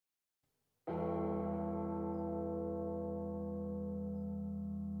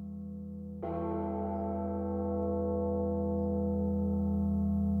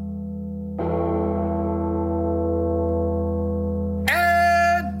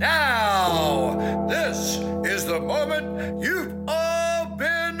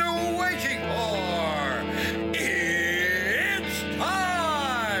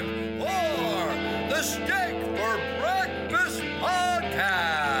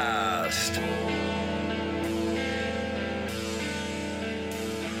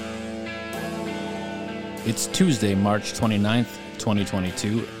It's Tuesday, March 29th,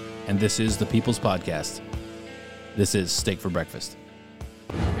 2022, and this is the People's Podcast. This is Steak for Breakfast.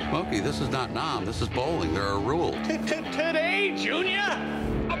 Smokey, this is not Nam. This is bowling. There are rules. Today, Junior!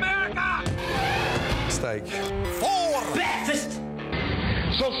 America! Steak. For breakfast!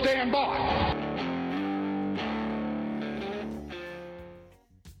 So stand by.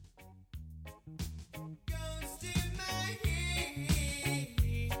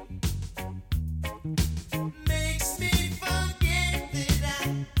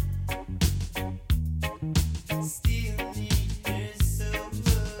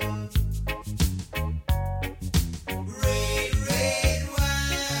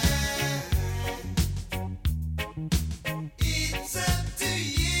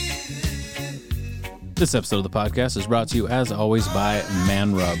 This episode of the podcast is brought to you, as always, by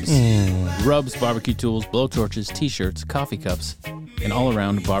Man Rubs. Rubs, barbecue tools, blowtorches, t-shirts, coffee cups, and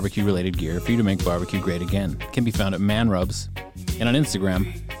all-around barbecue-related gear for you to make barbecue great again. It can be found at Man Rubs, and on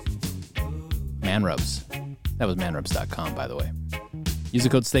Instagram, Man Rubs. That was manrubs.com, by the way. Use the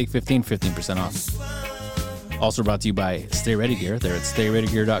code STEAK15, 15% off. Also brought to you by Stay Ready Gear. They're at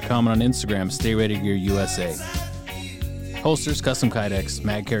StayReadyGear.com, and on Instagram, Stay Ready Gear USA. Holsters, custom kydex,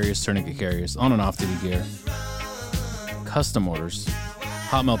 mag carriers, tourniquet carriers, on and off duty gear, custom orders,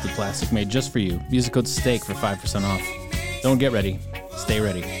 hot melted plastic made just for you. Use the code STEAK for 5% off. Don't get ready, stay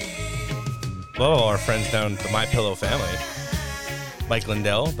ready. Hello, our friends down the MyPillow family. Mike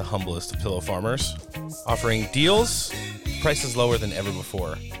Lindell, the humblest of pillow farmers, offering deals, prices lower than ever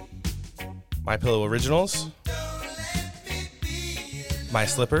before. MyPillow Originals, My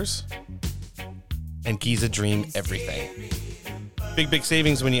Slippers, and Giza Dream Everything. Big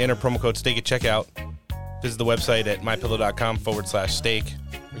savings when you enter promo code STEAK at checkout. Visit the website at mypillow.com/steak.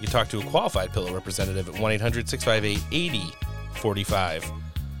 Or you can talk to a qualified pillow representative at 1-800-658-8045.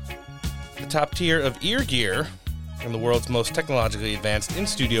 The top tier of ear gear and the world's most technologically advanced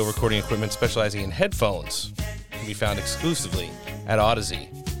in-studio recording equipment specializing in headphones can be found exclusively at Odyssey.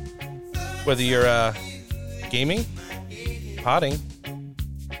 Whether you're gaming, potting,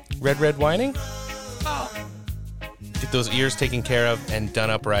 red whining, get those ears taken care of and done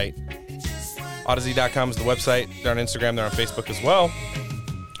up right. Odyssey.com is the website. They're on Instagram. They're on Facebook as well.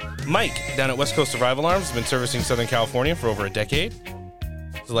 Mike, down at West Coast Survival Arms, has been servicing Southern California for over a decade.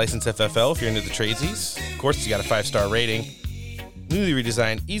 He's a licensed FFL if you're into the tradesies. Of course, he's got a 5-star rating. Newly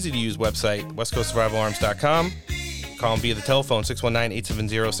redesigned, easy-to-use website, westcoastsurvivalarms.com. Call him via the telephone,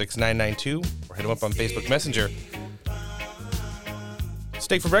 619-870-6992, or hit him up on Facebook Messenger.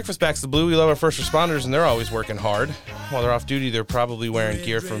 Steak for Breakfast backs the blue. We love our first responders, and they're always working hard. While they're off duty, they're probably wearing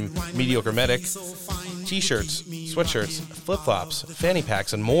gear from Mediocre Medic. T-shirts, sweatshirts, flip-flops, fanny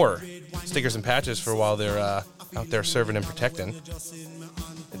packs, and more. Stickers and patches for while they're out there serving and protecting.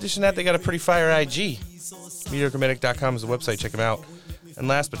 In addition to that, they got a pretty fire IG. MediocreMedic.com is the website. Check them out. And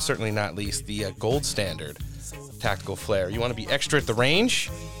last but certainly not least, the gold standard tactical flare. You want to be extra at the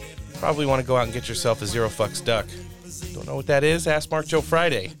range? Probably want to go out and get yourself a Zero Fucks duck. Don't know what that is? Ask Mark Joe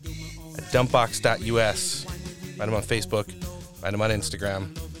Friday at dumpbox.us. Find him on Facebook. Find him on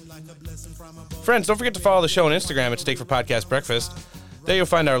Instagram. Friends, don't forget to follow the show on Instagram at Steak for Podcast Breakfast. There you'll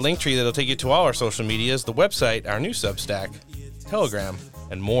find our link tree that'll take you to all our social medias, the website, our new Substack, Telegram,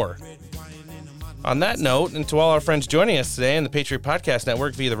 and more. On that note, and to all our friends joining us today in the Patriot Podcast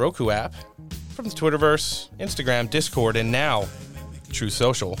Network via the Roku app, from the Twitterverse, Instagram, Discord, and now Truth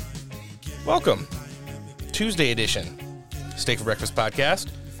Social, welcome. Tuesday edition, Steak for Breakfast Podcast,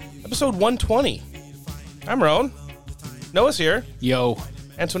 episode 120. I'm Roan. Noah's here. Yo.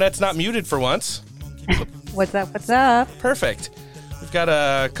 Antoinette's not muted for once. What's up? Perfect. We've got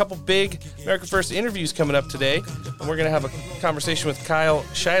a couple big America First interviews coming up today, and we're going to have a conversation with Kyle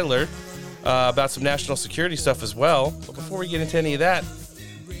Scheidler about some national security stuff as well. But before we get into any of that,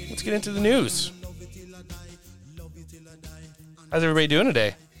 let's get into the news. How's everybody doing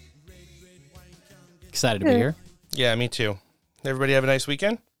today? Excited to be here. Yeah, me too. Everybody have a nice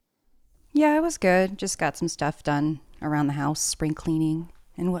weekend? Yeah, it was good. Just got some stuff done around the house, spring cleaning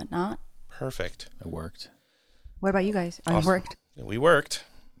and whatnot. Perfect. It worked. What about you guys? Awesome. I worked. Yeah, we worked.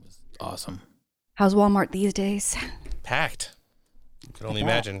 Awesome. How's Walmart these days? Packed. You can only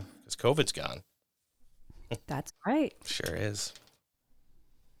imagine because COVID's gone. That's right. Sure is.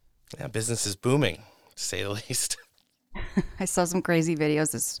 Yeah, business is booming, to say the least. I saw some crazy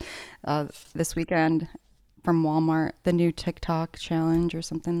videos this weekend from Walmart, the new TikTok challenge or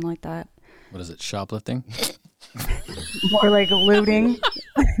something like that. What is it, shoplifting? More like looting.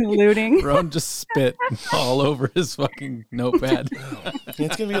 Looting. Ron just spit all over his fucking notepad. It's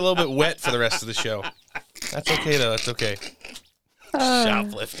going to be a little bit wet for the rest of the show. That's okay, though. That's okay.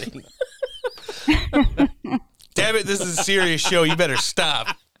 Shoplifting. Damn it, this is a serious show. You better stop.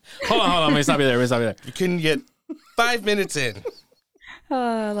 Hold on. Let me stop you there. You couldn't get 5 minutes in.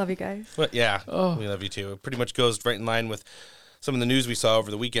 I love you guys. But yeah, we love you too. It pretty much goes right in line with some of the news we saw over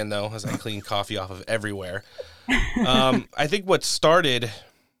the weekend, though, as I clean coffee off of everywhere. I think what started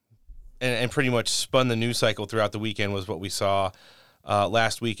and pretty much spun the news cycle throughout the weekend was what we saw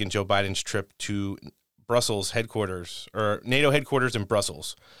last week in Joe Biden's trip to Brussels headquarters, or NATO headquarters in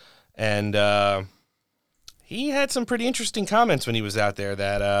Brussels. And he had some pretty interesting comments when he was out there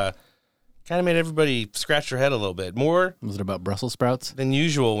that kind of made everybody scratch their head a little bit. More Was it about Brussels sprouts? than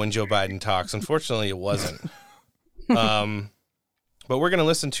usual when Joe Biden talks. Unfortunately, it wasn't. But we're going to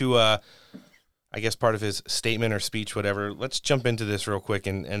listen to, I guess, part of his statement or speech, whatever. Let's jump into this real quick,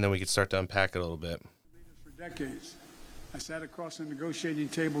 and then we can start to unpack it a little bit. For decades, I sat across the negotiating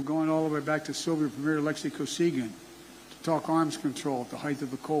table going all the way back to Soviet Premier Alexei Kosygin to talk arms control at the height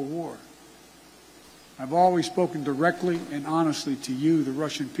of the Cold War. I've always spoken directly and honestly to you, the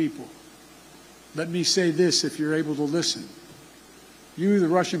Russian people. Let me say this if you're able to listen. You, the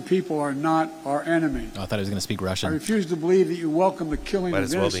Russian people, are not our enemy. Oh, I thought he was going to speak I Russian. refuse to believe that you welcome the killing Might of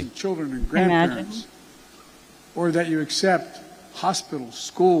as well innocent be. children and grandparents, or that you accept hospitals,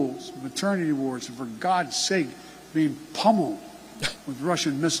 schools, maternity wards, and for God's sake, being pummeled with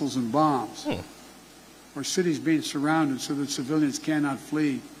Russian missiles and bombs, or cities being surrounded so that civilians cannot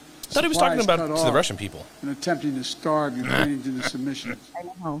flee. I thought he was talking Supplies about cut to the off, Russian people. and attempting to starve Ukrainians into submission. I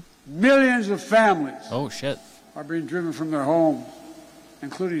know. Millions of families Oh, shit. are being driven from their homes,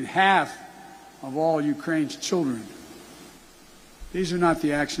 including half of all Ukraine's children. These are not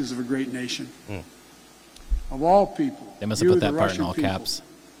the actions of a great nation. Of all people, They must have you, put that the part in Russian all people, caps.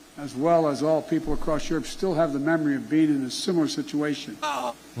 as well as all people across Europe, still have the memory of being in a similar situation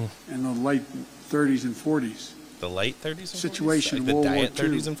in the late 30s and 40s. The late 30s and 40s? Situation Like the World War diet II.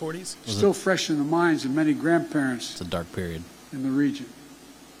 30s and 40s? Still fresh in the minds of many grandparents It's a dark period. in the region.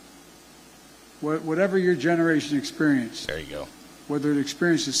 Whatever your generation experienced, There you go. whether it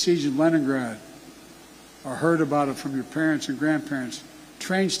experienced the siege of Leningrad or heard about it from your parents and grandparents,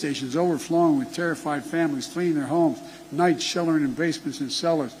 train stations overflowing with terrified families fleeing their homes, nights sheltering in basements and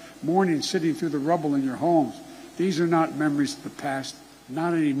cellars, mornings sitting through the rubble in your homes. These are not memories of the past,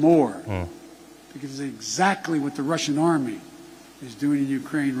 not anymore, because it's exactly what the Russian army is doing in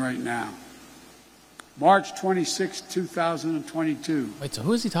Ukraine right now. March 26, 2022, Wait, so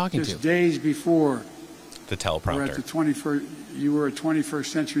who is he talking just to? days before The we're at the teleprompter. 21st, you were a 21st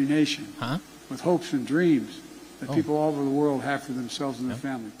century nation Huh? with hopes and dreams that people all over the world have for themselves and their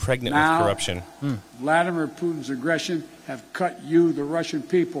families. Pregnant Now, with corruption. Vladimir Putin's aggression have cut you, the Russian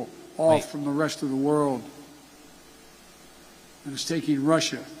people, off Wait. from the rest of the world. And it's taking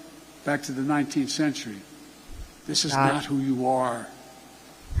Russia back to the 19th century. This is God. not who you are.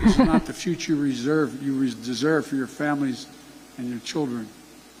 This is not the future you deserve for your families and your children.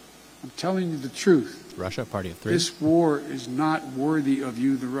 I'm telling you the truth. Russia, party of three? This war is not worthy of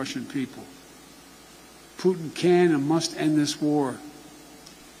you, the Russian people. Putin can and must end this war.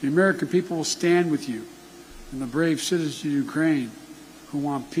 The American people will stand with you and the brave citizens of Ukraine who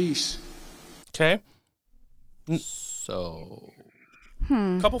want peace. Okay. So,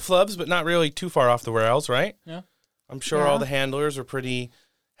 Couple flubs, but not really too far off the rails, right? yeah. I'm sure all the handlers are pretty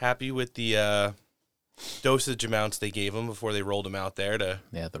happy with the dosage amounts they gave him before they rolled him out there to,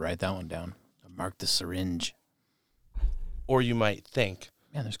 They have to write that one down. Mark the syringe. or you might think,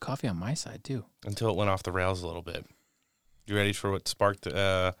 Man, there's coffee on my side, too. until it went off the rails a little bit. You ready for what sparked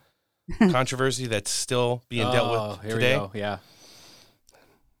controversy that's still being dealt with here today? we go. Yeah.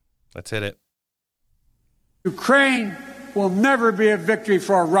 Let's hit it. Ukraine will never be a victory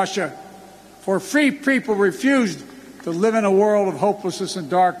for Russia, for free people refused to live in a world of hopelessness and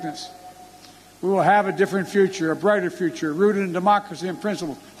darkness. We will have a different future, a brighter future, rooted in democracy and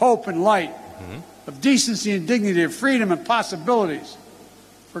principles, hope and light, of decency and dignity, of freedom and possibilities.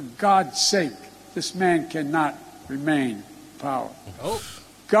 For God's sake, this man cannot remain in power.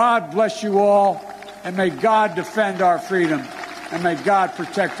 God bless you all, and may God defend our freedom, and may God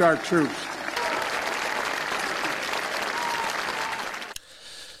protect our troops.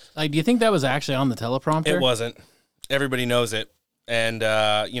 Like, do you think that was actually on the teleprompter? It wasn't. Everybody knows it. And,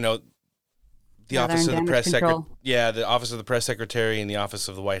 the Yeah, they're office in of the damage press control. the office of the press secretary and the office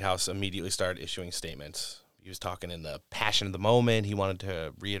of the White House immediately started issuing statements. He was talking in the passion of the moment. He wanted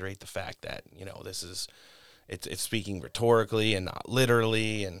to reiterate the fact that, this is, it's speaking rhetorically and not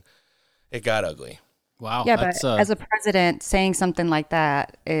literally, and it got ugly. Wow. Yeah, that's, but as a president, saying something like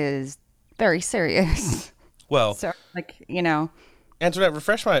that is very serious. Well, So, Antoinette,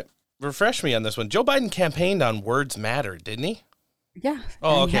 refresh me on this one. Joe Biden campaigned on words matter, didn't he? Yeah.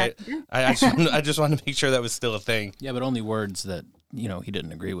 Oh, and he okay. I just wanted to make sure that was still a thing. Yeah, but only words that, he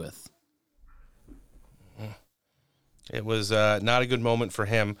didn't agree with. It was not a good moment for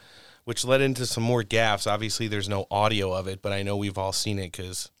him, which led into some more gaffes. Obviously, there's no audio of it, but I know we've all seen it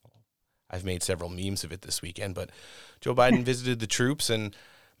because I've made several memes of it this weekend. But Joe Biden visited the troops, and,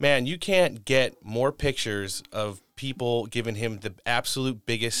 man, you can't get more pictures of people giving him the absolute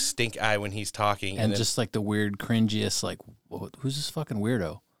biggest stink eye when he's talking. And then, just like the weird, cringiest, like, who's this fucking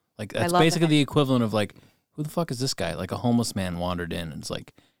weirdo? Like, that's love basically that. the equivalent of, like, who the fuck is this guy? Like, a homeless man wandered in and is,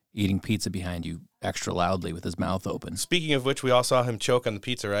 like, eating pizza behind you extra loudly with his mouth open. Speaking of which, we all saw him choke on the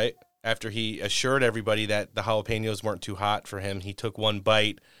pizza, right? After he assured everybody that the jalapenos weren't too hot for him, he took one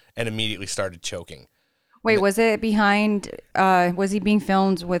bite and immediately started choking. Wait, was it behind? Was he being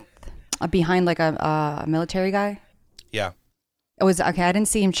filmed with behind like a military guy? Yeah. It was okay. I didn't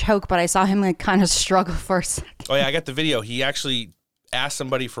see him choke, but I saw him like kind of struggle for a second. Oh, yeah, I got the video. He actually asked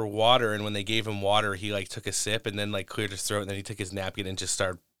somebody for water, and when they gave him water, he like took a sip and then like cleared his throat, and then he took his napkin and just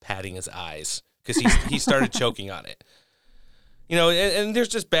started patting his eyes because he started choking on it. And there's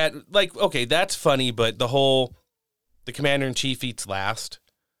just bad, like, okay, that's funny, but the commander-in-chief eats last,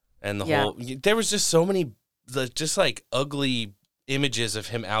 and there was just so many just like ugly images of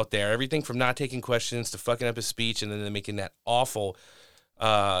him out there, everything from not taking questions to fucking up his speech and then making that awful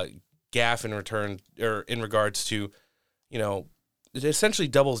gaffe in return, or in regards to, it essentially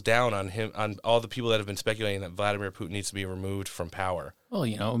doubles down on him, on all the people that have been speculating that Vladimir Putin needs to be removed from power. Well,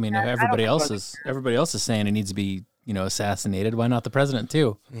 if everybody else is saying he needs to be, assassinated, why not the president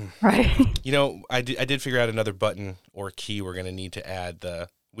too? Right. I did figure out another button or key we're going to need to add. The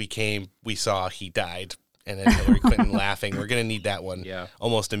we came, we saw, he died, and then Hillary Clinton laughing. We're going to need that one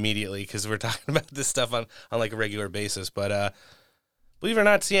almost immediately because we're talking about this stuff on like a regular basis. But believe it or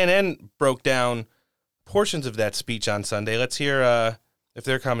not, CNN broke down portions of that speech on Sunday. Let's hear if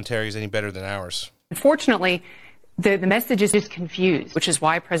their commentary is any better than ours. Unfortunately, the message is confused, which is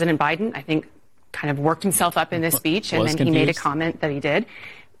why President Biden, I think, kind of worked himself up in this speech, and then he made a comment that he did.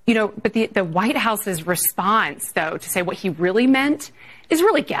 But the White House's response, though, to say what he really meant is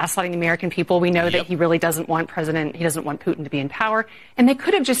really gaslighting the American people. We know that he really doesn't want Putin to be in power. And they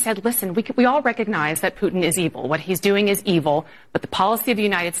could have just said, listen, we all recognize that Putin is evil. What he's doing is evil, but the policy of the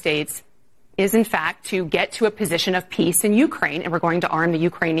United States is, in fact, to get to a position of peace in Ukraine, and we're going to arm the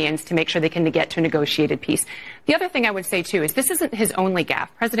Ukrainians to make sure they can get to a negotiated peace. The other thing I would say, too, is this isn't his only gaffe.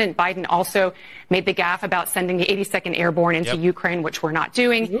 President Biden also made the gaffe about sending the 82nd Airborne into Ukraine, which we're not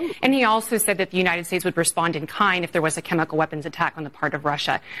doing. Ooh. And he also said that the United States would respond in kind if there was a chemical weapons attack on the part of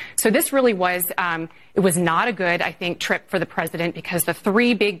Russia. So this really was, it was not a good, I think, trip for the president, because the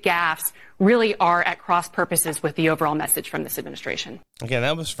three big gaffes really are at cross purposes with the overall message from this administration. Again,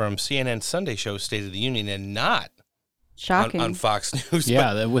 that was from CNN Sunday show State of the Union, and not shocking on Fox News.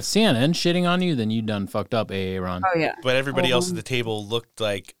 Yeah, with CNN shitting on you, then you done fucked up, Aaron. Oh, yeah. But everybody else at the table looked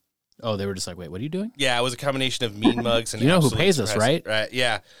like... Oh, they were just like, wait, what are you doing? Yeah, it was a combination of mean mugs and... You know who pays us, right? Right,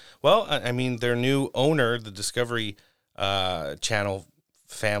 yeah. Well, I mean, their new owner, the Discovery Channel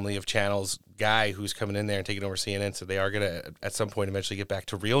family of channels guy who's coming in there and taking over CNN, so they are going to, at some point, eventually get back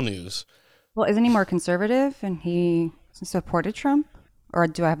to real news. Well, isn't he more conservative and he supported Trump? Or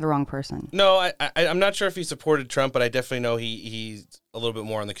do I have the wrong person? No, I'm not sure if he supported Trump, but I definitely know he's a little bit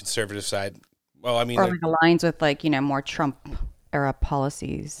more on the conservative side. Well, I mean... Or like aligns with, like, more Trump-era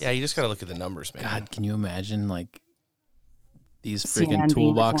policies. Yeah, you just got to look at the numbers, man. God, can you imagine, like, these freaking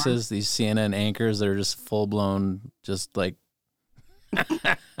toolboxes, these CNN anchors that are just full-blown, just like...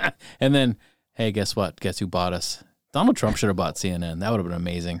 And then, hey, guess what? Guess who bought us? Donald Trump should have bought CNN. That would have been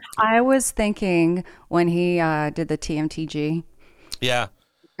amazing. I was thinking when he did the TMTG. Yeah.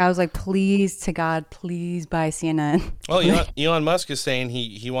 I was like, please to God, please buy CNN. Well, Elon Musk is saying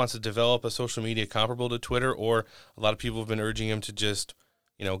he wants to develop a social media comparable to Twitter, or a lot of people have been urging him to just,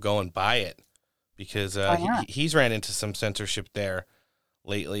 go and buy it, because he's ran into some censorship there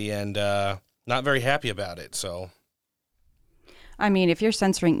lately, and not very happy about it. So, I mean, if you're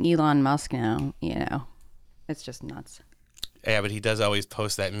censoring Elon Musk now, it's just nuts. Yeah, but he does always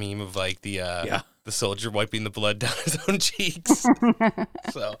post that meme of like the soldier wiping the blood down his own cheeks.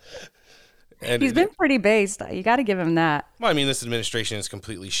 So, and he's been pretty based. You got to give him that. Well, I mean, this administration is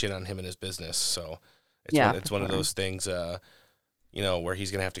completely shit on him and his business. So it's one of those things, where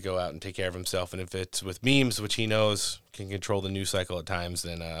he's gonna have to go out and take care of himself. And if it's with memes, which he knows can control the news cycle at times,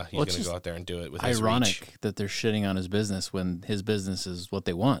 then he's gonna go out there and do it with his reach. Ironic that they're shitting on his business when his business is what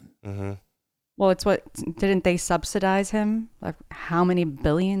they want. Mm-hmm. Well, didn't they subsidize him? Like how many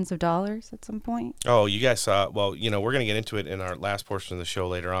billions of dollars at some point? Oh, you guys saw, well, we're going to get into it in our last portion of the show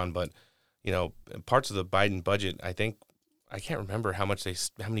later on, but, parts of the Biden budget, I think I can't remember how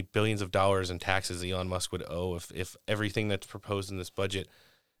many billions of dollars in taxes Elon Musk would owe if everything that's proposed in this budget,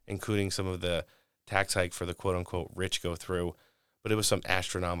 including some of the tax hike for the quote unquote rich, go through. But it was some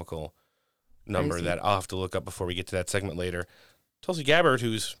astronomical number Crazy. that I'll have to look up before we get to that segment later. Tulsi Gabbard,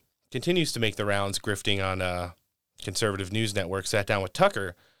 who's continues to make the rounds grifting on conservative news network, sat down with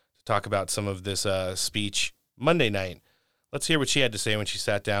Tucker to talk about some of this speech Monday night. Let's hear what she had to say when she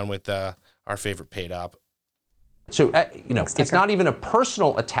sat down with our favorite paid op. So, it's not even a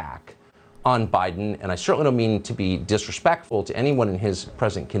personal attack on Biden, and I certainly don't mean to be disrespectful to anyone in his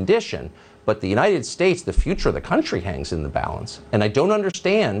present condition, but the United States, the future of the country hangs in the balance. And I don't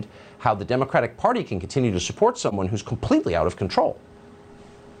understand how the Democratic Party can continue to support someone who's completely out of control.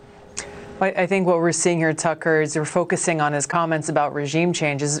 I think what we're seeing here, Tucker, is you're focusing on his comments about regime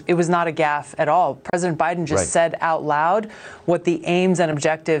changes. It was not a gaffe at all. President Biden just said out loud what the aims and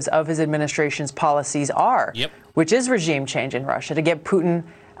objectives of his administration's policies are, which is regime change in Russia, to get Putin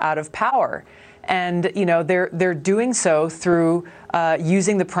out of power. And, they're doing so through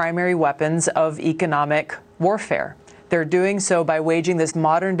using the primary weapons of economic warfare. They're doing so by waging this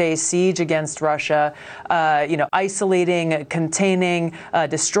modern-day siege against Russia, isolating, containing,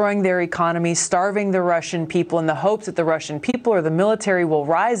 destroying their economy, starving the Russian people in the hopes that the Russian people or the military will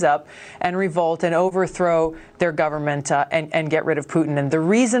rise up and revolt and overthrow their government and get rid of Putin. And the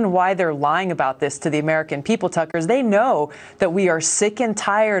reason why they're lying about this to the American people, Tucker, is they know that we are sick and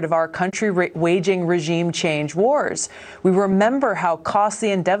tired of our country waging regime change wars. We remember how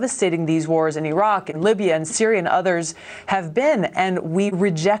costly and devastating these wars in Iraq and Libya and Syria and others have been, and we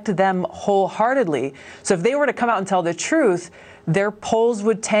reject them wholeheartedly. So if they were to come out and tell the truth, their polls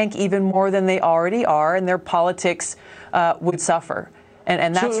would tank even more than they already are, and their politics would suffer.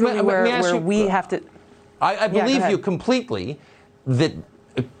 And that's so, really where we have to... I believe you completely that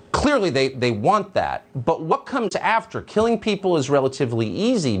clearly they want that. But what comes after? Killing people is relatively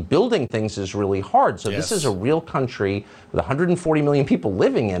easy. Building things is really hard. So this is a real country with 140 million people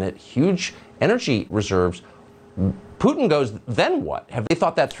living in it, huge energy reserves. Putin goes, then what? Have they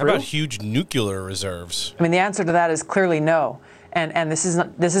thought that through? How about huge nuclear reserves? I mean, the answer to that is clearly no. And this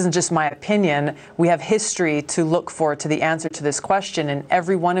isn't just my opinion. We have history to look for to the answer to this question. In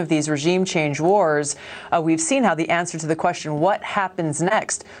every one of these regime change wars, we've seen how the answer to the question, what happens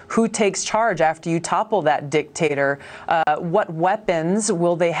next? Who takes charge after you topple that dictator? What weapons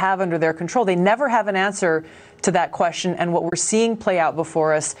will they have under their control? They never have an answer to that question, and what we're seeing play out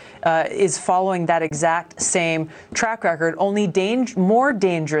before us is following that exact same track record, only more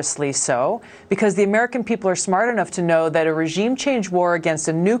dangerously so, because the American people are smart enough to know that a regime change war against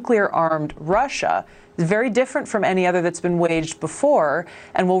a nuclear-armed Russia is very different from any other that's been waged before,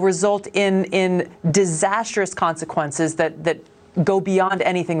 and will result in disastrous consequences that go beyond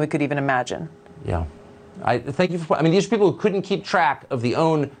anything we could even imagine. Yeah. I thank you for. I mean, these people who couldn't keep track of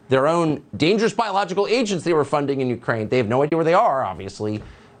their own dangerous biological agents they were funding in Ukraine. They have no idea where they are. Obviously,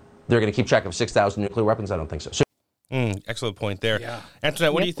 they're going to keep track of 6,000 nuclear weapons. I don't think so. Excellent point there. Yeah.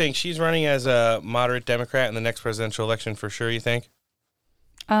 Antoinette, what do you think? She's running as a moderate Democrat in the next presidential election for sure. You think?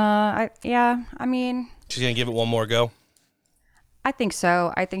 I mean, she's going to give it one more go. I think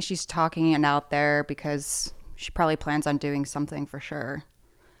so. I think she's talking it out there because she probably plans on doing something for sure.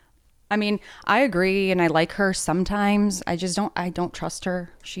 I mean, I agree, and I like her sometimes. I don't trust her.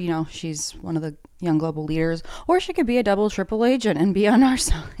 She's one of the young global leaders, or she could be a double, triple agent and be on our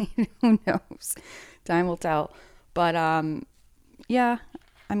side. Who knows? Time will tell. But yeah,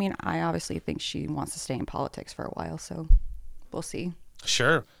 I mean, I obviously think she wants to stay in politics for a while, so we'll see.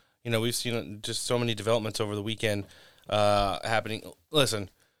 Sure. We've seen just so many developments over the weekend happening. Listen,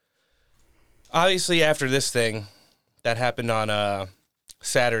 obviously after this thing that happened on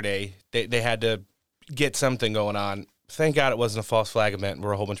Saturday, they had to get something going on. Thank God it wasn't a false flag event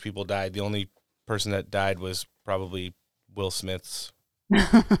where a whole bunch of people died. The only person that died was probably Will Smith's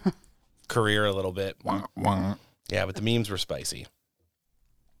career a little bit. Yeah, but the memes were spicy.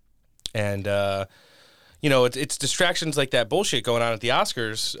 And, it's distractions like that bullshit going on at the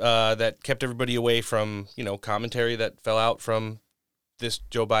Oscars that kept everybody away from, commentary that fell out from this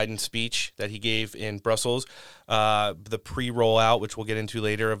Joe Biden speech that he gave in Brussels, the pre-rollout, which we'll get into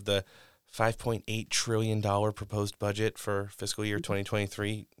later, of the $5.8 trillion proposed budget for fiscal year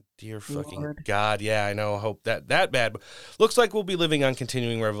 2023. Dear fucking God. Yeah, I know. I hope that bad. Looks like we'll be living on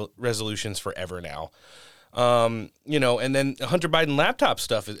continuing resolutions forever now. And then Hunter Biden laptop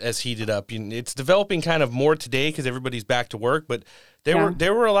stuff has heated up. It's developing kind of more today because everybody's back to work, but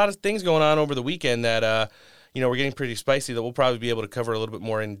there were a lot of things going on over the weekend that, we're getting pretty spicy that we'll probably be able to cover a little bit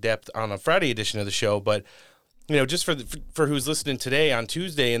more in depth on a Friday edition of the show. But, just for who's listening today on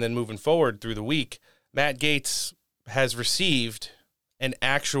Tuesday and then moving forward through the week, Matt Gaetz has received an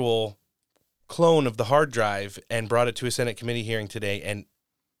actual clone of the hard drive and brought it to a Senate committee hearing today and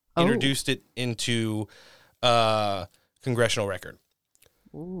introduced it into congressional record.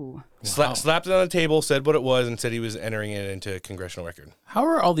 Ooh. Slapped it on the table, said what it was, and said he was entering it into congressional record. How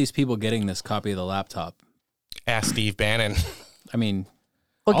are all these people getting this copy of the laptop? Ask Steve Bannon. I mean,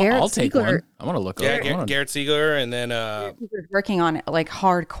 well, I'll take one. I want to look at it. Garrett Siegler, and then he's working on it like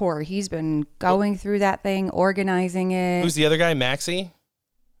hardcore. He's been going through that thing, organizing it. Who's the other guy? Maxey?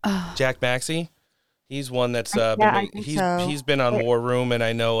 Jack Maxey? He's one that's he's been on War Room, and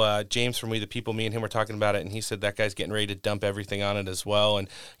I know James from We the People, me and him were talking about it, and he said that guy's getting ready to dump everything on it as well. And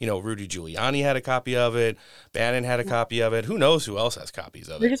Rudy Giuliani had a copy of it, Bannon had a copy of it. Who knows who else has copies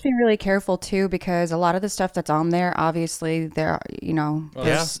of it? We're just being really careful too, because a lot of the stuff that's on there, obviously,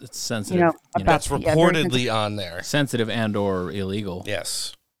 it's sensitive. That's reportedly on there, sensitive and or illegal.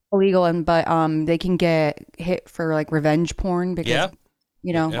 Yes, illegal, but they can get hit for like revenge porn because.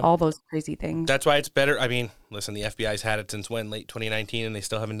 All those crazy things. That's why it's better. I mean, listen, the FBI's had it since when? Late 2019, and they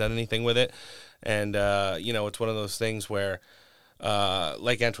still haven't done anything with it. And, it's one of those things where,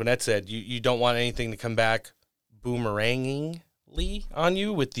 like Antoinette said, you don't want anything to come back boomerangingly on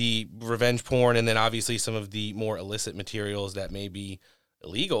you with the revenge porn and then obviously some of the more illicit materials that may be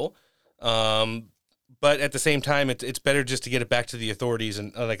illegal. But at the same time, it's better just to get it back to the authorities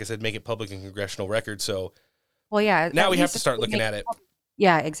and, like I said, make it public and congressional record. So now we have to start looking at it.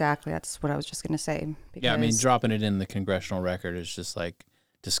 Yeah, exactly. That's what I was just going to say. Yeah, I mean, dropping it in the congressional record is just like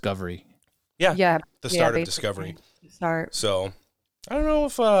discovery. Yeah. The start of discovery. So I don't know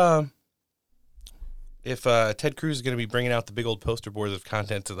if Ted Cruz is going to be bringing out the big old poster boards of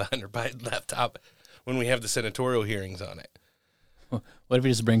contents of the Hunter Biden laptop when we have the senatorial hearings on it. What if he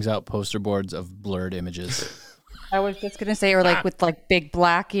just brings out poster boards of blurred images? I was just going to say, or like with like big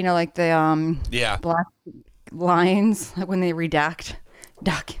black, like the black lines when they redact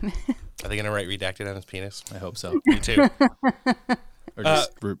document. Are they going to write redacted on his penis? I hope so. Me too. Or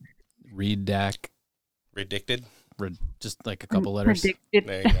just redact. Redacted? Just like a couple letters. Predicted.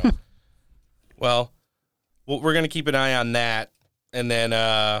 There you go. Well, we're going to keep an eye on that. And then,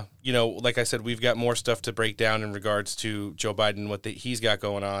 like I said, we've got more stuff to break down in regards to Joe Biden, what he's got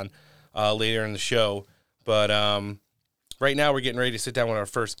going on later in the show. But right now, we're getting ready to sit down with our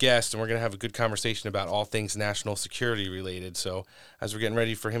first guest, and we're going to have a good conversation about all things national security related. So as we're getting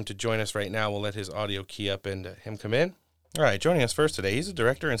ready for him to join us right now, we'll let his audio key up and him come in. All right, joining us first today, he's a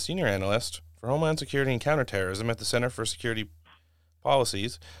director and senior analyst for Homeland Security and Counterterrorism at the Center for Security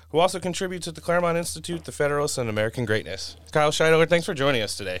Policies, who also contributes at the Claremont Institute, the Federalist, and American Greatness. Kyle Scheidler, thanks for joining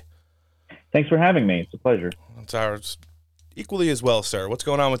us today. Thanks for having me. It's a pleasure. It's ours equally as well, sir. What's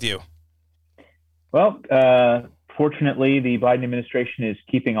going on with you? Well, fortunately, the Biden administration is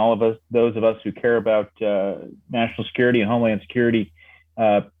keeping all of us, those of us who care about national security and homeland security,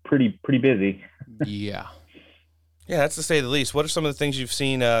 pretty busy. Yeah. Yeah, that's to say the least. What are some of the things you've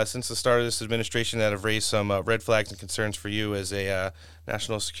seen since the start of this administration that have raised some red flags and concerns for you as a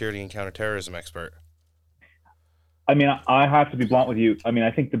national security and counterterrorism expert? I mean, I have to be blunt with you. I mean,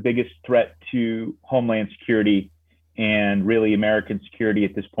 I think the biggest threat to homeland security and really American security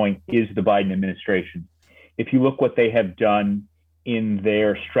at this point is the Biden administration. If you look what they have done in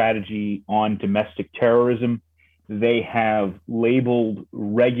their strategy on domestic terrorism, they have labeled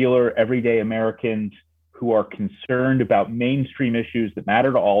regular, everyday Americans who are concerned about mainstream issues that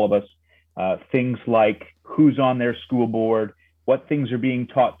matter to all of us, things like who's on their school board, what things are being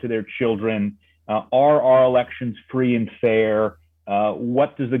taught to their children, are our elections free and fair,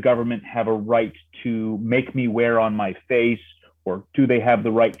 what does the government have a right to make me wear on my face, or do they have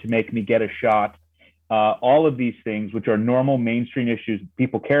the right to make me get a shot? All of these things, which are normal mainstream issues that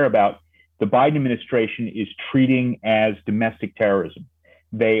people care about, the Biden administration is treating as domestic terrorism.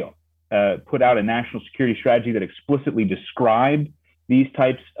 They put out a national security strategy that explicitly described these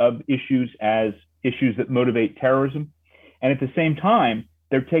types of issues as issues that motivate terrorism. And at the same time,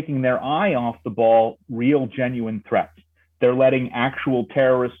 they're taking their eye off the ball, real, genuine threats. They're letting actual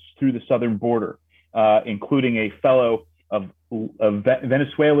terrorists through the southern border, including a fellow of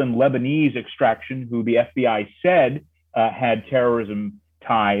Venezuelan Lebanese extraction who the FBI said had terrorism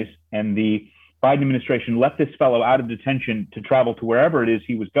ties. And the Biden administration let this fellow out of detention to travel to wherever it is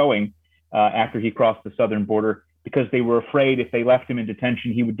he was going after he crossed the southern border, because they were afraid if they left him in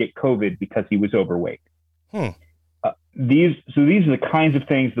detention, he would get COVID because he was overweight. These are the kinds of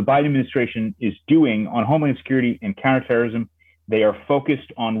things the Biden administration is doing on homeland security and counterterrorism. They are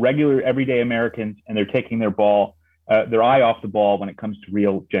focused on regular, everyday Americans, and they're taking their eye off the ball when it comes to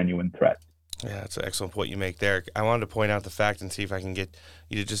real, genuine threats. Yeah, that's an excellent point you make there. I wanted to point out the fact and see if I can get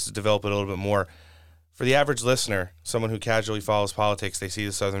you to just develop it a little bit more. For the average listener, someone who casually follows politics, they see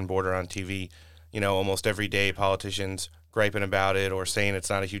the southern border on TV, almost every day, politicians griping about it or saying it's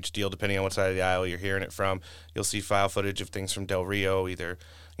not a huge deal, depending on what side of the aisle you're hearing it from. You'll see file footage of things from Del Rio, either,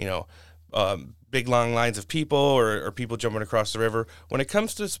 big long lines of people or people jumping across the river. When it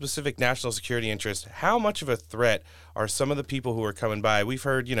comes to specific national security interests, how much of a threat are some of the people who are coming by? We've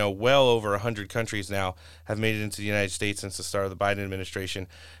heard, well over 100 countries now have made it into the United States since the start of the Biden administration.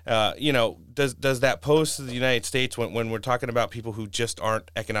 Does that pose to the United States when we're talking about people who just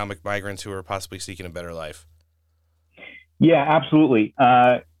aren't economic migrants who are possibly seeking a better life? Yeah, absolutely.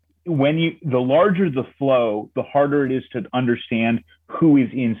 The larger the flow, the harder it is to understand who is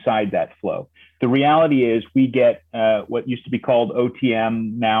inside that flow. The reality is we get what used to be called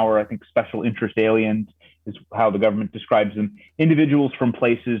OTM now, or I think special interest aliens is how the government describes them, individuals from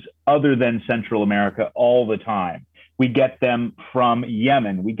places other than Central America all the time. We get them from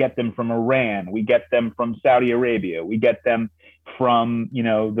Yemen. We get them from Iran. We get them from Saudi Arabia. We get them from,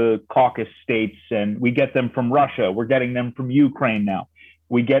 the Caucasus states, and we get them from Russia. We're getting them from Ukraine now.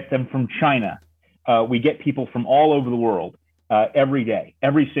 We get them from China. We get people from all over the world every day,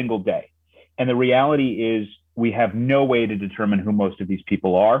 every single day. And the reality is we have no way to determine who most of these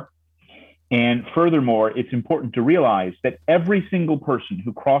people are. And furthermore, it's important to realize that every single person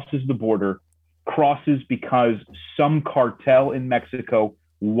who crosses the border crosses because some cartel in Mexico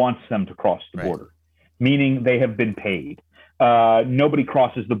wants them to cross the border, meaning they have been paid. Nobody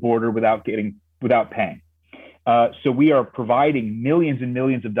crosses the border without paying. So we are providing millions and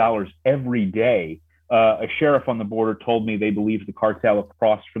millions of dollars every day. A sheriff on the border told me they believe the cartel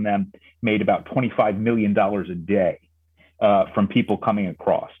across from them made about $25 million a day from people coming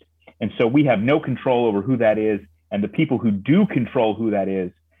across. And so we have no control over who that is. And the people who do control who that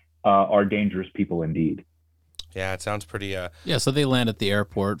is are dangerous people indeed. Yeah, it sounds pretty... Yeah, so they land at the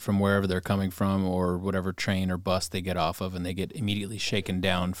airport from wherever they're coming from or whatever train or bus they get off of, and they get immediately shaken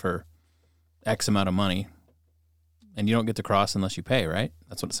down for X amount of money. And you don't get to cross unless you pay, right?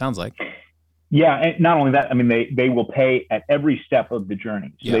 That's what it sounds like. Yeah, and not only that, I mean, they will pay at every step of the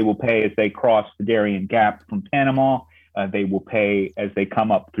journey. So they will pay as they cross the Darien Gap from Panama. They will pay as they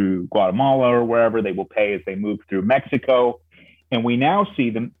come up through Guatemala or wherever. They will pay as they move through Mexico. And we now see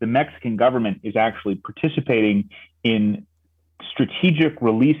the Mexican government is actually participating in strategic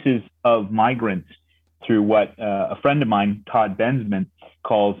releases of migrants through what a friend of mine, Todd Bensman,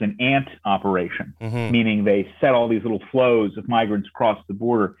 calls an ant operation, meaning they set all these little flows of migrants across the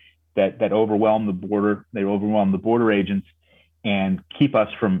border that overwhelm the border. They overwhelm the border agents and keep us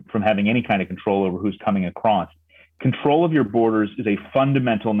from having any kind of control over who's coming across. Control of your borders is a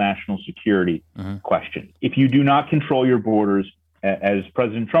fundamental national security question. If you do not control your borders, as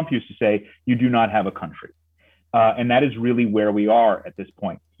President Trump used to say, you do not have a country. And that is really where we are at this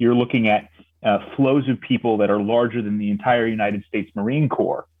point. You're looking at flows of people that are larger than the entire United States Marine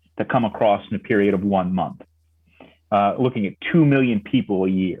Corps that come across in a period of 1 month. Looking at 2 million people a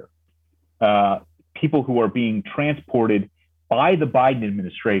year. People who are being transported by the Biden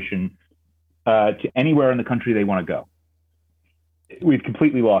administration to anywhere in the country they want to go. We've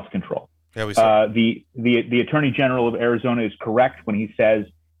completely lost control. Yeah, we saw. The Attorney General of Arizona is correct when he says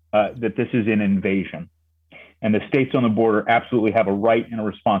that this is an invasion. And the states on the border absolutely have a right and a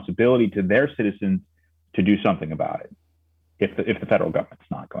responsibility to their citizens to do something about it if the federal government's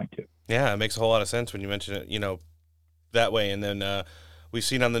not going to. Yeah, it makes a whole lot of sense when you mention it, that way. And then we've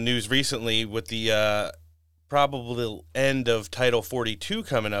seen on the news recently with the probable end of Title 42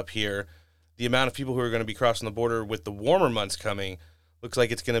 coming up here, the amount of people who are going to be crossing the border with the warmer months coming looks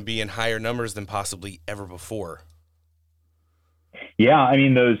like it's going to be in higher numbers than possibly ever before. Yeah, I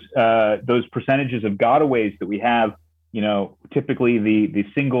mean, those percentages of gotaways that we have, typically the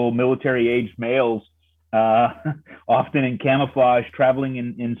single military-aged males, often in camouflage, traveling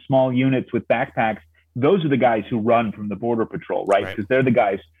in small units with backpacks, those are the guys who run from the Border Patrol, right? Because they're the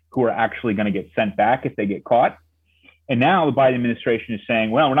guys who are actually going to get sent back if they get caught. And now the Biden administration is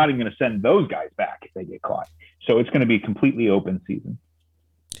saying, well, we're not even going to send those guys back if they get caught. So it's going to be completely open season.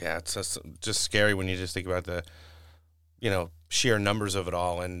 Yeah, it's just scary when you just think about the, sheer numbers of it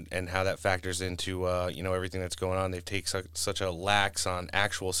all and how that factors into, everything that's going on. They've taken such a lax on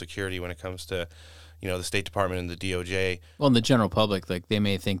actual security when it comes to, the State Department and the DOJ. Well, in the general public, they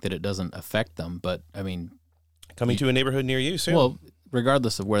may think that it doesn't affect them, but, I mean... Coming to a neighborhood near you soon. Well,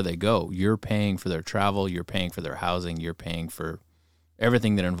 regardless of where they go, you're paying for their travel, you're paying for their housing, you're paying for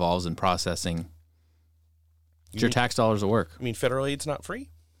everything that involves in processing. It's your tax dollars at work. I mean, federal aid's not free?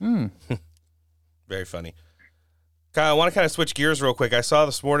 Very funny. Kyle, I want to kind of switch gears real quick. I saw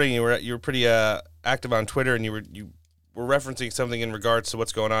this morning you were pretty active on Twitter, and you were referencing something in regards to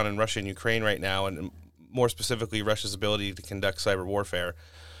what's going on in Russia and Ukraine right now. And more specifically Russia's ability to conduct cyber warfare.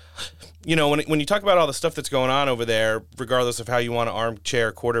 You know, when you talk about all the stuff that's going on over there, regardless of how you want to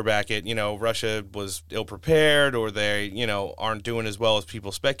armchair quarterback it, you know, Russia was ill-prepared, or they, you know, aren't doing as well as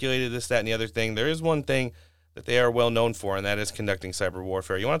people speculated, this, that, and the other thing. There is one thing that they are well known for, and that is conducting cyber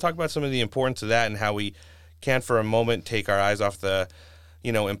warfare. You want to talk about some of the importance of that and how we can, for a moment, take our eyes off the,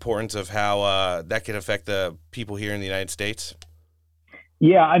 you know, importance of how that can affect the people here in the United States?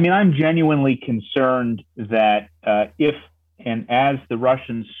 Yeah, I mean, I'm genuinely concerned that if and as the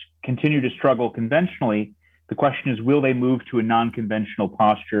Russians continue to struggle conventionally, the question is, will they move to a non-conventional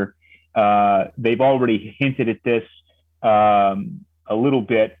posture? They've already hinted at this a little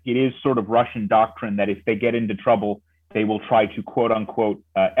bit. It is sort of Russian doctrine that if they get into trouble, they will try to, quote unquote,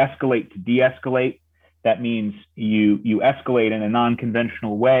 escalate to de-escalate. That means you escalate in a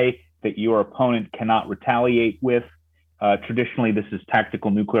non-conventional way that your opponent cannot retaliate with. Traditionally, this is tactical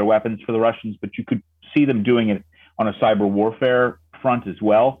nuclear weapons for the Russians, but you could see them doing it on a cyber warfare front as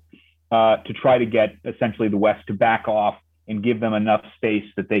well, to try to get essentially the West to back off and give them enough space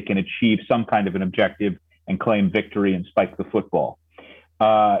that they can achieve some kind of an objective and claim victory and spike the football.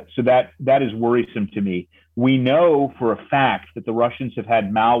 So that is worrisome to me. We know for a fact that the Russians have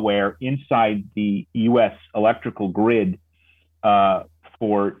had malware inside the U.S. electrical grid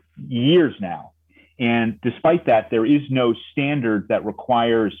for years now. And despite that, there is no standard that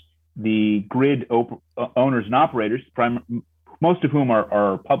requires the grid owners and operators, most of whom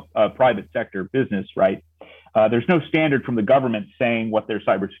are private sector business, right? There's no standard from the government saying what their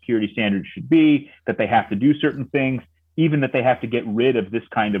cybersecurity standards should be, that they have to do certain things, even that they have to get rid of this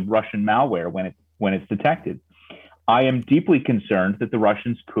kind of Russian malware when it's detected. I am deeply concerned that the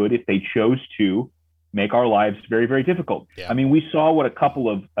Russians could, if they chose to, make our lives very, very difficult. Yeah. I mean, we saw what a couple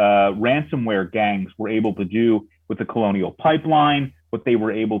of ransomware gangs were able to do with the Colonial Pipeline, what they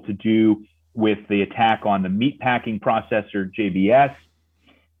were able to do with the attack on the meatpacking processor JBS.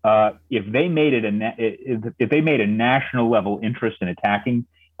 If they made a national level interest in attacking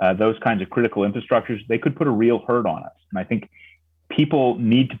those kinds of critical infrastructures, they could put a real hurt on us. And I think people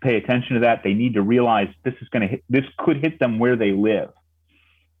need to pay attention to that. They need to realize this could hit them where they live.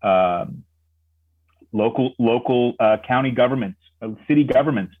 Local county governments, city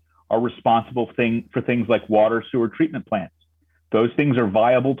governments are responsible for things like water, sewer treatment plants. Those things are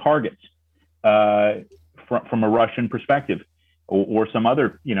viable targets from a Russian perspective, or some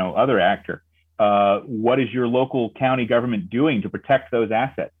other actor. What is your local county government doing to protect those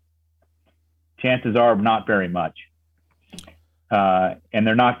assets? Chances are not very much. And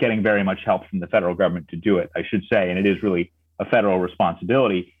they're not getting very much help from the federal government to do it, I should say. And it is really a federal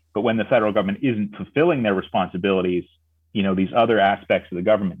responsibility. But when the federal government isn't fulfilling their responsibilities, these other aspects of the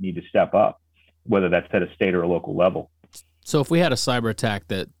government need to step up, whether that's at a state or a local level. So if we had a cyber attack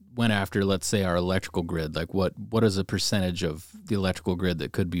that went after, let's say, our electrical grid, like what is a percentage of the electrical grid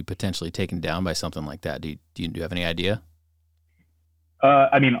that could be potentially taken down by something like that? Do you have any idea?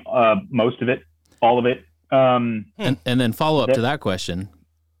 Most of it, all of it. And then follow up to that question,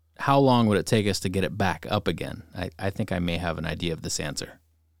 how long would it take us to get it back up again? I think I may have an idea of this answer.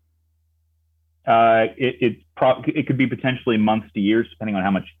 It could be potentially months to years, depending on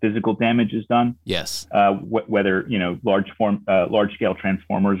how much physical damage is done. Yes. Whether large scale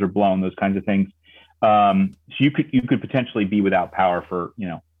transformers are blown, those kinds of things. So you could potentially be without power for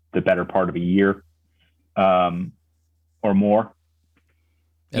the better part of a year, or more.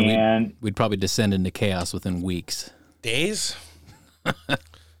 And we'd probably descend into chaos within weeks. Days.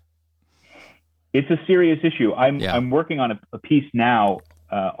 It's a serious issue. I'm working on a piece now.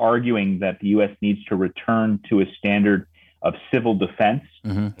 Arguing that the U.S. needs to return to a standard of civil defense,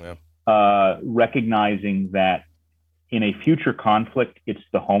 recognizing that in a future conflict, it's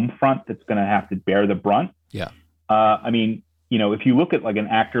the home front that's going to have to bear the brunt. Yeah. If you look at like an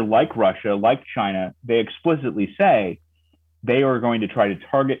actor like Russia, like China, they explicitly say they are going to try to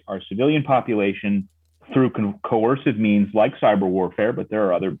target our civilian population through coercive means like cyber warfare, but there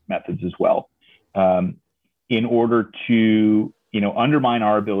are other methods as well, in order to undermine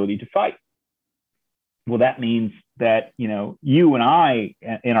our ability to fight. Well, that means that, you and I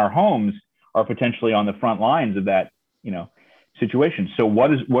in our homes are potentially on the front lines of that, situation. So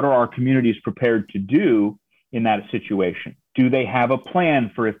what are our communities prepared to do in that situation? Do they have a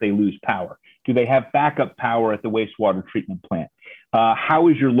plan for if they lose power? Do they have backup power at the wastewater treatment plant? How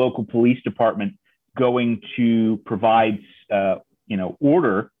is your local police department going to provide,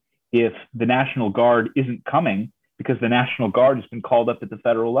 order if the National Guard isn't coming, because the National Guard has been called up at the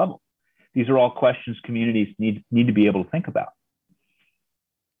federal level? These are all questions communities need to be able to think about.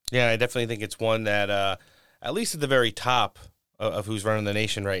 Yeah, I definitely think it's one that, at least at the very top of who's running the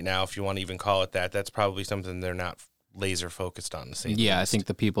nation right now, if you want to even call it that. That's probably something they're not laser focused on. I think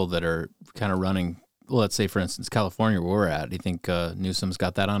the people that are kind of running, well, let's say, for instance, California, where we're at, do you think Newsom's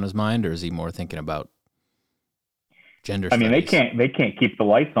got that on his mind, or is he more thinking about gender studies? They can't keep the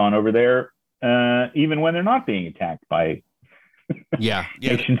lights on over there, even when they're not being attacked by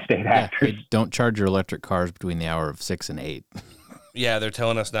nation-state actors. Don't charge your electric cars between the hour of 6 and 8. Yeah, they're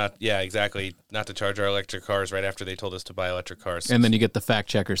telling us not to charge our electric cars right after they told us to buy electric cars. And then you get the fact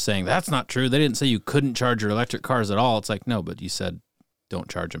checkers saying, that's not true. They didn't say you couldn't charge your electric cars at all. It's like, no, but you said don't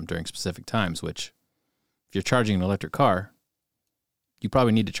charge them during specific times, which if you're charging an electric car, you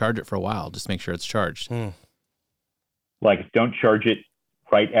probably need to charge it for a while. Just make sure it's charged. Like, don't charge it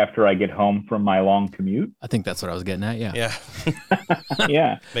right after I get home from my long commute. I think that's what I was getting at. Yeah.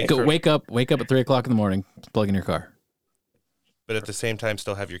 Yeah. Yeah. Wake up at 3 o'clock in the morning, plug in your car. But at the same time,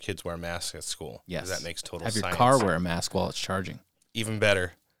 still have your kids wear masks at school. Yes. That makes total sense. sense. Have your car wear a mask while it's charging. Even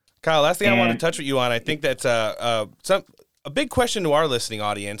better. Kyle, last thing I want to touch with you on, I think that's a big question to our listening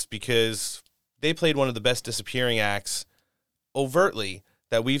audience, because they played one of the best disappearing acts overtly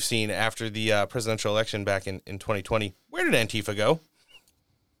that we've seen after the presidential election back in 2020. Where did Antifa go?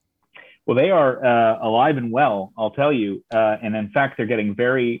 Well, they are alive and well, I'll tell you. And in fact, they're getting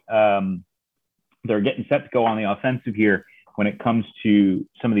they're getting set to go on the offensive here when it comes to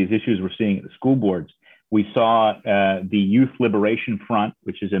some of these issues we're seeing at the school boards. We saw the Youth Liberation Front,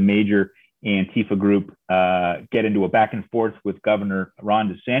 which is a major Antifa group, get into a back and forth with Governor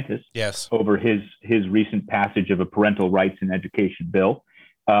Ron DeSantis over his recent passage of a parental rights and education bill.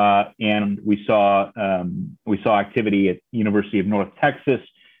 And we saw activity at University of North Texas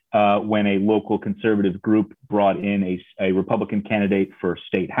when a local conservative group brought in a Republican candidate for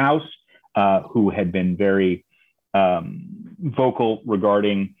state house who had been very vocal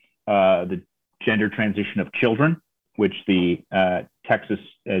regarding the gender transition of children, which the Texas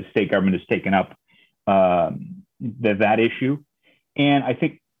state government has taken up that issue. And I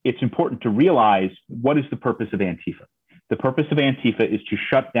think it's important to realize, what is the purpose of Antifa? The purpose of Antifa is to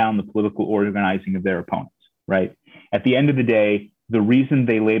shut down the political organizing of their opponents, right? At the end of the day, the reason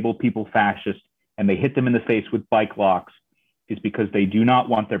they label people fascist and they hit them in the face with bike locks is because they do not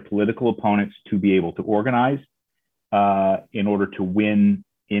want their political opponents to be able to organize in order to win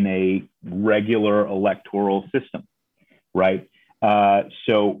in a regular electoral system, right?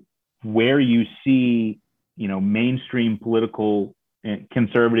 So where you see, mainstream political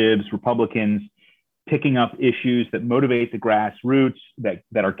conservatives, Republicans picking up issues that motivate the grassroots, that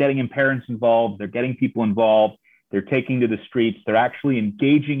are getting parents involved, they're getting people involved, they're taking to the streets, they're actually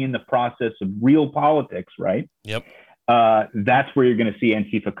engaging in the process of real politics, right? Yep. That's where you're going to see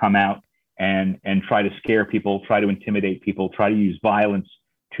Antifa come out and try to scare people, try to intimidate people, try to use violence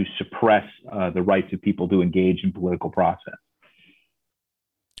to suppress the rights of people to engage in political process.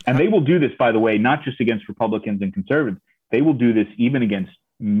 And they will do this, by the way, not just against Republicans and conservatives. They will do this even against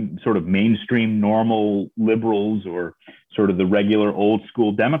sort of mainstream, normal liberals or sort of the regular old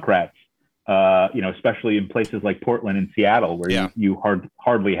school Democrats, especially in places like Portland and Seattle, where you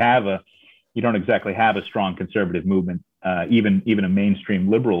hardly have you don't exactly have a strong conservative movement. Even a mainstream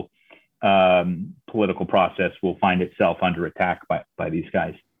liberal political process will find itself under attack by these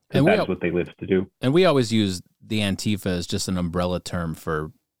guys. And that's what they live to do. And we always use the Antifa as just an umbrella term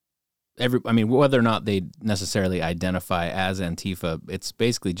for whether or not they necessarily identify as Antifa, it's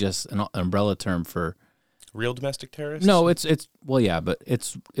basically just an umbrella term for real domestic terrorists. No, but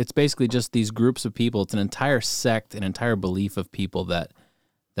it's basically just these groups of people. It's an entire sect, an entire belief of people that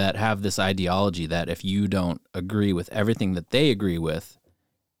have this ideology that if you don't agree with everything that they agree with,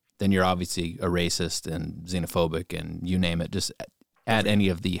 then you're obviously a racist and xenophobic and you name it. Just add any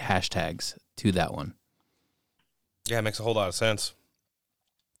of the hashtags to that one. Yeah, it makes a whole lot of sense.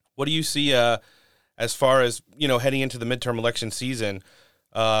 What do you see as far as, heading into the midterm election season?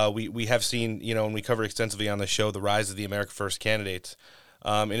 We have seen, and we cover extensively on the show, the rise of the America First candidates.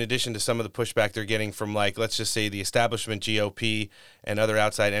 In addition to some of the pushback they're getting from, let's just say the establishment GOP and other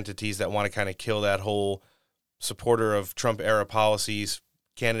outside entities that want to kind of kill that whole supporter of Trump-era policies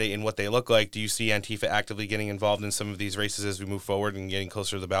candidate and what they look like, do you see Antifa actively getting involved in some of these races as we move forward and getting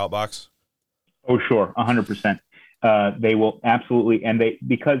closer to the ballot box? Oh, sure, 100%. They will absolutely, and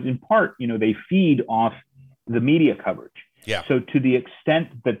because in part, they feed off the media coverage. Yeah. So to the extent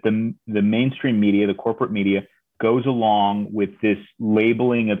that the mainstream media, the corporate media, goes along with this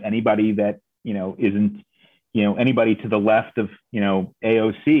labeling of anybody that isn't anybody to the left of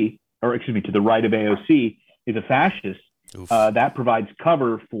AOC, or excuse me, to the right of AOC is a fascist. That provides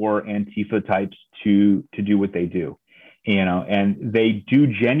cover for Antifa types to do what they do, and they do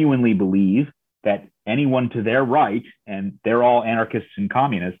genuinely believe that anyone to their right, and they're all anarchists and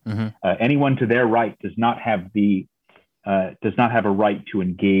communists, anyone to their right does not have a right to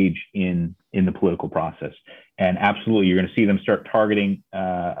engage in the political process. And absolutely, you're going to see them start targeting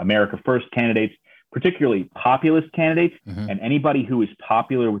America First candidates, particularly populist candidates, and anybody who is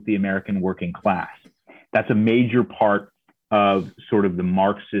popular with the American working class. That's a major part of sort of the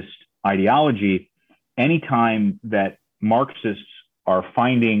Marxist ideology. Anytime that Marxists are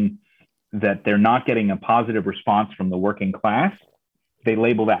finding that they're not getting a positive response from the working class, they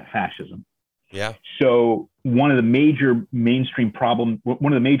label that fascism. Yeah. So one of the major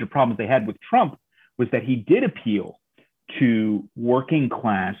problems they had with Trump was that he did appeal to working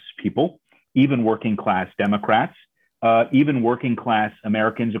class people, even working class Democrats, even working class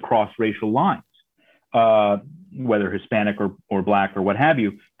Americans across racial lines, whether Hispanic or Black or what have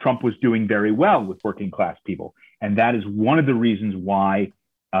you. Trump was doing very well with working class people. And that is one of the reasons why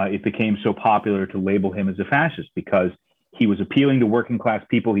it became so popular to label him as a fascist, because he was appealing to working class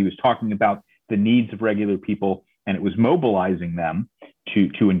people. He was talking about the needs of regular people, and it was mobilizing them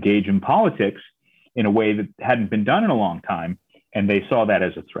to engage in politics in a way that hadn't been done in a long time. And they saw that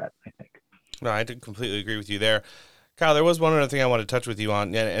as a threat, I think. No, I completely agree with you there. Kyle, there was one other thing I wanted to touch with you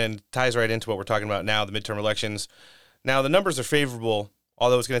on, and ties right into what we're talking about now, the midterm elections. Now, the numbers are favorable,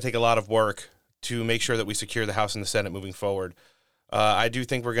 although it's going to take a lot of work to make sure that we secure the House and the Senate moving forward. I do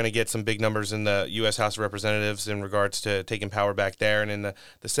think we're going to get some big numbers in the U.S. House of Representatives in regards to taking power back there. And in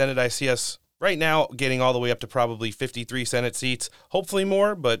the Senate, I see us right now getting all the way up to probably 53 Senate seats, hopefully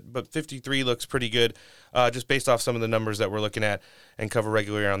more, but 53 looks pretty good, just based off some of the numbers that we're looking at and cover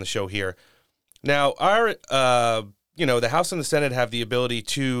regularly on the show here. Now, the House and the Senate have the ability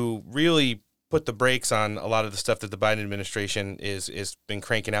to really put the brakes on a lot of the stuff that the Biden administration is been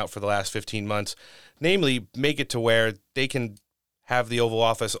cranking out for the last 15 months, namely make it to where they can have the Oval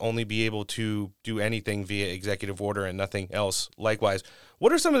Office only be able to do anything via executive order and nothing else likewise.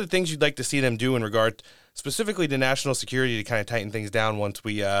 What are some of the things you'd like to see them do in regard specifically to national security to kind of tighten things down once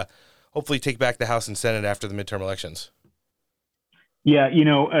we hopefully take back the House and Senate after the midterm elections? Yeah,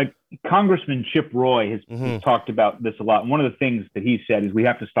 Congressman Chip Roy has talked about this a lot. And one of the things that he said is we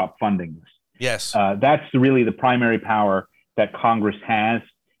have to stop funding this. Yes. That's really the primary power that Congress has.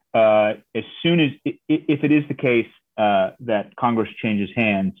 As soon as, if it is the case that Congress changes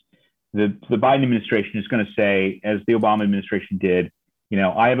hands, the Biden administration is going to say, as the Obama administration did,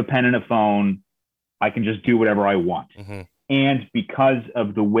 I have a pen and a phone. I can just do whatever I want. And because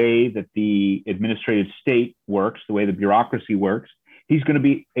of the way that the administrative state works, the way the bureaucracy works, they're going to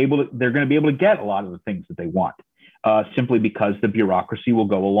be able to get a lot of the things that they want, simply because the bureaucracy will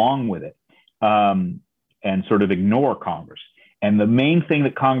go along with it and sort of ignore Congress. And the main thing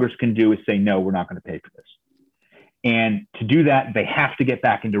that Congress can do is say, no, we're not going to pay for this. And to do that, they have to get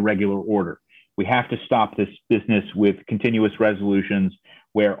back into regular order. We have to stop this business with continuous resolutions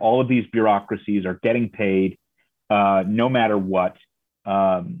where all of these bureaucracies are getting paid no matter what.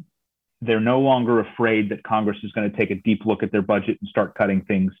 They're no longer afraid that Congress is going to take a deep look at their budget and start cutting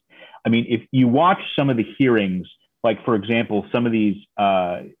things. I mean, if you watch some of the hearings, like, for example, some of these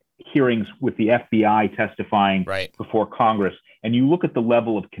hearings with the FBI testifying before Congress, and you look at the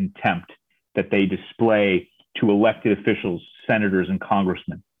level of contempt that they display to elected officials, senators, and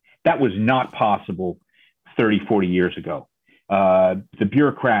congressmen, that was not possible 30, 40 years ago. The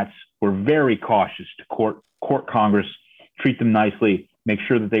bureaucrats were very cautious to court Congress, treat them nicely, make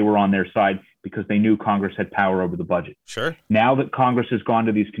sure that they were on their side, because they knew Congress had power over the budget. Sure. Now that Congress has gone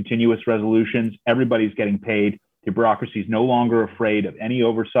to these continuous resolutions, everybody's getting paid. The bureaucracy is no longer afraid of any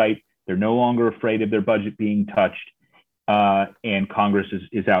oversight. They're no longer afraid of their budget being touched, and Congress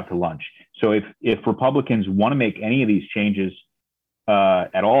is out to lunch. So if Republicans want to make any of these changes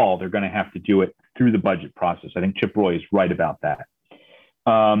at all, they're going to have to do it through the budget process. I think Chip Roy is right about that.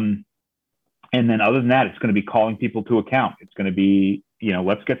 And then other than that, it's going to be calling people to account. It's going to be,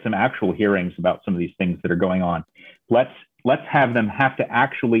 let's get some actual hearings about some of these things that are going on. Let's have them have to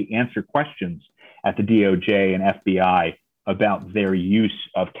actually answer questions at the DOJ and FBI about their use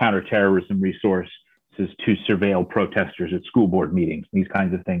of counterterrorism resources to surveil protesters at school board meetings, these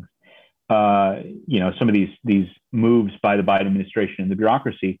kinds of things. Some of these moves by the Biden administration and the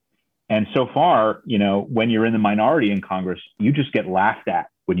bureaucracy. And so far, when you're in the minority in Congress, you just get laughed at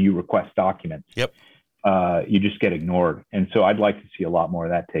when you request documents. Yep. You just get ignored. And so I'd like to see a lot more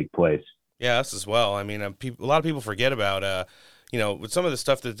of that take place. Yeah, us as well. I mean, a lot of people forget about, with some of the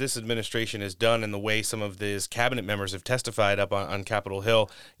stuff that this administration has done and the way some of these cabinet members have testified up on Capitol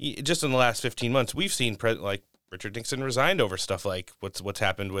Hill. Just in the last 15 months, we've seen Richard Nixon resigned over stuff like what's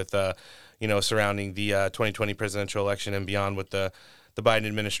happened with, surrounding the 2020 presidential election and beyond with the the Biden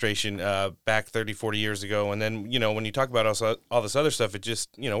administration back 30, 40 years ago. And then, when you talk about also all this other stuff, it just,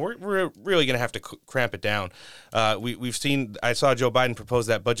 we're really going to have to cramp it down. We've seen, I saw Joe Biden propose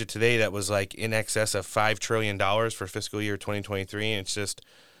that budget today that was like in excess of $5 trillion for fiscal year 2023. And it's just,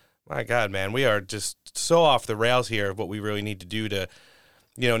 my God, man, we are just so off the rails here of what we really need to do to,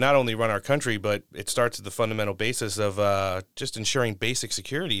 not only run our country, but it starts at the fundamental basis of just ensuring basic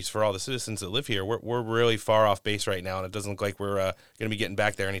securities for all the citizens that live here. We're really far off base right now, and it doesn't look like we're going to be getting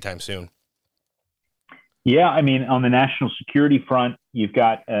back there anytime soon. Yeah, I mean, on the national security front, you've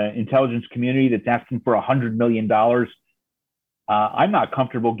got intelligence community that's asking for $100 million. I'm not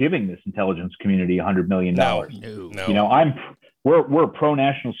comfortable giving this intelligence community $100 million. No. We're a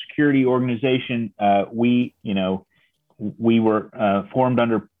pro-national security organization. We were formed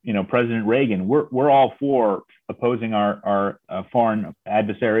under, President Reagan. We're all for opposing our foreign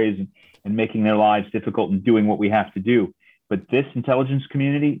adversaries and making their lives difficult and doing what we have to do. But this intelligence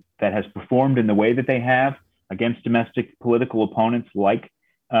community that has performed in the way that they have against domestic political opponents like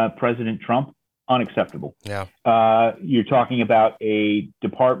President Trump, unacceptable. Yeah. You're talking about a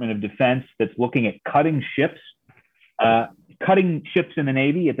Department of Defense that's looking at cutting ships in the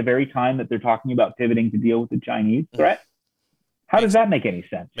Navy at the very time that they're talking about pivoting to deal with the Chinese threat. How does that make any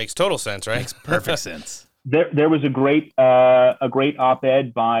sense? Makes total sense, right? Makes perfect sense. There was a great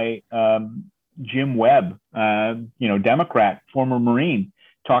op-ed by Jim Webb, Democrat, former Marine,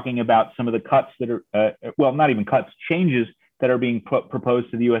 talking about some of the cuts that are, not even cuts, changes that are being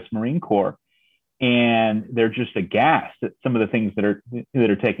proposed to the U.S. Marine Corps, and they're just aghast at some of the things that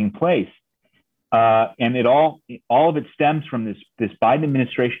are taking place. And all of it stems from this Biden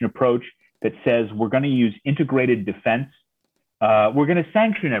administration approach that says we're going to use integrated defense. We're going to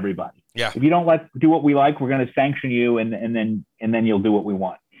sanction everybody. Yeah. If you don't do what we like, we're going to sanction you, and then you'll do what we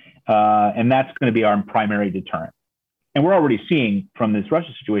want. And that's going to be our primary deterrent. And we're already seeing from this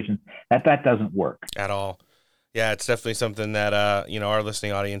Russia situation that doesn't work at all. Yeah, it's definitely something that our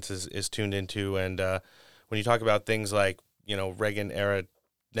listening audience is tuned into. And when you talk about things like Reagan era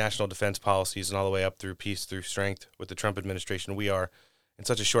national defense policies and all the way up through peace through strength with the Trump administration, we are in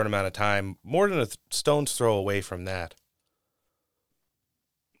such a short amount of time more than a stone's throw away from that.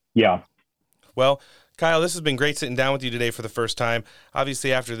 Yeah. Well, Kyle, this has been great sitting down with you today for the first time.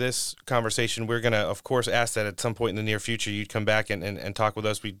 Obviously, after this conversation, we're going to, of course, ask that at some point in the near future you'd come back and talk with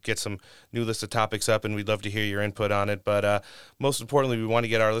us. We'd get some new list of topics up, and we'd love to hear your input on it. But most importantly, we want to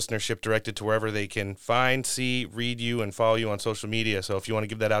get our listenership directed to wherever they can find, see, read you, and follow you on social media. So if you want to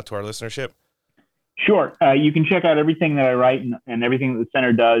give that out to our listenership. Sure. You can check out everything that I write and everything that the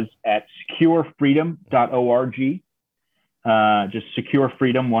center does at securefreedom.org. Just Secure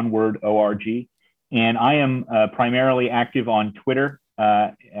Freedom, one word, ORG. And I am primarily active on Twitter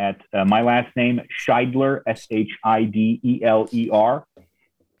at my last name, Scheidler, Shidler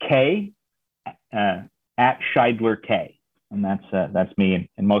K, at Scheidler K. And that's me.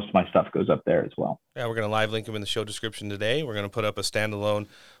 And most of my stuff goes up there as well. Yeah, we're going to live link them in the show description today. We're going to put up a standalone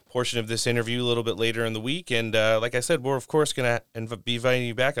portion of this interview a little bit later in the week. And like I said, we're, of course, going to be inviting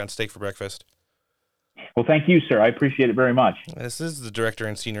you back on Steak for Breakfast. Well, thank you, sir. I appreciate it very much. This is the Director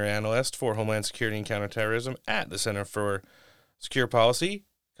and Senior Analyst for Homeland Security and Counterterrorism at the Center for Secure Policy,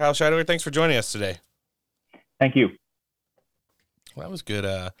 Kyle Scheidler. Thanks for joining us today. Thank you. Well, that was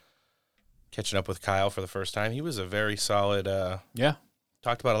good catching up with Kyle for the first time. He was a very solid,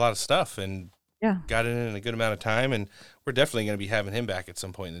 talked about a lot of stuff and got it in a good amount of time, and we're definitely going to be having him back at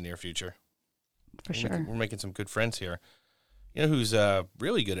some point in the near future. For sure. We're making some good friends here. You know who's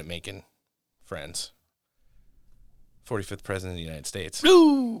really good at making friends? 45th President of the United States.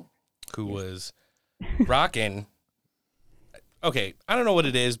 Ooh. Who was rocking. Okay, I don't know what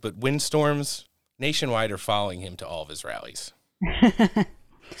it is, but windstorms nationwide are following him to all of his rallies.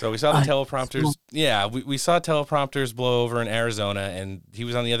 So we saw the teleprompters. Yeah, we saw teleprompters blow over in Arizona, and he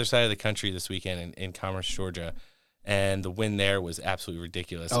was on the other side of the country this weekend in Commerce, Georgia, and the wind there was absolutely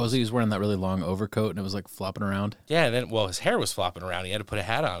ridiculous. Oh, he was wearing that really long overcoat, and it was like flopping around? Yeah, and then, his hair was flopping around. He had to put a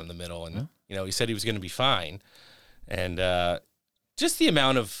hat on in the middle, and, he said he was going to be fine. And just the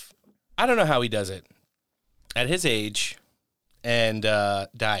amount of, I don't know how he does it, at his age and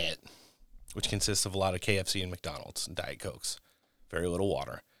diet, which consists of a lot of KFC and McDonald's and Diet Cokes, very little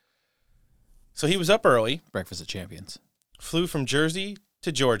water. So he was up early. Breakfast at Champions. Flew from Jersey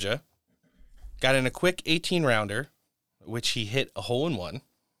to Georgia, got in a quick 18-rounder, which he hit a hole-in-one.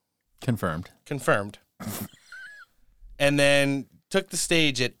 Confirmed. And then took the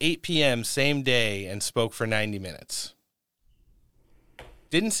stage at 8 p.m. same day and spoke for 90 minutes.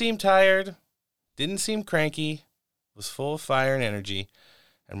 Didn't seem tired, didn't seem cranky, was full of fire and energy,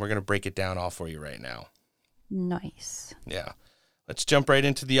 and we're going to break it down all for you right now. Nice. Yeah. let's jump right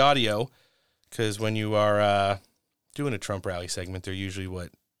into the audio, because when you are doing a Trump rally segment, they're usually what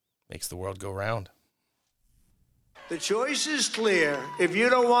makes the world go round. The choice is clear. If you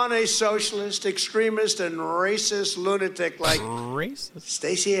don't want a socialist, extremist, and racist lunatic like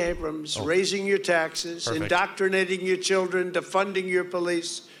Stacey Abrams raising your taxes, indoctrinating your children, defunding your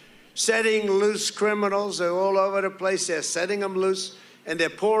police, setting loose criminals, they're all over the place. They're setting them loose, and they're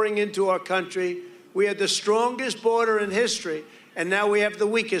pouring into our country. We had the strongest border in history, and now we have the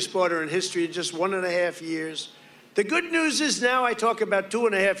weakest border in history in just 1.5 years. The good news is now I talk about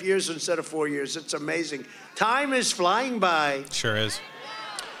 2.5 years instead of 4 years. It's amazing. Time is flying by. Sure is.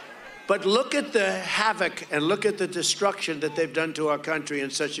 But look at the havoc and look at the destruction that they've done to our country in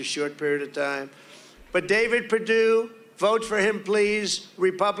such a short period of time. But David Perdue, vote for him, please.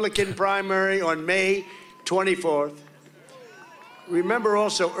 Republican primary on May 24th. Remember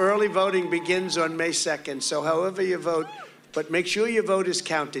also, early voting begins on May 2nd. So however you vote, but make sure your vote is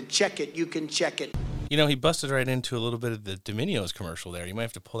counted. Check it. You can check it. You know, he busted right into a little bit of the Dominios commercial there. You might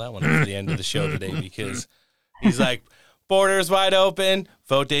have to pull that one up at the end of the show today, because he's like, borders wide open,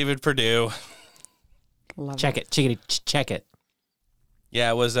 vote David Perdue. Check it. Check it. Yeah,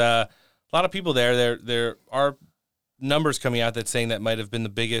 it was a lot of people there. There are numbers coming out that's saying that might have been the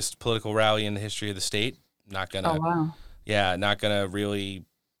biggest political rally in the history of the state. Not gonna really,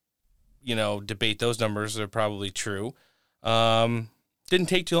 debate those numbers. They're probably true. Didn't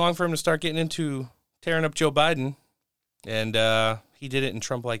take too long for him to start getting into tearing up Joe Biden, and he did it in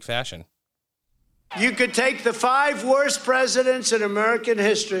Trump-like fashion. You could take the 5 worst presidents in American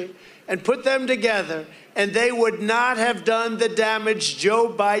history and put them together, and they would not have done the damage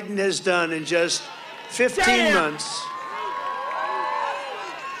Joe Biden has done in just 15 months.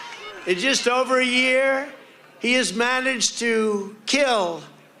 In just over a year, he has managed to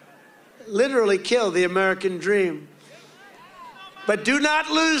literally kill the American dream. But do not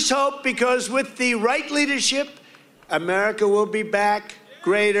lose hope, because with the right leadership, America will be back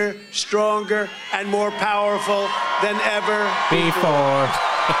greater, stronger, and more powerful than ever before.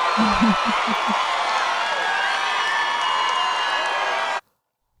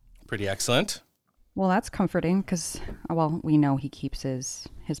 Pretty excellent. Well, that's comforting because, we know he keeps his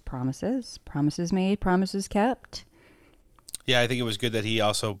promises. Promises made, promises kept. Yeah, I think it was good that he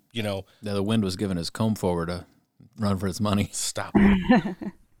also, the wind was giving his comb forward a run for its money. Stop.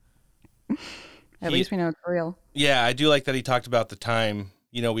 At least we know it's real. Yeah, I do like that he talked about the time.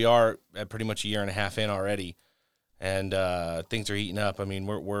 We are at pretty much 1.5 years in already, and things are heating up. I mean,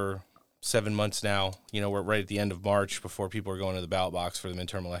 we're 7 months now. We're right at the end of March before people are going to the ballot box for the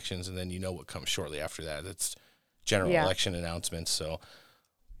midterm elections, and then what comes shortly after that. It's general election announcements, so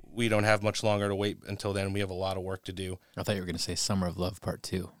we don't have much longer to wait until then. We have a lot of work to do. I thought you were going to say Summer of Love Part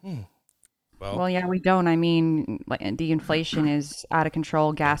 2. Well, yeah, we don't. I mean, the inflation is out of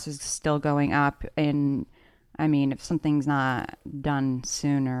control. Gas is still going up. And, I mean, if something's not done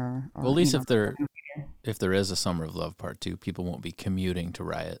sooner. Well, at least if there is a Summer of Love Part 2, people won't be commuting to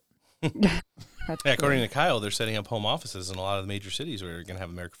riot. According to Kyle, they're setting up home offices in a lot of the major cities where you're going to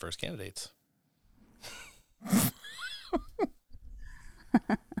have America First candidates.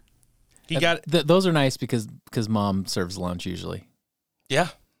 Those are nice because Mom serves lunch usually. Yeah,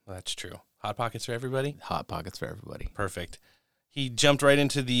 that's true. Hot Pockets for everybody? Hot Pockets for everybody. Perfect. He jumped right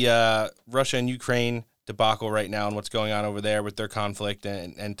into the Russia and Ukraine debacle right now and what's going on over there with their conflict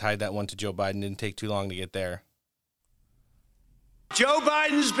and tied that one to Joe Biden. Didn't take too long to get there. Joe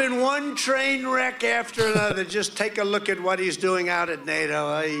Biden's been one train wreck after another. Just take a look at what he's doing out at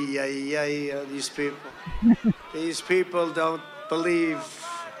NATO. These people. These people don't believe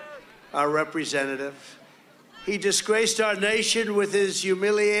our representative. He disgraced our nation with his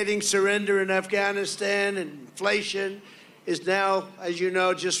humiliating surrender in Afghanistan. Inflation is now, as you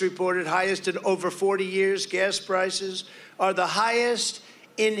know, just reported, highest in over 40 years. Gas prices are the highest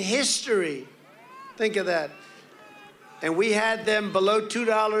in history. Think of that. And we had them below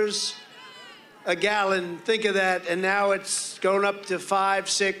 $2 a gallon. Think of that. And now it's going up to 5,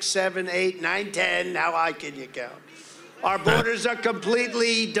 6, 7, 8, 9, 10. Now how can you count? Our borders are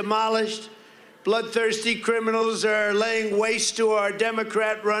completely demolished. Bloodthirsty criminals are laying waste to our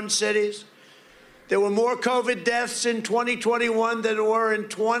Democrat-run cities. There were more COVID deaths in 2021 than there were in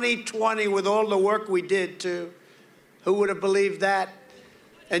 2020 with all the work we did, too. Who would have believed that?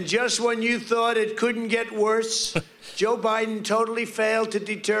 And just when you thought it couldn't get worse, Joe Biden totally failed to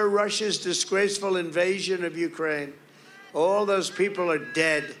deter Russia's disgraceful invasion of Ukraine. All those people are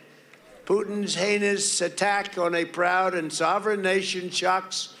dead. Putin's heinous attack on a proud and sovereign nation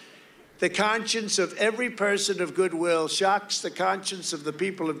shocks the conscience of every person of goodwill, shocks the conscience of the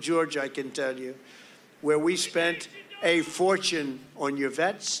people of Georgia, I can tell you, where we spent a fortune on your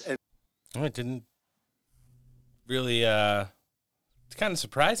vets. And it didn't really, it's kind of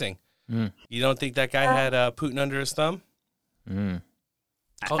surprising. You don't think that guy had Putin under his thumb?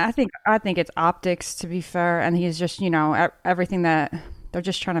 I think it's optics, to be fair, and he's just, everything that they're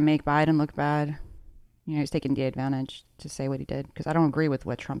just trying to make Biden look bad. He's taking the advantage to say what he did, because I don't agree with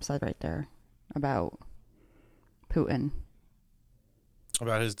what Trump said right there about Putin.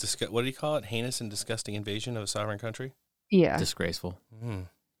 About his, what do you call it? Heinous and disgusting invasion of a sovereign country? Yeah. Disgraceful.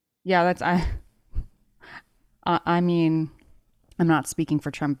 Yeah, that's, I mean, I'm not speaking for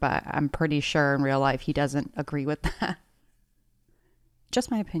Trump, but I'm pretty sure in real life he doesn't agree with that.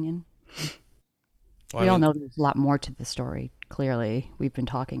 Just my opinion. Well, we all know there's a lot more to the story. Clearly, we've been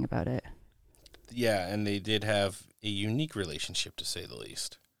talking about it. Yeah, and they did have a unique relationship, to say the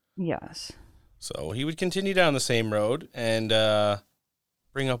least. Yes. So he would continue down the same road and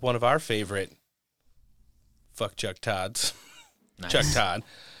bring up one of our favorite fuck Chuck Todds. Nice. Chuck Todd.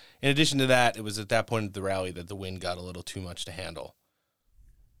 In addition to that, it was at that point of the rally that the wind got a little too much to handle.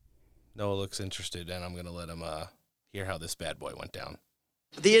 Noah looks interested, and I'm going to let him hear how this bad boy went down.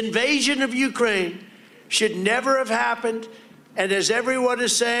 The invasion of Ukraine should never have happened. And as everyone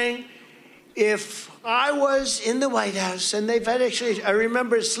is saying, if I was in the White House, and they've had actually, I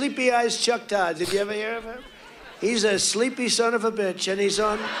remember Sleepy Eyes Chuck Todd. Did you ever hear of him? He's a sleepy son of a bitch, and he's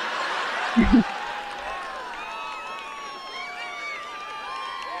on...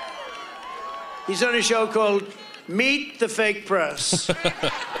 He's on a show called Meet the Fake Press.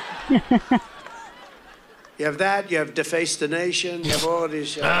 You have that, you have Deface the Nation, you have all of these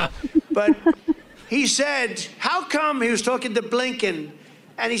shows. But he said, how come, he was talking to Blinken,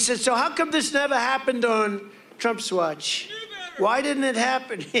 and he said, so how come this never happened on Trump's watch? Why didn't it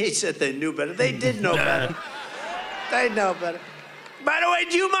happen? He said they knew better. They did know better. They know better. By the way,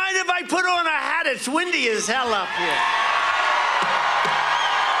 do you mind if I put on a hat? It's windy as hell up here.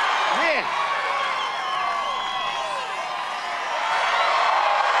 Man.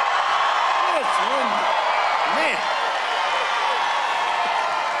 It's windy. Man.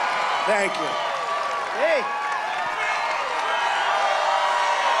 Thank you. Hey.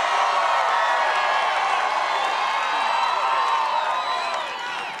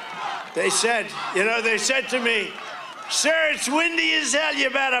 They said to me, sir, it's windy as hell. You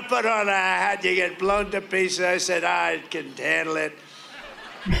better put on a hat. You get blown to pieces. I said, I can handle it.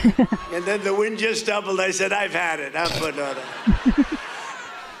 And then the wind just doubled. I said, I've had it. I'm putting on it.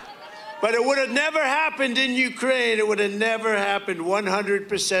 But it would have never happened in Ukraine. It would have never happened,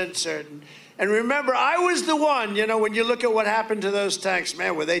 100% certain. And remember, I was the one, when you look at what happened to those tanks,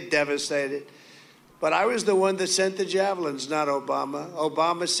 man, were they devastated. But I was the one that sent the javelins, not Obama.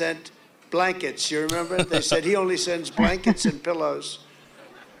 Obama sent blankets. You remember? They said he only sends blankets and pillows.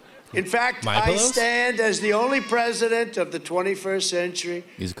 In fact, I stand as the only president of the 21st century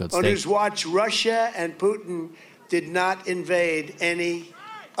on whose watch Russia and Putin did not invade any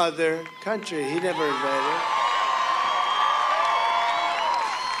other country. He never invaded.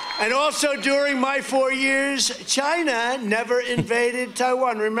 And also during my 4 years, China never invaded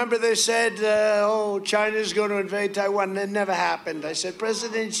Taiwan. Remember they said, China's going to invade Taiwan. That never happened. I said,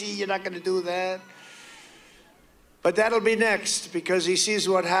 President Xi, you're not going to do that. But that'll be next because he sees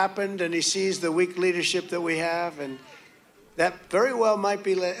what happened and he sees the weak leadership that we have. And that very well might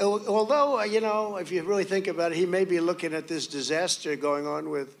be, although, if you really think about it, he may be looking at this disaster going on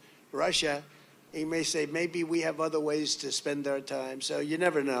with Russia. He may say, maybe we have other ways to spend our time. So you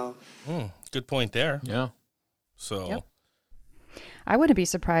never know. Good point there. Yeah. So yep. I wouldn't be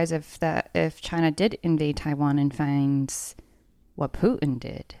surprised if China did invade Taiwan and finds what Putin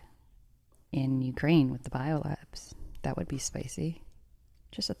did in Ukraine with the biolabs. That would be spicy.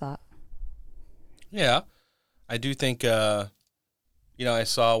 Just a thought. Yeah. I do think, I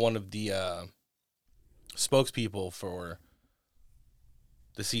saw one of the spokespeople for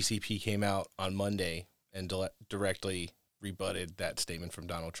the CCP came out on Monday and directly rebutted that statement from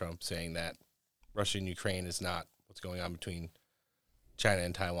Donald Trump saying that Russia and Ukraine is not what's going on between China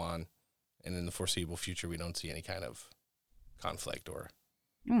and Taiwan. And in the foreseeable future, we don't see any kind of conflict or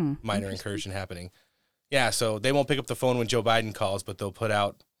minor incursion happening. Yeah, so they won't pick up the phone when Joe Biden calls, but they'll put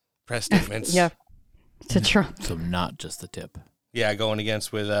out press statements. Yeah, to Trump. So not just the tip. Yeah, going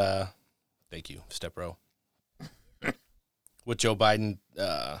against with, thank you, Step Bro. What Joe Biden,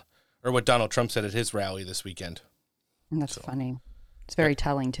 or what Donald Trump said at his rally this weekend. And that's funny. It's very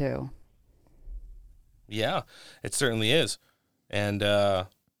telling, too. Yeah, it certainly is. And I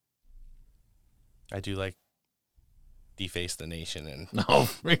do like Deface the Nation. And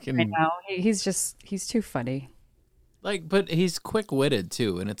freaking. I know. He's too funny. But he's quick-witted,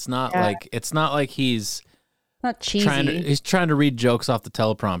 too. And it's not like he's Not cheesy. He's trying to read jokes off the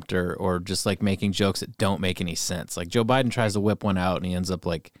teleprompter, or just like making jokes that don't make any sense. Like Joe Biden tries to whip one out and he ends up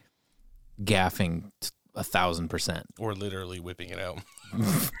like gaffing 1,000%. Or literally whipping it out.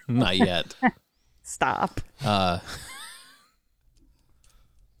 Not yet. Stop. Don't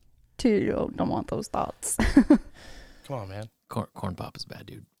want those thoughts. Come on, man. Corn Pop is a bad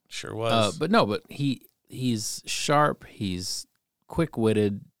dude. Sure was. But he's sharp. He's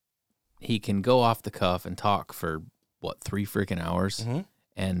quick-witted. He can go off the cuff and talk for 3 freaking hours. Mm-hmm.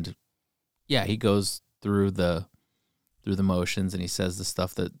 And yeah, he goes through the motions and he says the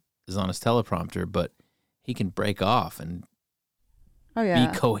stuff that is on his teleprompter, but he can break off and be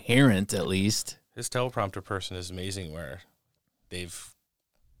coherent at least. His teleprompter person is amazing, where they've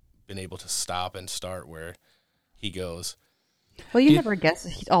been able to stop and start where he goes. Well, you never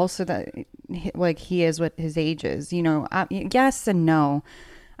guess also that like he is what his age is. Yes and no.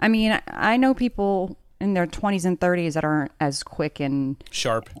 I mean, I know people in their 20s and 30s that aren't as quick and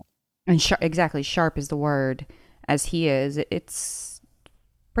sharp. Exactly, sharp is the word, as he is. It's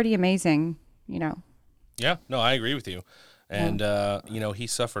pretty amazing, Yeah, no, I agree with you. And, he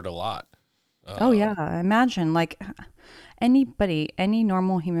suffered a lot. Imagine like any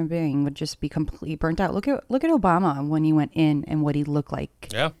normal human being would just be completely burnt out. Look at Obama when he went in and what he looked like.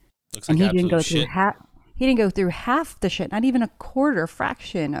 Yeah, looks and like he didn't go shit. through He didn't go through half the shit, not even a quarter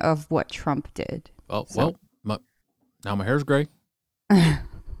fraction of what Trump did. Oh, so. Now my hair's gray.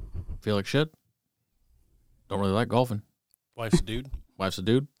 Feel like shit. Don't really like golfing. Wife's a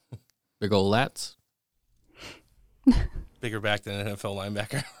dude. Big old lats. Bigger back than an NFL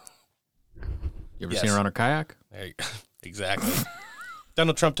linebacker. You ever seen her on a kayak? There you go. Exactly.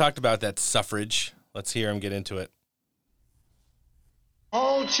 Donald Trump talked about that suffrage. Let's hear him get into it.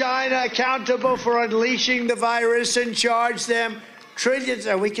 Hold China accountable for unleashing the virus and charge them trillions.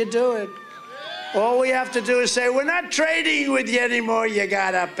 And we can do it. All we have to do is say, we're not trading with you anymore. You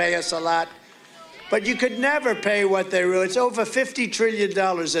got to pay us a lot. But you could never pay what they really. It's over $50 trillion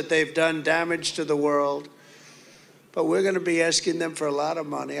that they've done damage to the world. But we're going to be asking them for a lot of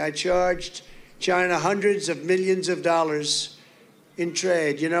money. I charged China hundreds of millions of dollars in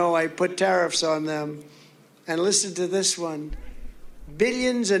trade. I put tariffs on them. And listen to this one.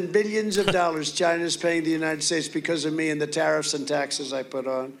 Billions and billions of dollars China's paying the United States because of me and the tariffs and taxes I put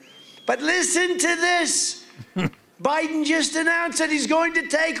on. But listen to this. Biden just announced that he's going to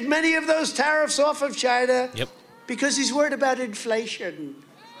take many of those tariffs off of China. Yep. Because he's worried about inflation.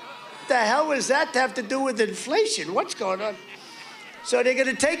 What the hell is that to have to do with inflation? What's going on? So they're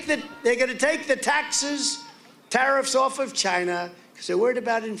going to take the tariffs off of China because they're worried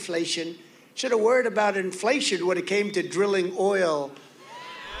about inflation. Should have worried about inflation when it came to drilling oil.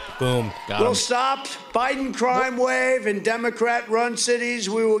 Boom. We'll stop Biden crime wave in Democrat-run cities.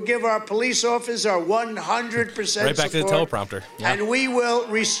 We will give our police officers our 100% right back support, to the teleprompter. Yeah. And we will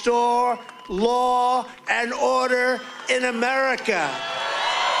restore law and order in America.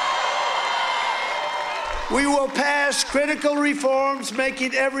 We will pass critical reforms,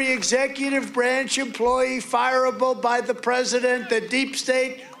 making every executive branch employee fireable by the president. The deep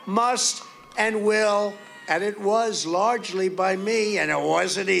state must and will, and it was largely by me, and it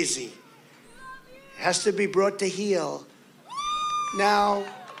wasn't easy. It has to be brought to heel. Now,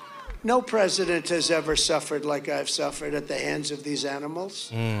 no president has ever suffered like I've suffered at the hands of these animals.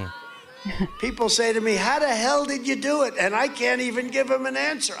 People say to me, how the hell did you do it? And I can't even give them an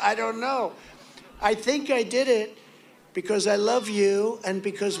answer. I don't know. I think I did it because I love you and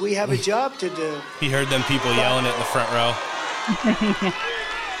because we have a job to do. He heard them people yelling it in the front row.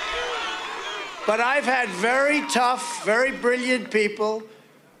 But I've had very tough, very brilliant people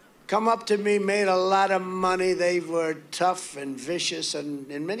come up to me, made a lot of money. They were tough and vicious and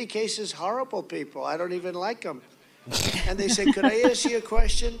in many cases horrible people. I don't even like them. And they said, could I ask you a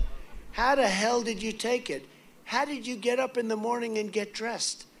question? How the hell did you take it? How did you get up in the morning and get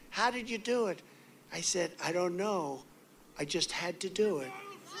dressed? How did you do it? I said, I don't know. I just had to do it.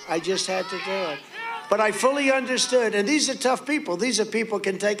 But I fully understood. And these are tough people. These are people who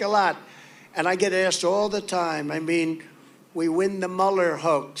can take a lot. And I get asked all the time. I mean, we win the Mueller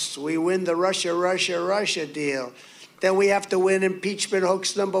hoax. We win the Russia deal. Then we have to win impeachment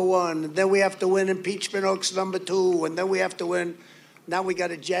hoax number 1. Then we have to win impeachment hoax number 2. And then we have to win. Now we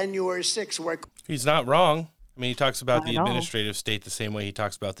got a January 6th where. He's not wrong. I mean, he talks about the administrative state the same way he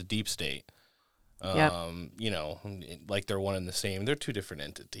talks about the deep state. Yep. Like they're one and the same. They're two different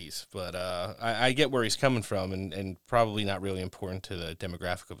entities, but I get where he's coming from, and probably not really important to the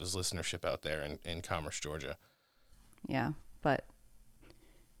demographic of his listenership out there in Commerce, Georgia. Yeah, but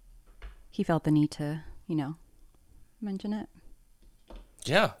he felt the need to, mention it.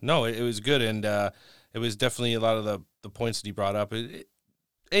 Yeah, no, it was good, and it was definitely a lot of the points that he brought up.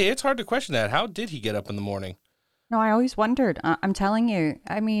 It's hard to question that. How did he get up in the morning? No, I always wondered. I'm telling you.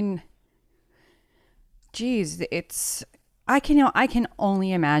 I mean, geez, I can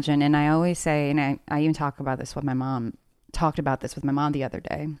only imagine. And I always say, and I even talked about this with my mom the other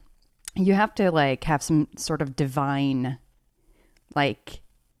day. You have to like have some sort of divine like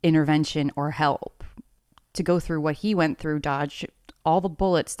intervention or help to go through what he went through, dodge all the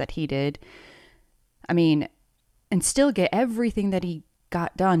bullets that he did. I mean, and still get everything that he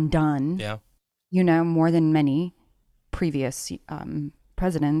got done. Yeah. You know, more than many previous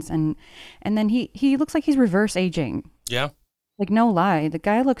presidents. And then he looks like he's reverse aging. Yeah. Like, no lie. The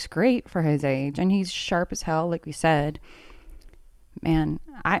guy looks great for his age, and he's sharp as hell, like we said. Man,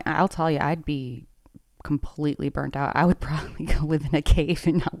 I'll tell you, I'd be completely burnt out. I would probably go live in a cave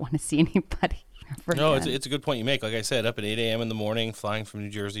and not want to see anybody. No, it's a good point you make. Like I said, up at 8 a.m. in the morning, flying from New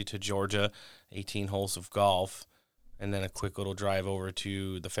Jersey to Georgia, 18 holes of golf, and then a quick little drive over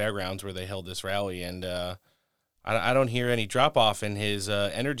to the fairgrounds where they held this rally. And I don't hear any drop-off in his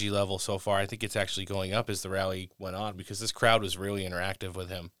energy level so far. I think it's actually going up as the rally went on because this crowd was really interactive with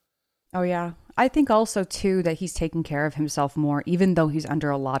him. Oh, yeah. I think also, too, that he's taking care of himself more, even though he's under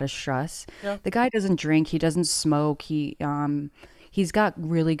a lot of stress. Yeah. The guy doesn't drink. He doesn't smoke. He's got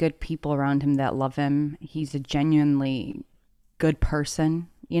really good people around him that love him. He's a genuinely good person,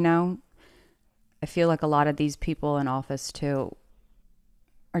 you know? I feel like a lot of these people in office, too,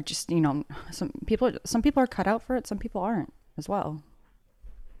 are just, you know, some people are cut out for it. Some people aren't as well.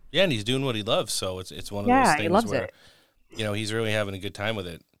 Yeah, and he's doing what he loves. So it's one of those things where, you know, he's really having a good time with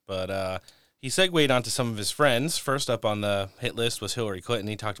it. But he segued onto some of his friends. First up on the hit list was Hillary Clinton.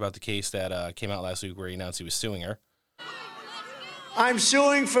 He talked about the case that came out last week where he announced he was suing her. I'm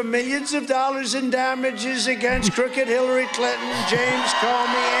suing for millions of dollars in damages against crooked Hillary Clinton, James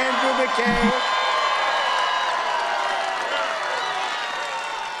Comey, Andrew McCabe.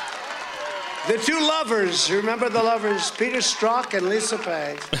 The two lovers, remember the lovers, Peter Strzok and Lisa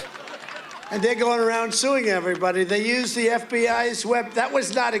Page. And they're going around suing everybody. They used the FBI's web. That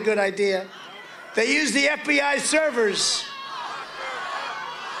was not a good idea. They used the FBI servers.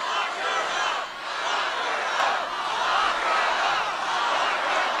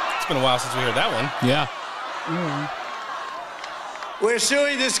 It's been a while since we heard that one. Yeah. We're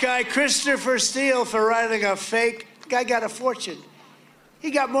suing this guy, Christopher Steele, for writing a fake. The guy got a fortune.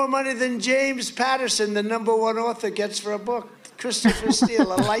 He got more money than James Patterson, the #1 author, gets for a book. Christopher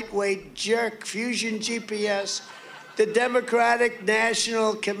Steele, a lightweight jerk, Fusion GPS, the Democratic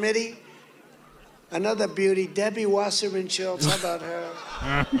National Committee, another beauty, Debbie Wasserman Schultz, how about her?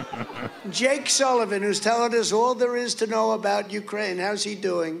 Jake Sullivan, who's telling us all there is to know about Ukraine, how's he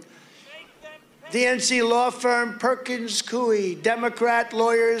doing? DNC law firm Perkins Coie, Democrat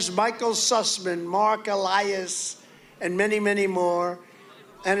lawyers Michael Sussman, Mark Elias, and many, many more.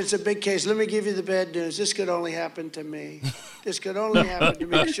 And it's a big case. Let me give you the bad news. This could only happen to me. This could only happen to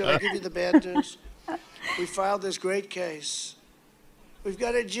me. Should I give you the bad news? We filed this great case. We've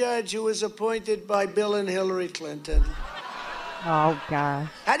got a judge who was appointed by Bill and Hillary Clinton. Oh, gosh.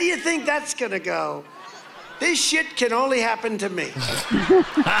 How do you think that's going to go? This shit can only happen to me.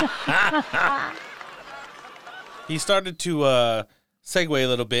 He started to segue a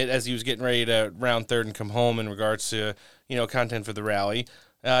little bit as he was getting ready to round third and come home in regards to, you know, content for the rally.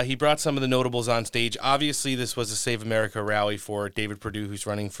 He brought some of the notables on stage. Obviously, this was a Save America rally for David Perdue, who's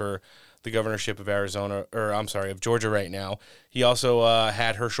running for the governorship of of Georgia right now. He also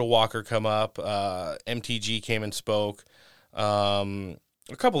had Herschel Walker come up. MTG came and spoke.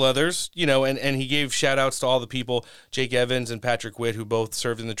 A couple others, you know, and he gave shout-outs to all the people, Jake Evans and Patrick Witt, who both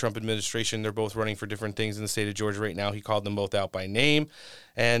served in the Trump administration. They're both running for different things in the state of Georgia right now. He called them both out by name.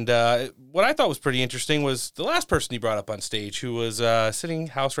 And what I thought was pretty interesting was the last person he brought up on stage, who was sitting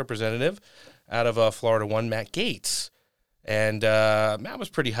House Representative out of Florida 1, Matt Gaetz. And Matt was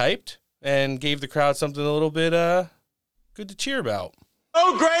pretty hyped and gave the crowd something a little bit good to cheer about.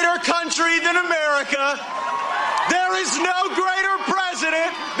 No greater country than America. There is no greater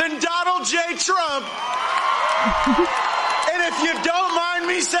president than Donald J. Trump. And if you don't mind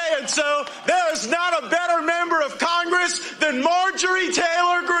me saying so, there is not a better member of Congress than Marjorie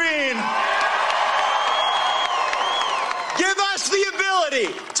Taylor Greene. Give us the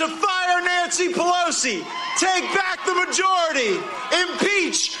ability to fire Nancy Pelosi, take back the majority,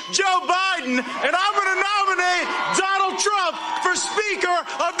 impeach Joe Biden, and I'm going to nominate Donald Trump for Speaker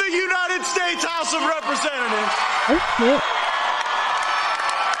of the United States House of Representatives. Okay.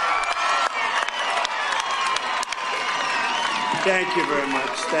 Thank you very much.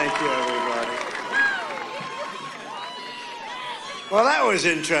 Thank you, everybody. Well, that was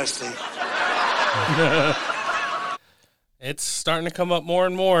interesting. It's starting to come up more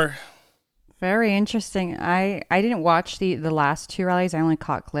and more. Very interesting. I didn't watch the last two rallies. I only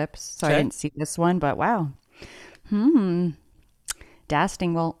caught clips, so I didn't see this one. But wow.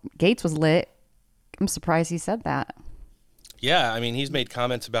 Dasting. Well, Gates was lit. I'm surprised he said that. Yeah, I mean, he's made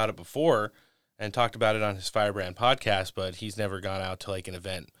comments about it before and talked about it on his Firebrand podcast, but he's never gone out to like an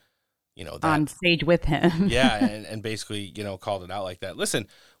event, on stage with him. Yeah, and basically, called it out like that. Listen,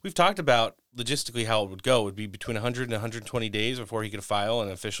 we've talked about logistically how it would go. It would be between 100 and 120 days before he could file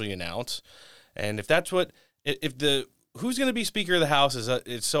and officially announce. And if that's who's going to be Speaker of the House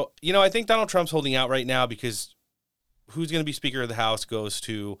it's so, I think Donald Trump's holding out right now because who's going to be Speaker of the House goes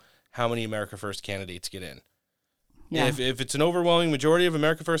to how many America First candidates get in. Yeah. If it's an overwhelming majority of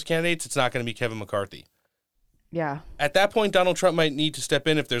America First candidates, it's not going to be Kevin McCarthy. Yeah. At that point, Donald Trump might need to step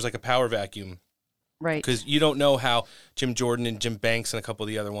in if there's like a power vacuum. Right. Because you don't know how Jim Jordan and Jim Banks and a couple of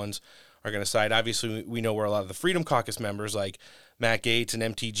the other ones are going to side. Obviously, we know where a lot of the Freedom Caucus members like Matt Gaetz and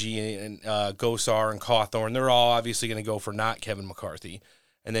MTG and Gosar and Cawthorn, they're all obviously going to go for not Kevin McCarthy.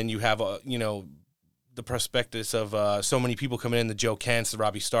 And then you have, the prospectus of so many people coming in, the Joe Kents, the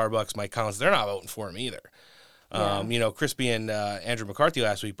Robbie Starbucks, Mike Collins, they're not voting for him either. Yeah. Crispy and Andrew McCarthy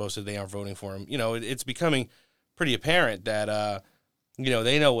last week posted they aren't voting for him. It's becoming pretty apparent that,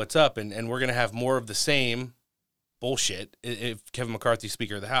 they know what's up, and we're going to have more of the same bullshit if Kevin McCarthy's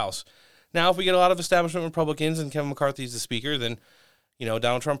Speaker of the House. Now, if we get a lot of establishment Republicans and Kevin McCarthy's the Speaker, then,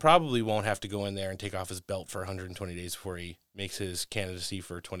 Donald Trump probably won't have to go in there and take off his belt for 120 days before he makes his candidacy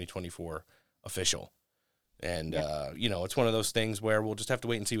for 2024 official. And, it's one of those things where we'll just have to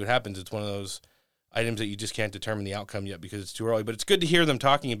wait and see what happens. It's one of those items that you just can't determine the outcome yet because it's too early. But it's good to hear them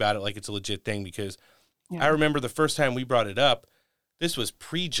talking about it like it's a legit thing because I remember the first time we brought it up, this was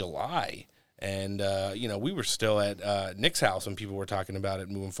pre-July. And, we were still at Nick's house when people were talking about it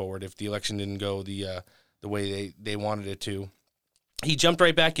moving forward if the election didn't go the way they wanted it to. He jumped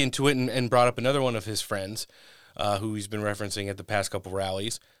right back into it and brought up another one of his friends who he's been referencing at the past couple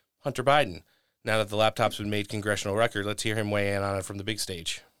rallies, Hunter Biden. Now that the laptop's been made congressional record, let's hear him weigh in on it from the big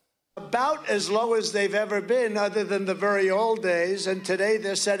stage. About as low as they've ever been other than the very old days. And today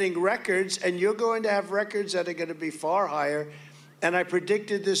they're setting records, and you're going to have records that are going to be far higher. And I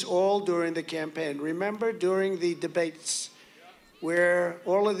predicted this all during the campaign. Remember during the debates where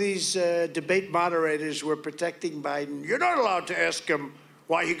all of these debate moderators were protecting Biden? You're not allowed to ask him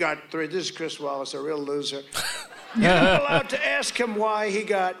why he got 3. This is Chris Wallace, a real loser. You're not allowed to ask him why he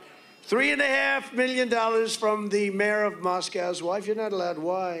got $3.5 million from the mayor of Moscow's wife. You're not allowed.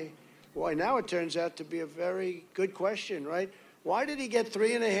 Why? Why? Now it turns out to be a very good question, right? Why did he get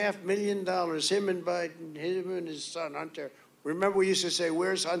 $3.5 million? Him and Biden, him and his son Hunter. Remember, we used to say,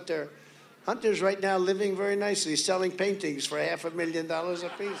 "Where's Hunter?" Hunter's right now living very nicely, selling paintings for $500,000 a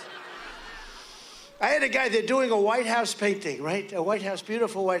piece. I had a guy. They're doing a White House painting, right? A White House,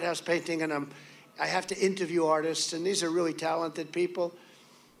 beautiful White House painting, and I have to interview artists, and these are really talented people.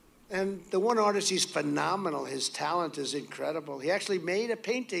 And the one artist, he's phenomenal. His talent is incredible. He actually made a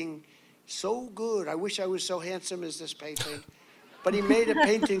painting so good. I wish I was so handsome as this painting. But he made a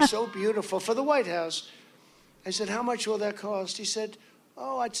painting so beautiful for the White House. I said, how much will that cost? He said,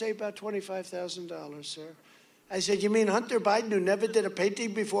 I'd say about $25,000, sir. I said, you mean Hunter Biden, who never did a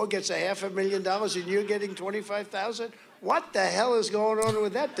painting before, gets $500,000 and you're getting $25,000? What the hell is going on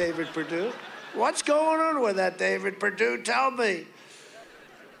with that, David Perdue? What's going on with that, David Perdue? Tell me.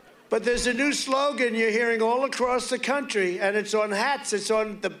 But there's a new slogan you're hearing all across the country, and it's on hats. It's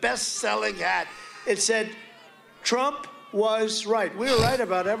on the best-selling hat. It said, Trump was right. We were right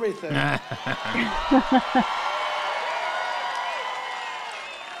about everything.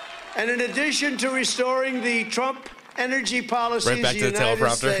 And in addition to restoring the Trump energy policies, the United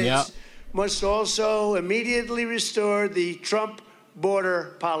States must also immediately restore the Trump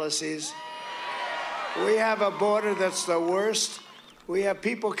border policies. We have a border that's the worst. We have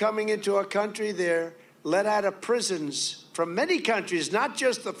people coming into our country. They're let out of prisons from many countries, not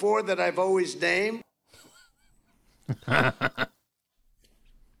just the 4 that I've always named.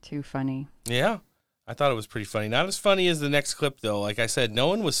 Too funny. Yeah, I thought it was pretty funny. Not as funny as the next clip, though. Like I said, no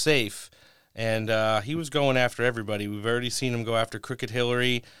one was safe, and he was going after everybody. We've already seen him go after Crooked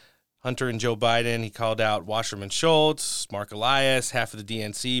Hillary, Hunter and Joe Biden. He called out Wasserman Schultz, Mark Elias, half of the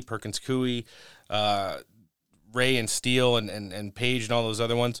DNC, Perkins Coie, Ray and Steele and Page and all those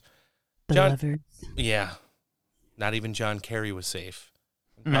other ones. Yeah. Not even John Kerry was safe.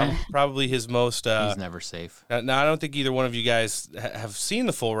 Probably his most... he's never safe. Now, I don't think either one of you guys have seen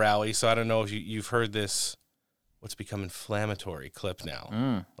the full rally, so I don't know if you've heard this, what's become inflammatory clip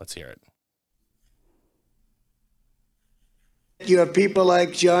now. Let's hear it. You have people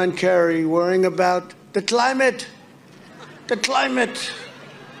like John Kerry worrying about the climate. The climate.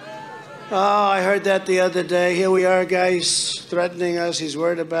 Oh, I heard that the other day. Here we are, guys, threatening us. He's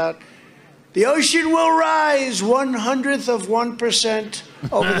worried about the ocean will rise 1/100%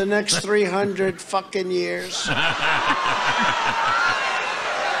 over the next 300 fucking years.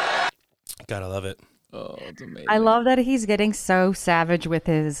 Gotta love it. Oh, it's amazing. I love that he's getting so savage with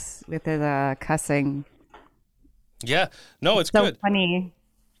his cussing. Yeah, no, it's so good. Funny.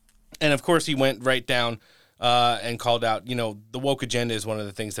 And of course, he went right down and called out. The woke agenda is one of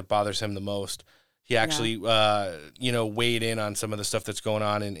the things that bothers him the most. He actually, weighed in on some of the stuff that's going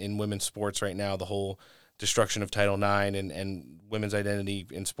on in women's sports right now. The whole destruction of Title IX and women's identity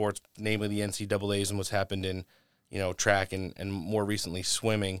in sports, namely the NCAA's and what's happened in, track and more recently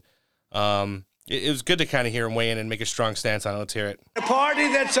swimming. It was good to kind of hear him weigh in and make a strong stance on it. Let's hear it. A party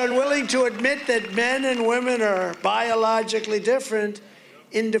that's unwilling to admit that men and women are biologically different,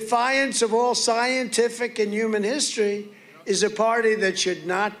 in defiance of all scientific and human history, is a party that should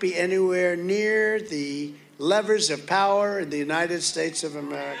not be anywhere near the levers of power in the United States of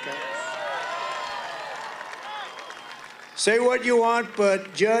America. Say what you want,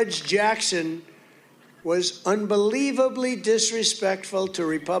 but Judge Jackson was unbelievably disrespectful to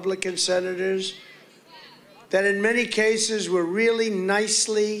Republican senators that in many cases were really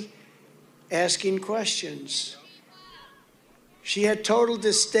nicely asking questions. She had total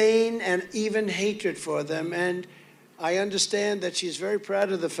disdain and even hatred for them, and I understand that she's very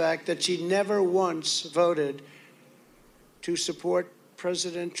proud of the fact that she never once voted to support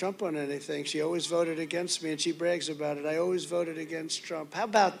President Trump on anything. She always voted against me, and she brags about it. I always voted against Trump. How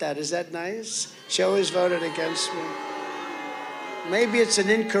about that? Is that nice? She always voted against me. Maybe it's an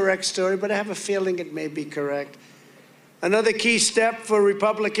incorrect story, but I have a feeling it may be correct. Another key step for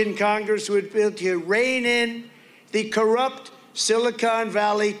Republican Congress would be to rein in the corrupt Silicon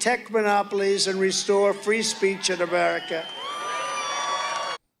Valley tech monopolies and restore free speech in America.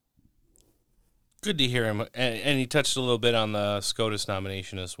 Good to hear him. And he touched a little bit on the SCOTUS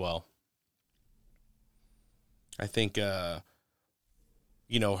nomination as well. I think, her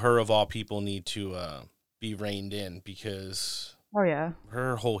of all people need to be reined in because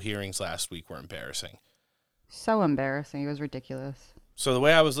her whole hearings last week were embarrassing. So embarrassing. It was ridiculous. So the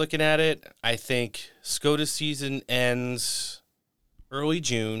way I was looking at it, I think SCOTUS season ends early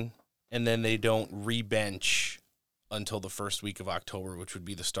June, and then they don't rebench until the first week of October, which would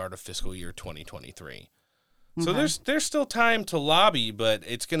be the start of fiscal year 2023. Okay. So there's still time to lobby, but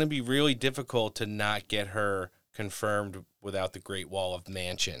it's going to be really difficult to not get her confirmed without the Great Wall of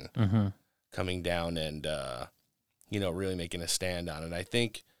Manchin coming down and, really making a stand on it. I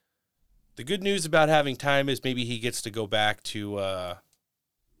think the good news about having time is maybe he gets to go back to,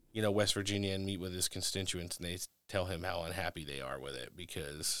 West Virginia and meet with his constituents, and they tell him how unhappy they are with it,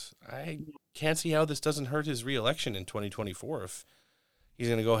 because I can't see how this doesn't hurt his reelection in 2024 if he's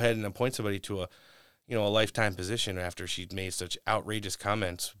going to go ahead and appoint somebody to a lifetime position after she'd made such outrageous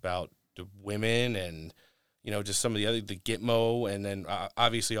comments about the women and, just some of the Gitmo, and then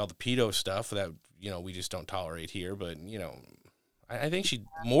obviously all the pedo stuff that, we just don't tolerate here. But, I think she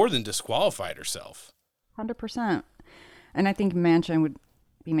more than disqualified herself. 100%. And I think Manchin would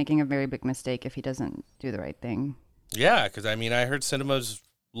be making a very big mistake if he doesn't do the right thing. Yeah, because, I heard Sinema's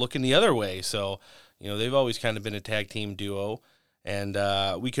looking the other way. So, they've always kind of been a tag team duo. And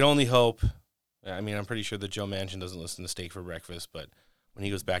we can only hope. I'm pretty sure that Joe Manchin doesn't listen to Steak for Breakfast, but when he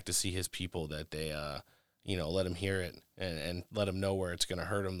goes back to see his people, that they, let him hear it and let him know where it's going to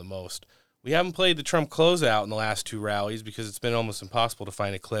hurt him the most. We haven't played the Trump closeout in the last two rallies because it's been almost impossible to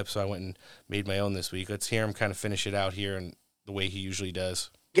find a clip, so I went and made my own this week. Let's hear him kind of finish it out here and the way he usually does.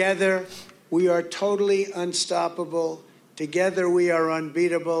 Together, we are totally unstoppable. Together, we are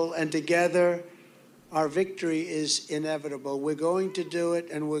unbeatable. And together, our victory is inevitable. We're going to do it,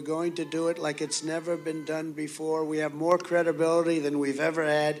 and we're going to do it like it's never been done before. We have more credibility than we've ever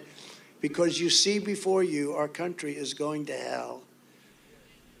had because you see before you, our country is going to hell.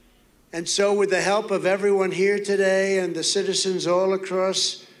 And so with the help of everyone here today and the citizens all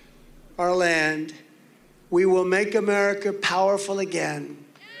across our land, we will make America powerful again.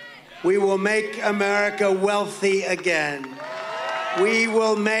 We will make America wealthy again. We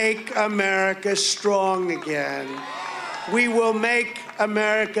will make America strong again. We will make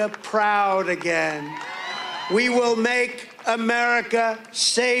America proud again. We will make America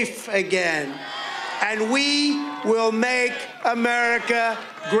safe again. And we will make America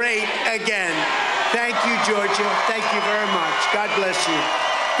great again. Thank you, Georgia. Thank you very much. God bless you.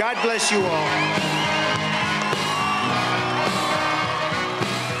 God bless you all.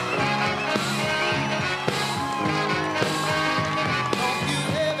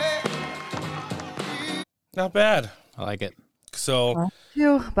 Not bad. I like it. So,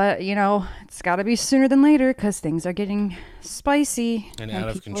 but it's got to be sooner than later because things are getting spicy and out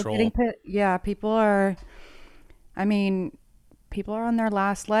of control. People are. I mean, people are on their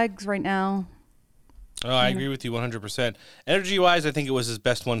last legs right now. Oh, I agree with you 100%. Energy-wise, I think it was his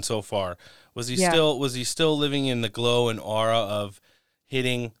best one so far. Was he still living in the glow and aura of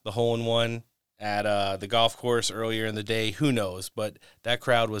hitting the hole-in-one at the golf course earlier in the day? Who knows? But that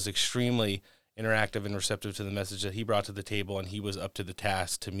crowd was extremely interactive and receptive to the message that he brought to the table, and he was up to the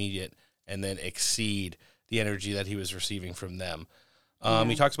task to meet it and then exceed the energy that he was receiving from them.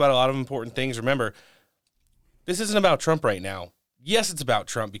 He talks about a lot of important things. Remember, this isn't about Trump right now. Yes, it's about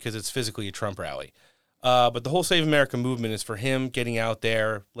Trump because it's physically a Trump rally. But the whole Save America movement is for him getting out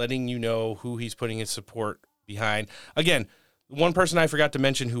there, letting you know who he's putting his support behind. Again, one person I forgot to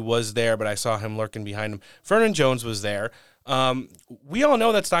mention who was there, but I saw him lurking behind him. Vernon Jones was there. We all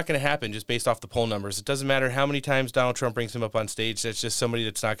know that's not going to happen just based off the poll numbers. It doesn't matter how many times Donald Trump brings him up on stage. That's just somebody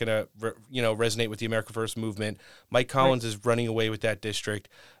that's not going to, resonate with the America First movement. Mike Collins is running away with that district.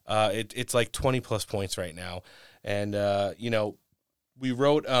 It's like 20-plus points right now. And, we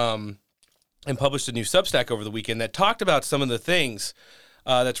wrote and published a new Substack over the weekend that talked about some of the things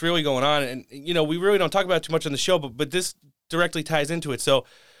that's really going on. And, we really don't talk about it too much on the show, but this directly ties into it. So,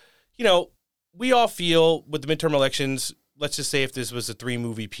 we all feel with the midterm elections, let's just say if this was a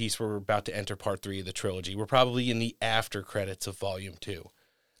 3-movie piece where we're about to enter part 3 of the trilogy, we're probably in the after credits of volume 2.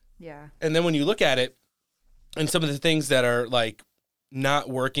 Yeah. And then when you look at it and some of the things that are like not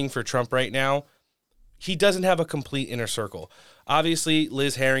working for Trump right now, he doesn't have a complete inner circle. Obviously,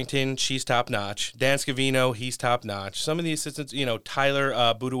 Liz Harrington, she's top-notch. Dan Scavino, he's top-notch. Some of the assistants, Tyler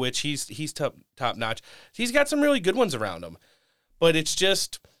Budowich, he's top-notch. He's got some really good ones around him. But it's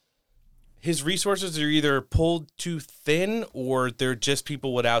just his resources are either pulled too thin or they're just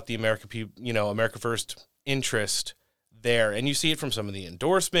people without the America First interest there. And you see it from some of the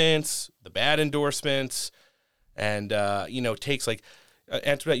endorsements, the bad endorsements, and, takes like...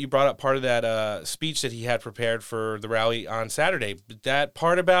 Antoinette, you brought up part of that speech that he had prepared for the rally on Saturday. But that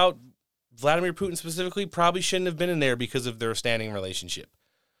part about Vladimir Putin specifically probably shouldn't have been in there because of their standing relationship.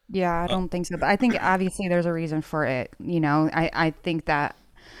 Yeah, I don't think so. But I think obviously there's a reason for it. I think that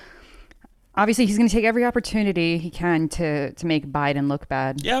obviously he's going to take every opportunity he can to make Biden look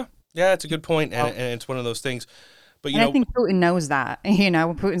bad. Yeah, it's a good point, and it's one of those things. But I think Putin knows that.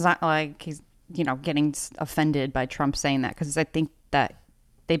 Putin's not like he's getting offended by Trump saying that because I think that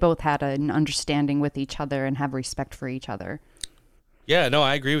they both had an understanding with each other and have respect for each other. Yeah, no,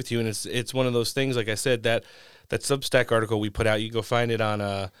 I agree with you, and it's one of those things. Like I said, that Substack article we put out, you go find it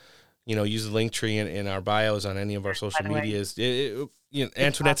on use the link tree in our bios on any of our social medias.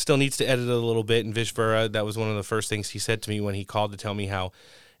 Antoinette still needs to edit it a little bit, and Vish Vera, that was one of the first things he said to me when he called to tell me how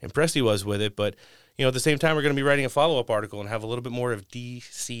impressed he was with it. But at the same time, we're going to be writing a follow-up article and have a little bit more of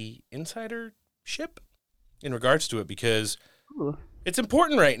DC insidership in regards to it because it's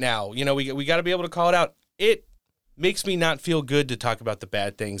important right now. We got to be able to call it out. It makes me not feel good to talk about the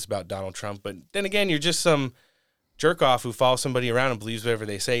bad things about Donald Trump, but then again, you're just some jerk off who follows somebody around and believes whatever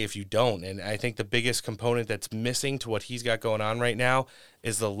they say if you don't. And I think the biggest component that's missing to what he's got going on right now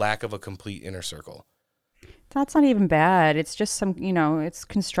is the lack of a complete inner circle. That's not even bad. It's just some, it's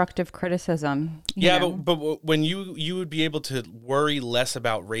constructive criticism. But when you would be able to worry less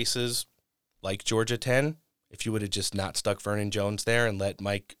about races like Georgia 10 if you would have just not stuck Vernon Jones there and let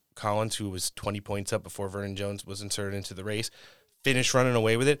Mike Collins, who was 20 points up before Vernon Jones was inserted into the race, finish running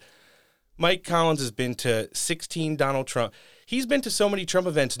away with it. Mike Collins has been to 16 Donald Trump. He's been to so many Trump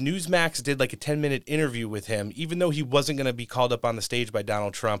events. Newsmax did like a 10-minute interview with him, even though he wasn't going to be called up on the stage by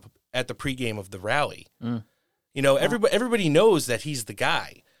Donald Trump at the pregame of the rally. Everybody knows that he's the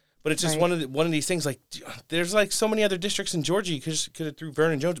guy. But it's just one of these things. Like, there's like so many other districts in Georgia. You could have threw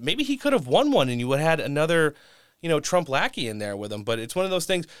Vernon Jones. Maybe he could have won one, and you would have had another, Trump lackey in there with him. But it's one of those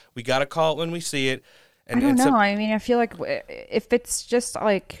things. We got to call it when we see it. And, I don't know. I feel like if it's just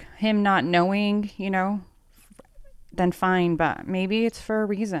like him not knowing, then fine. But maybe it's for a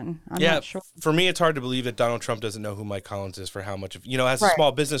reason. I'm not sure. For me, it's hard to believe that Donald Trump doesn't know who Mike Collins is for how much of, as a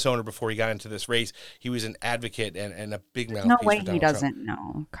small business owner before he got into this race, he was an advocate and a big mouthpiece. No way he doesn't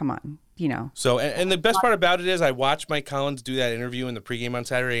know. Come on. So, and the best part about it is I watched Mike Collins do that interview in the pregame on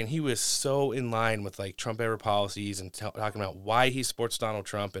Saturday, and he was so in line with like Trump era policies and talking about why he supports Donald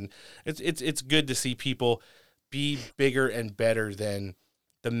Trump. And it's good to see people be bigger and better than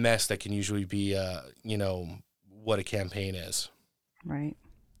the mess that can usually be, what a campaign is. Right.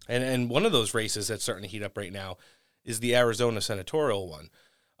 And one of those races that's starting to heat up right now is the Arizona senatorial one.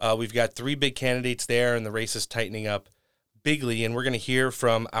 We've got 3 big candidates there, and the race is tightening up bigly, and we're going to hear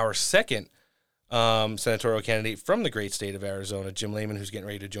from our second senatorial candidate from the great state of Arizona, Jim Layman, who's getting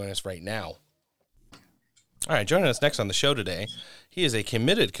ready to join us right now. All right, joining us next on the show today, he is a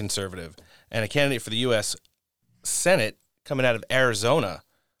committed conservative and a candidate for the U.S. Senate coming out of Arizona,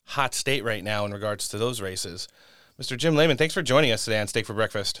 hot state right now in regards to those races. Mr. Jim Layman, thanks for joining us today on Steak for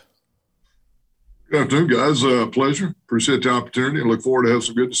Breakfast. Good afternoon, guys. Pleasure. Appreciate the opportunity and look forward to have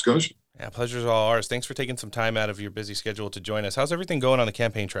some good discussion. Yeah, pleasure's all ours. Thanks for taking some time out of your busy schedule to join us. How's everything going on the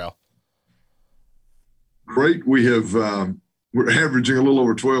campaign trail? Great. We have, we're averaging a little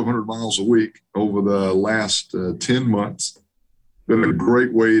over 1,200 miles a week over the last 10 months. Been a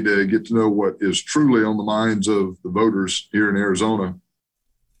great way to get to know what is truly on the minds of the voters here in Arizona.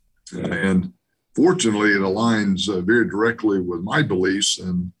 And fortunately, it aligns very directly with my beliefs,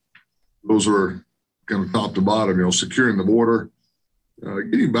 and those are kind of top to bottom, securing the border,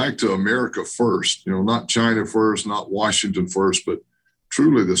 getting back to America first, not China first, not Washington first, but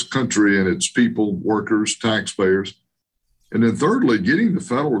truly this country and its people, workers, taxpayers. And then thirdly, getting the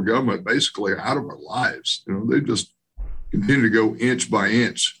federal government basically out of our lives. They just continue to go inch by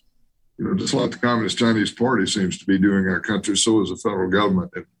inch, just like the Communist Chinese Party seems to be doing in our country, so is the federal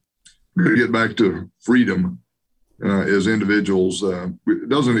government. And we're going to get back to freedom as individuals. It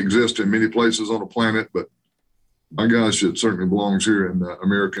doesn't exist in many places on the planet, but my gosh, it certainly belongs here in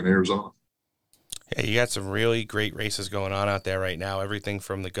America and Arizona. Yeah, you got some really great races going on out there right now. Everything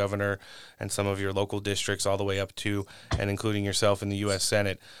from the governor and some of your local districts all the way up to and including yourself in the U.S.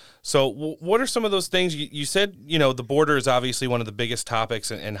 Senate. So what are some of those things? You said, the border is obviously one of the biggest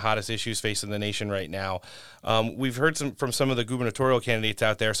topics and hottest issues facing the nation right now. We've heard from some of the gubernatorial candidates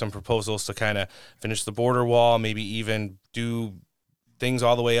out there, some proposals to kind of finish the border wall, maybe even do things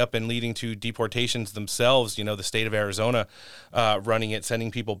all the way up and leading to deportations themselves, the state of Arizona running it, sending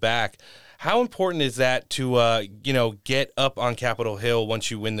people back. How important is that to, get up on Capitol Hill once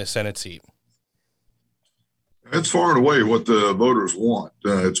you win the Senate seat? That's far and away what the voters want.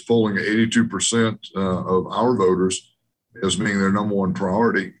 It's polling 82% of our voters as being their number one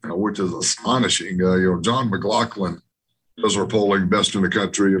priority, which is astonishing. John McLaughlin does our polling best in the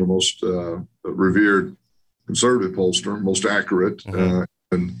country, and the most revered conservative pollster, most accurate. Mm-hmm.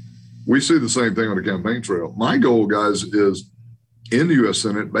 And we see the same thing on the campaign trail. My goal, guys, is in the U.S.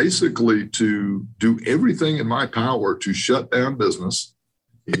 Senate basically to do everything in my power to shut down business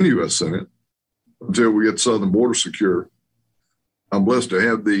in the U.S. Senate until we get southern border secure. I'm blessed to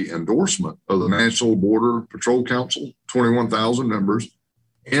have the endorsement of the National Border Patrol Council, 21,000 members,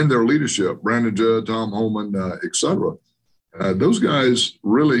 and their leadership, Brandon Judd, Tom Homan, et cetera. Those guys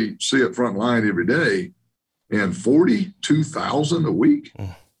really see it front line every day, and 42,000 a week.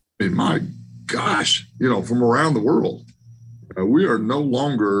 I mean, my gosh, from around the world. We are no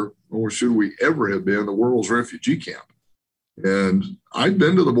longer, or should we ever have been, the world's refugee camp. And I've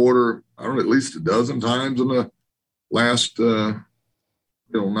been to the border, at least a dozen times in the last, 9-10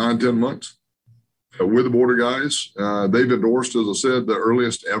 months with the border guys. They've endorsed, as I said, the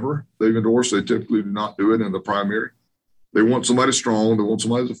earliest ever. They've endorsed, they typically do not do it in the primary. They want somebody strong. They want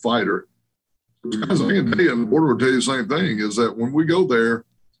somebody as a fighter. Guys, I can tell you, and the border will tell you the same thing, is that when we go there,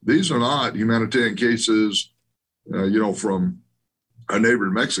 these are not humanitarian cases, from our neighbor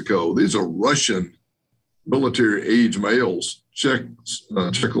in Mexico. These are Russian military-age males,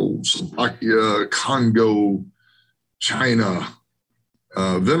 Czechoslovakia, Congo, China,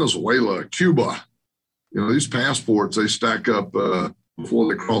 Venezuela, Cuba. These passports they stack up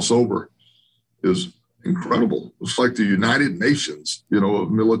before they cross over is incredible. It's like the United Nations,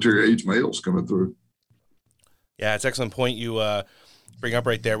 of military-age males coming through. Yeah, it's an excellent point you bring up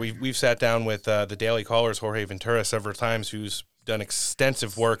right there. We've sat down with the Daily Caller's Jorge Ventura several times, who's done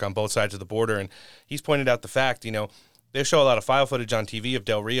extensive work on both sides of the border, and he's pointed out the fact, they show a lot of file footage on TV of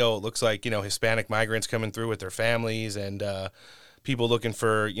Del Rio. It looks like, Hispanic migrants coming through with their families and people looking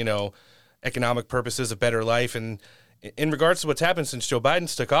for, economic purposes, a better life. And in regards to what's happened since Joe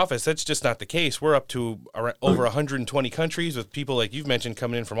Biden took office, that's just not the case. We're up to over 120 countries with people, like you've mentioned,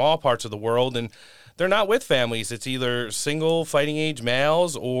 coming in from all parts of the world, and they're not with families. It's either single fighting age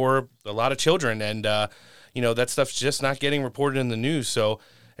males or a lot of children. And, that stuff's just not getting reported in the news. So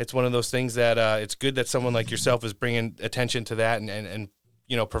it's one of those things that it's good that someone like yourself is bringing attention to that and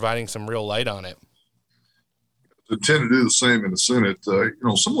providing some real light on it. I tend to do the same in the Senate.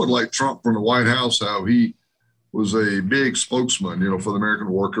 Someone like Trump from the White House, how he was a big spokesman, for the American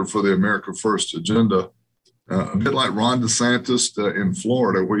worker, for the America First agenda. A bit like Ron DeSantis in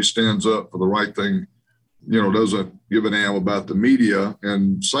Florida, where he stands up for the right thing, doesn't give a damn about the media.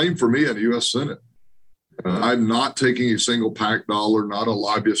 And same for me in the U.S. Senate. I'm not taking a single PAC dollar, not a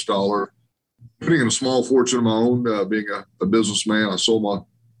lobbyist dollar, putting in a small fortune of my own, being a businessman. I sold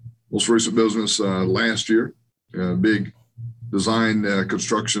most recent business last year, big design,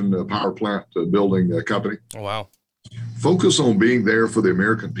 construction, power plant building company. Oh, wow. Focus on being there for the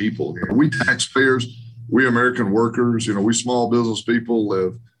American people. We taxpayers, we American workers, we small business people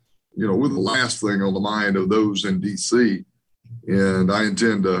live, we're the last thing on the mind of those in D.C. And I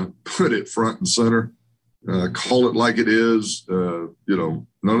intend to put it front and center, call it like it is.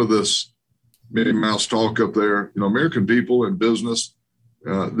 None of this Minnie Mouse talk up there. American people in business,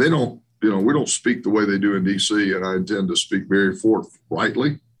 they don't, we don't speak the way they do in D.C. And I intend to speak very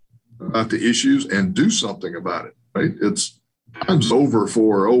forthrightly about the issues and do something about it. Right? It's time's over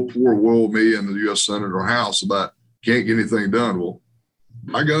for, poor woe me in the U.S. Senate or House about can't get anything done. Well,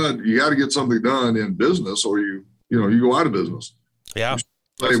 my God, you got to get something done in business or you go out of business. Yeah.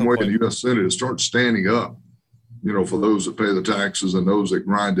 Same way in the U.S. Senate is start standing up, for those that pay the taxes and those that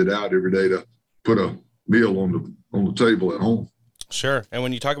grind it out every day to put a meal on the table at home. Sure. And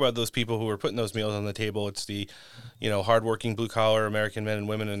when you talk about those people who are putting those meals on the table, it's the, hardworking blue collar American men and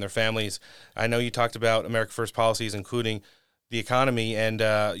women and their families. I know you talked about America First policies, including the economy, and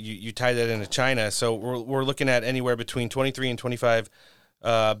you tied that into China. So we're looking at anywhere between $23 and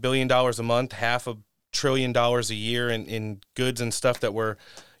 $25 billion a month, $500 billion a year in goods and stuff that we're,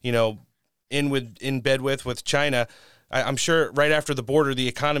 in bed with China. I'm sure right after the border, the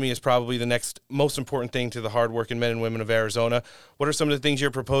economy is probably the next most important thing to the hardworking men and women of Arizona. What are some of the things you're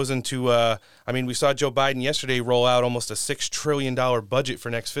proposing to, we saw Joe Biden yesterday roll out almost a $6 trillion budget for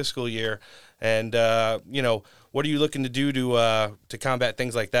next fiscal year. And, what are you looking to do to combat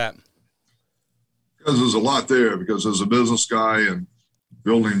things like that? Because there's a lot there, because as a business guy and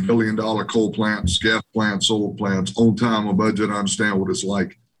building $1 billion coal plants, gas plants, solar plants, on time, on budget, I understand what it's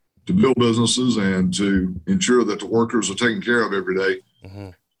like to build businesses and to ensure that the workers are taken care of every day,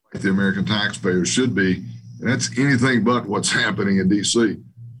 like the American taxpayers should be. And that's anything but what's happening in D.C.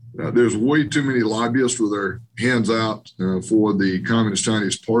 There's way too many lobbyists with their hands out for the Communist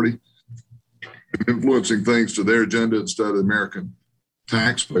Chinese Party, influencing things to their agenda instead of the American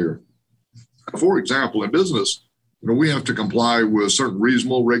taxpayer. For example, in business, we have to comply with certain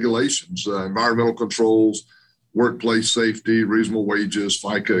reasonable regulations, environmental controls, workplace safety, reasonable wages,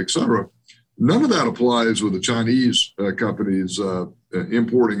 FICA, et cetera. None of that applies with the Chinese companies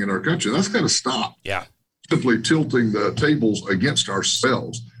importing in our country. That's got to stop. Yeah. Simply tilting the tables against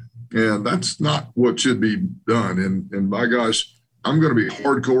ourselves. And that's not what should be done. And by gosh, I'm going to be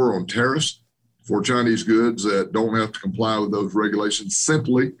hardcore on tariffs for Chinese goods that don't have to comply with those regulations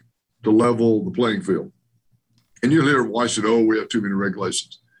simply to level the playing field. And you'll hear why should, we have too many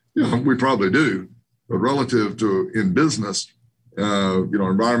regulations. We probably do. But relative to in business,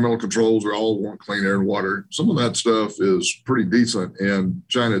 environmental controls are all want clean air and water. Some of that stuff is pretty decent, and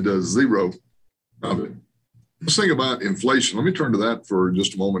China does zero of it. Let's think about inflation. Let me turn to that for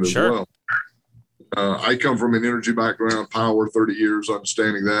just a moment as well. I come from an energy background, power, 30 years,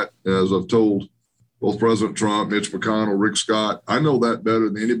 understanding that, as I've told both President Trump, Mitch McConnell, Rick Scott. I know that better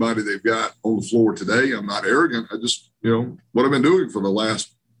than anybody they've got on the floor today. I'm not arrogant. I just, what I've been doing for the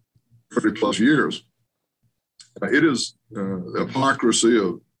last 30 plus years. It is the hypocrisy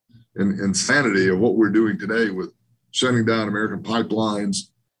of and insanity of what we're doing today with shutting down American pipelines,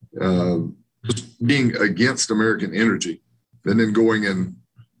 just being against American energy, and then going and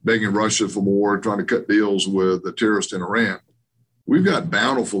begging Russia for more, trying to cut deals with the terrorists in Iran. We've got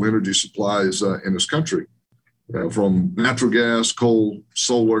bountiful energy supplies in this country, from natural gas, coal,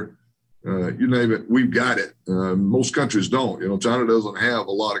 solar, you name it, we've got it. Most countries don't. China doesn't have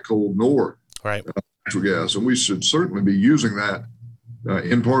a lot of coal nor natural gas, and we should certainly be using that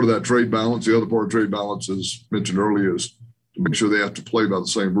in part of that trade balance. The other part of trade balance, as mentioned earlier, is to make sure they have to play by the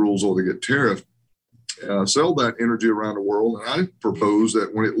same rules or they get tariffed. Sell that energy around the world, and I propose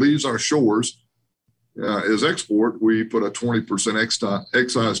that when it leaves our shores as export, we put a 20%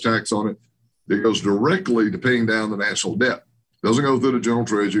 excise tax on it that goes directly to paying down the national debt. Doesn't go through the general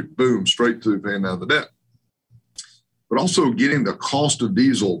treasury, boom, straight to paying down the debt. But also getting the cost of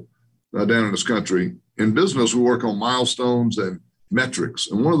diesel down in this country. In business, we work on milestones and metrics.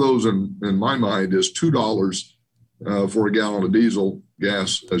 And one of those in my mind is $2 for a gallon of diesel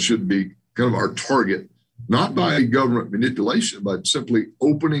gas should be kind of our target, not by government manipulation, but simply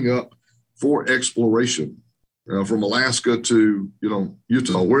opening up for exploration from Alaska to,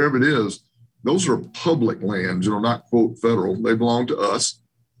 Utah, wherever it is. Those are public lands, not quote federal. They belong to us,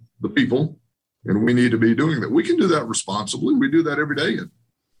 the people, and we need to be doing that. We can do that responsibly. We do that every day in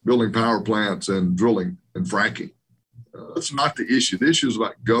building power plants and drilling and fracking. That's not the issue. The issue is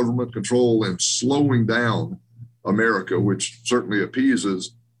about government control and slowing down America, which certainly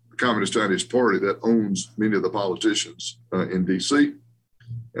appeases the Communist Chinese Party that owns many of the politicians in D.C.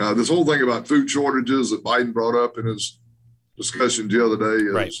 This whole thing about food shortages that Biden brought up in his discussions the other day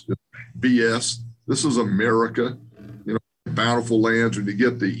is BS. This is America, bountiful lands. When you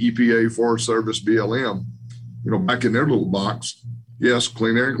get the EPA, Forest Service, BLM, back in their little box, yes,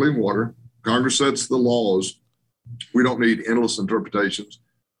 clean air and clean water. Congress sets the laws. We don't need endless interpretations.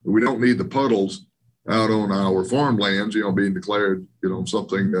 We don't need the puddles out on our farmlands, being declared,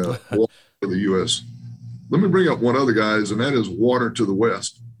 something for the U.S. Let me bring up one other, guys, and that is water to the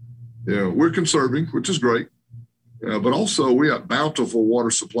west. We're conserving, which is great, but also we have bountiful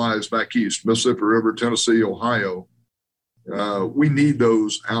water supplies back east, Mississippi River, Tennessee, Ohio. We need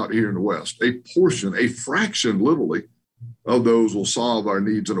those out here in the west. A portion, a fraction, literally, of those will solve our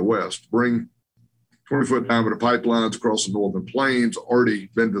needs in the west. Bring 20-foot diameter pipelines across the northern plains, already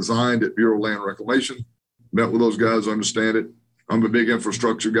been designed at Bureau of Land Reclamation. Met with those guys, understand it. I'm a big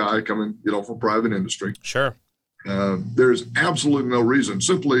infrastructure guy coming, from private industry. Sure. There's absolutely no reason,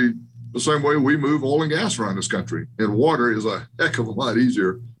 simply the same way we move oil and gas around this country. And water is a heck of a lot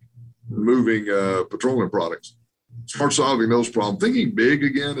easier than moving petroleum products. Start solving those problems. Thinking big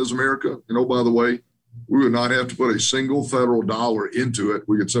again as America. By the way, we would not have to put a single federal dollar into it.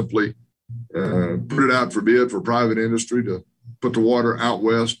 We could simply put it out for bid for private industry to put the water out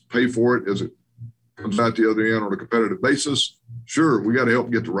west, pay for it as it comes out the other end on a competitive basis. Sure, we got to help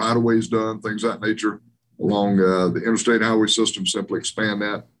get the right-of-ways done, things of that nature, along the interstate highway system, simply expand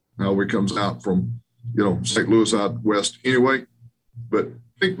that. Highway comes out from, St. Louis out west anyway. But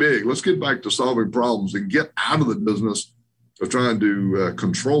think big. Let's get back to solving problems and get out of the business of trying to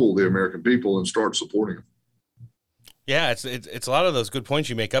control the American people and start supporting them. Yeah, it's a lot of those good points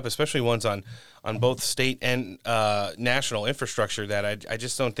you make up, especially ones on both state and national infrastructure that I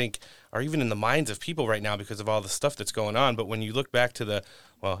just don't think are even in the minds of people right now because of all the stuff that's going on. But when you look back to the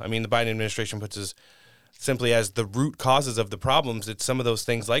Biden administration puts as simply as the root causes of the problems, it's some of those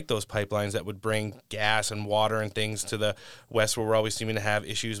things like those pipelines that would bring gas and water and things to the west, where we're always seeming to have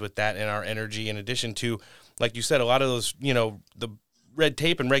issues with that in our energy, in addition to, like you said, a lot of those, the red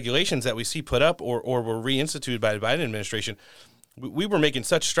tape and regulations that we see put up or were reinstituted by the Biden administration. We were making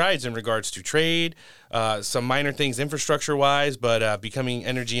such strides in regards to trade, some minor things infrastructure-wise, but becoming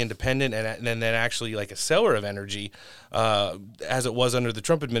energy independent and then actually like a seller of energy as it was under the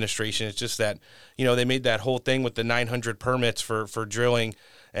Trump administration. It's just that, they made that whole thing with the 900 permits for drilling,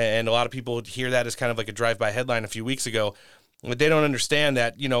 and a lot of people hear that as kind of like a drive-by headline a few weeks ago. But they don't understand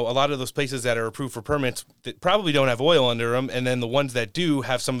that, a lot of those places that are approved for permits that probably don't have oil under them, and then the ones that do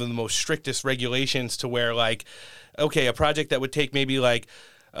have some of the most strictest regulations to where, like, okay, a project that would take maybe like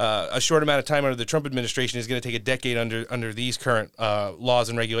a short amount of time under the Trump administration is going to take a decade under these current laws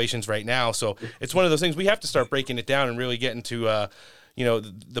and regulations right now. So it's one of those things we have to start breaking it down and really getting to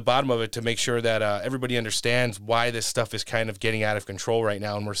the bottom of it to make sure that everybody understands why this stuff is kind of getting out of control right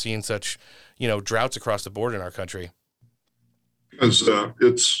now, and we're seeing such droughts across the board in our country. Because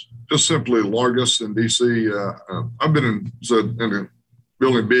it's just simply largest in D.C. I've been in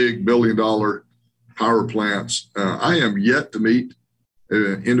building big billion-dollar power plants. I am yet to meet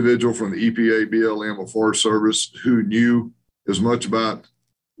an individual from the EPA, BLM, or Forest Service who knew as much about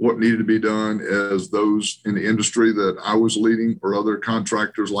what needed to be done as those in the industry that I was leading, or other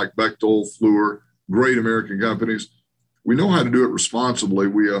contractors like Bechtel, Fluor, great American companies. We know how to do it responsibly.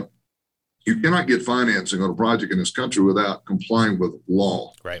 You cannot get financing on a project in this country without complying with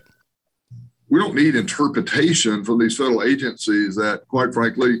law. Right. We don't need interpretation from these federal agencies that, quite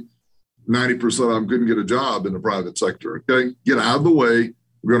frankly, 90% of them couldn't get a job in the private sector. Okay, get out of the way.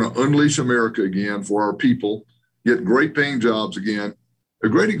 We're going to unleash America again for our people, get great paying jobs again. A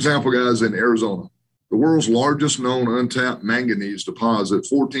great example, guys, in Arizona, the world's largest known untapped manganese deposit,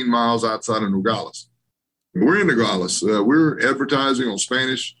 14 miles outside of Nogales. We're in Nogales. We're advertising on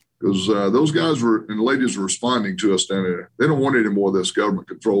Spanish because those guys and ladies were responding to us down there. They don't want any more of this government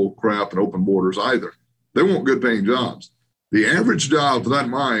control crap and open borders either. They want good paying jobs. The average job for that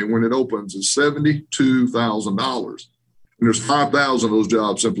mine when it opens is $72,000. And there's 5,000 of those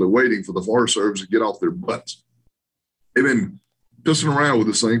jobs simply waiting for the Forest Service to get off their butts. They've been pissing around with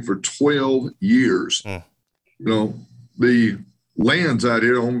this thing for 12 years. The lands out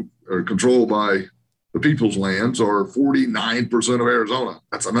here are controlled by the people's lands, are 49% of Arizona.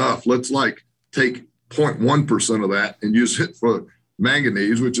 That's enough. Let's take 0.1% of that and use it for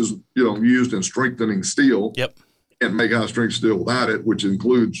manganese, which is, used in strengthening steel. Yep. Can't make high strength steel without it, which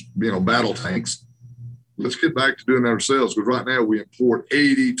includes, battle tanks. Let's get back to doing that ourselves, because right now we import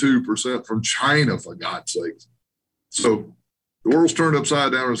 82% from China, for God's sakes. So the world's turned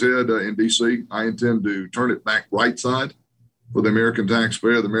upside down on its head in D.C. I intend to turn it back right side for the American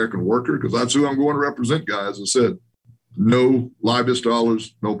taxpayer, the American worker, because that's who I'm going to represent, guys. I said, no lobbyist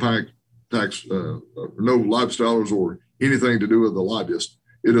dollars, no tax, no lobbyist dollars or anything to do with the lobbyist.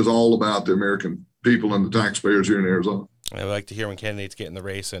 It is all about the American people and the taxpayers here in Arizona. I like to hear when candidates get in the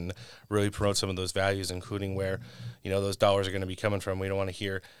race and really promote some of those values, including where, those dollars are going to be coming from. We don't want to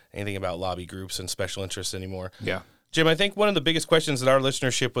hear anything about lobby groups and special interests anymore. Yeah. Jim, I think one of the biggest questions that our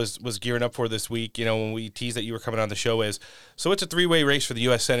listenership was gearing up for this week, when we teased that you were coming on the show is, so it's a three-way race for the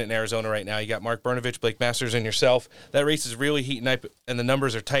U.S. Senate in Arizona right now. You got Mark Brnovich, Blake Masters, and yourself. That race is really heating up, and the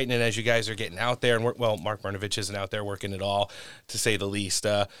numbers are tightening as you guys are getting out there. And Mark Brnovich isn't out there working at all, to say the least.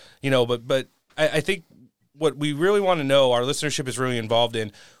 But I think what we really want to know, our listenership is really involved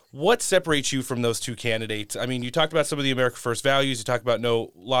in, what separates you from those two candidates? I mean, you talked about some of the America First values, you talked about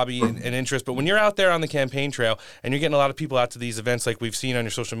no lobby and interest, but when you're out there on the campaign trail and you're getting a lot of people out to these events like we've seen on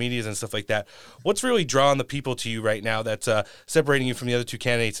your social medias and stuff like that, what's really drawing the people to you right now that's separating you from the other two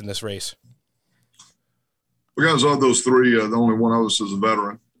candidates in this race? Because of those three, the only one of us is a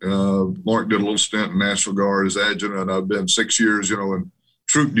veteran. Mark did a little stint in National Guard as adjutant. I've been 6 years, in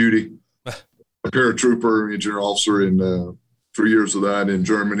troop duty, a paratrooper, engineer officer in 3 years of that in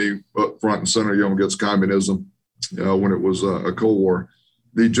Germany, up front and center, against communism when it was a Cold War.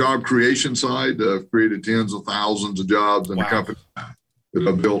 The job creation side created tens of thousands of jobs in the company that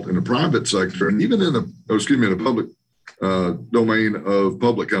I built in the private sector, and even in the public domain of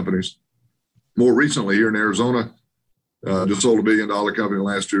public companies. More recently, here in Arizona, just sold $1 billion company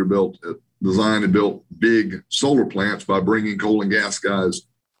last year, designed and built big solar plants by bringing coal and gas guys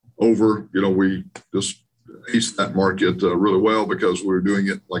over. We just ace that market really well because we're doing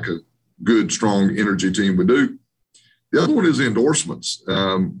it like a good, strong energy team would do. The other one is the endorsements.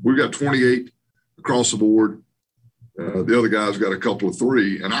 We've got 28 across the board. The other guys got a couple of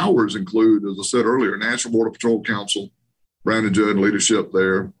 3, and ours include, as I said earlier, National Border Patrol Council, Brandon Judd leadership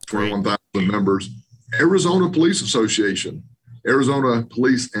there, 21,000 members, Arizona Police Association, Arizona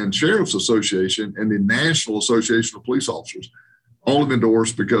Police and Sheriff's Association, and the National Association of Police Officers, all have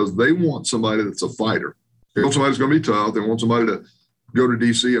endorsed because they want somebody that's a fighter. They want somebody that's going to be tough. They want somebody to go to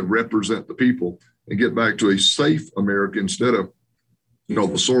D.C. and represent the people and get back to a safe America instead of, the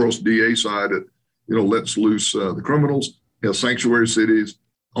Soros DA side that, lets loose the criminals, sanctuary cities,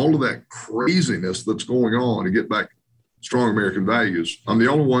 all of that craziness that's going on to get back strong American values. I'm the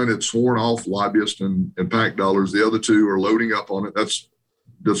only one that's sworn off lobbyists and PAC dollars. The other two are loading up on it. That's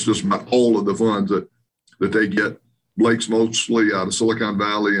just about all of the funds that they get. Blake's mostly out of Silicon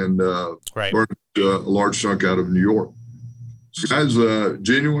Valley and Burned a large chunk out of New York. So guys,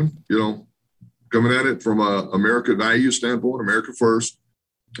 genuine, coming at it from a America value standpoint, America first.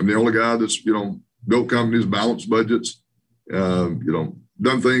 I'm the only guy that's, built companies, balanced budgets,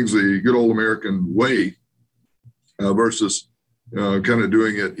 done things the good old American way versus kind of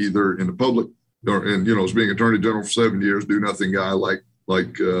doing it either in the public or as being Attorney General for 7 years, do nothing guy like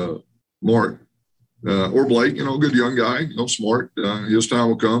Mark. Or Blake, a good young guy, smart. His time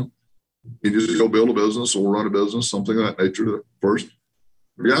will come. He just go build a business or run a business, something of that nature first.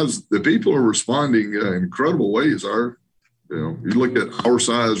 Guys, the people are responding in incredible ways. You look at our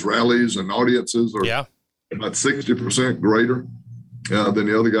size rallies and audiences are about 60% greater than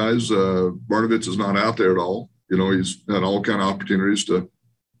the other guys. Brnovich is not out there at all. He's had all kind of opportunities to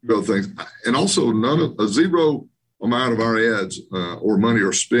go things. And also a zero amount of our ads or money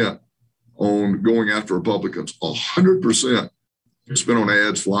are spent on going after Republicans. 100% spent on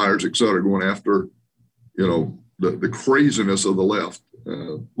ads, flyers, et cetera, going after, the craziness of the left.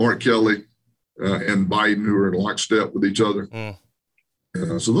 Mark Kelly and Biden, who are in lockstep with each other.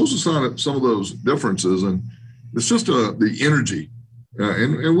 So those are some of those differences. And it's just the energy.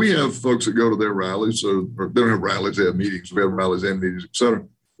 And we have folks that go to their rallies, or they don't have rallies, they have meetings. We have rallies and meetings, et cetera.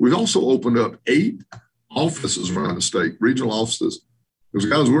 We've also opened up 8 offices around the state, regional offices. Because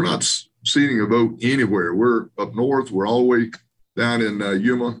guys, we're not seating a vote anywhere. We're up north. We're all the way down in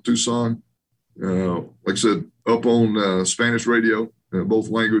Yuma, Tucson. Like I said, up on Spanish radio, both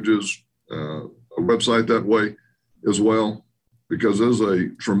languages, a website that way as well, because there's a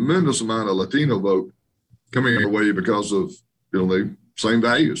tremendous amount of Latino vote coming our way because of, the same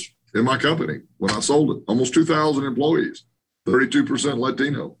values in my company. When I sold it, almost 2,000 employees, 32%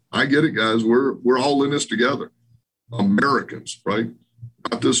 Latino. I get it, guys. We're all in this together. Americans, right?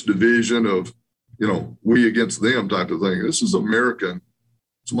 Not this division of, we against them type of thing. This is American.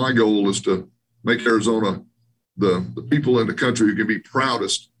 So my goal is to make Arizona the people in the country who can be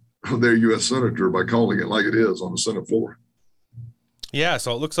proudest of their U.S. senator by calling it like it is on the Senate floor. Yeah,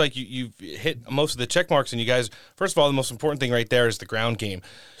 so it looks like you've hit most of the check marks, and you guys, first of all, the most important thing right there is the ground game.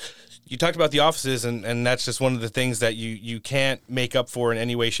 You talked about the offices, and that's just one of the things that you can't make up for in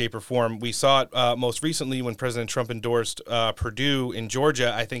any way, shape, or form. We saw it most recently when President Trump endorsed Purdue in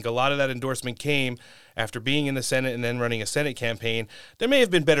Georgia. I think a lot of that endorsement came after being in the Senate and then running a Senate campaign. There may have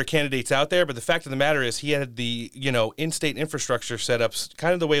been better candidates out there, but the fact of the matter is he had the, in-state infrastructure setups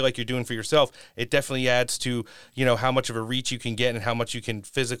kind of the way like you're doing for yourself. It definitely adds to, how much of a reach you can get and how much you can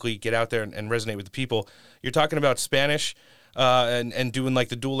physically get out there and resonate with the people. You're talking about Spanish and doing like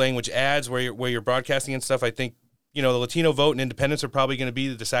the dual language ads where you're broadcasting and stuff. I think, the Latino vote and independents are probably going to be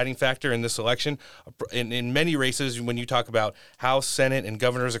the deciding factor in this election. In many races, when you talk about House, Senate, and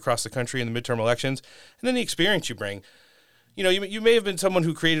governors across the country in the midterm elections, and then the experience you bring. You may have been someone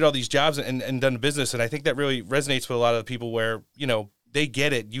who created all these jobs and done business, and I think that really resonates with a lot of the people where, they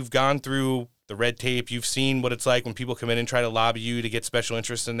get it. You've gone through the red tape. You've seen what it's like when people come in and try to lobby you to get special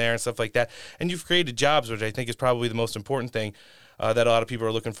interests in there and stuff like that. And you've created jobs, which I think is probably the most important thing that a lot of people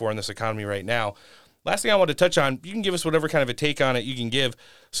are looking for in this economy right now. Last thing I want to touch on, you can give us whatever kind of a take on it you can give.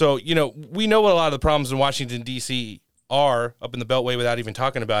 So, we know what a lot of the problems in Washington, D.C. are up in the Beltway without even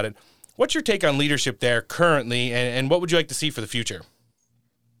talking about it. What's your take on leadership there currently, and what would you like to see for the future?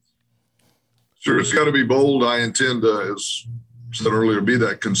 Sure, it's got to be bold. I intend to, as said earlier, be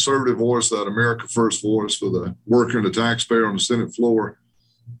that conservative voice, that America First voice for the worker and the taxpayer on the Senate floor.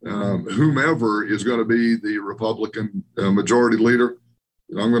 Whomever is going to be the Republican majority leader,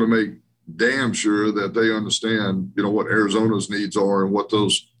 I'm going to make damn sure that they understand, what Arizona's needs are and what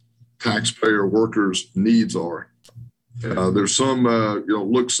those taxpayer workers' needs are. There's some,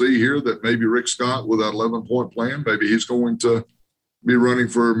 look-see here that maybe Rick Scott with that 11-point plan, maybe he's going to be running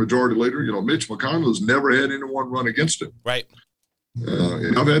for majority leader. Mitch McConnell has never had anyone run against him. Right.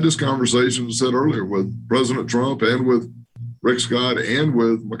 And I've had this conversation, as I said earlier, with President Trump and with Rick Scott and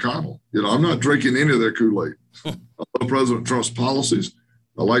with McConnell. I'm not drinking any of their Kool-Aid. I love President Trump's policies.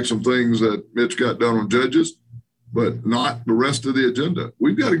 I like some things that Mitch got done on judges, but not the rest of the agenda.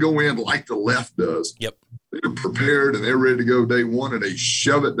 We've got to go in like the left does. Yep. They're prepared and they're ready to go day one, and they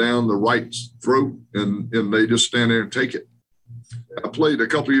shove it down the right's throat, and they just stand there and take it. I played a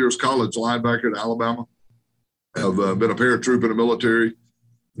couple of years college linebacker at Alabama. I've been a paratrooper in the military,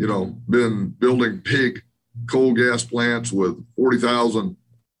 been building pig coal gas plants with 40,000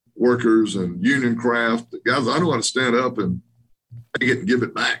 workers and union craft. Guys, I know how to stand up and take it and give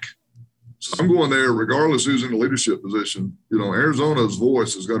it back. So I'm going there regardless who's in the leadership position. Arizona's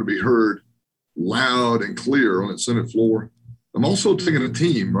voice is going to be heard loud and clear on its Senate floor. I'm also taking a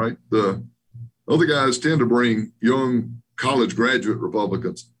team, right? The other guys tend to bring young college graduate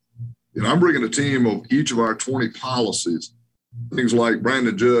Republicans. I'm bringing a team of each of our 20 policies. Things like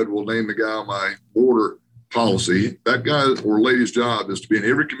Brandon Judd will name the guy on my border policy. That guy or lady's job is to be in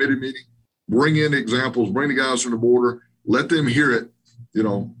every committee meeting, bring in examples, bring the guys from the border, let them hear it,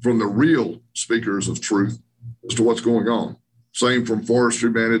 from the real speakers of truth as to what's going on. Same from forestry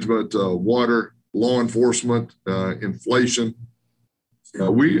management, water, law enforcement, inflation.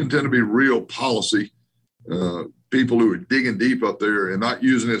 We intend to be real policy people who are digging deep up there and not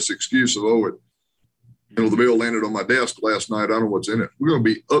using this excuse of, the bill landed on my desk last night, I don't know what's in it. We're going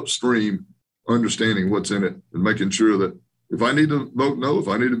to be upstream understanding what's in it and making sure that if I need to vote no, if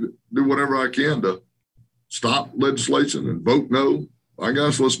I need to do whatever I can to stop legislation and vote no, I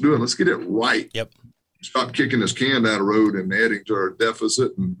guess let's do it. Let's get it right. Yep. Stop kicking this can down the road and adding to our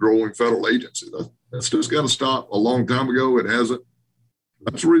deficit and growing federal agency. That's just got to stop a long time ago. It hasn't.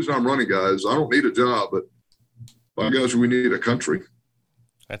 That's the reason I'm running, guys. I don't need a job, but by gosh, we need a country.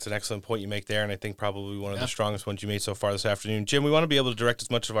 That's an excellent point you make there, and I think probably one of the strongest ones you made so far this afternoon. Jim, we want to be able to direct as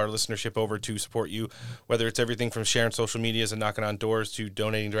much of our listenership over to support you, whether it's everything from sharing social medias and knocking on doors to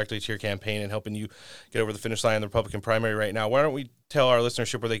donating directly to your campaign and helping you get over the finish line in the Republican primary right now. Why don't we tell our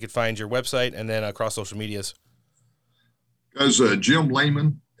listenership where they could find your website and then across social medias? Guys, Jim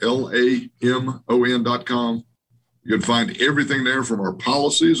Lamon, LAMON.com. You can find everything there from our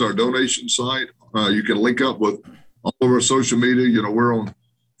policies, our donation site. You can link up with all of our social media. We're on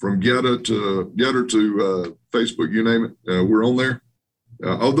from Getter to Facebook, you name it. We're on there.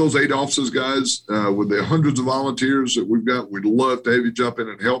 Of those 8 offices, guys, with the hundreds of volunteers that we've got, we'd love to have you jump in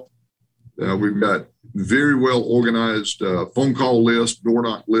and help. We've got very well organized phone call list, door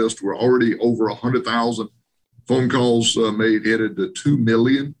knock list. We're already over 100,000 phone calls made, headed to 2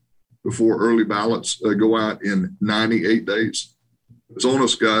 million before early ballots go out in 98 days. It's on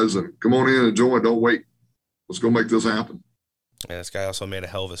us, guys, and come on in and join. Don't wait. Let's go make this happen. Yeah, this guy also made a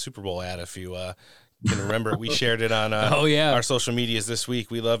hell of a Super Bowl ad. If you can remember, we shared it on our social medias this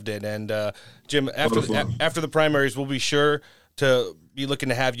week. We loved it. And Jim, after the primaries, we'll be sure to be looking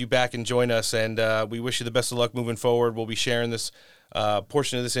to have you back and join us, and we wish you the best of luck moving forward. We'll be sharing this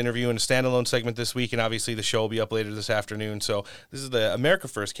portion of this interview in a standalone segment this week, and obviously the show will be up later this afternoon. So this is the America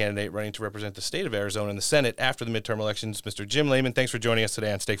First candidate running to represent the state of Arizona in the Senate after the midterm elections, Mr. Jim Layman. Thanks for joining us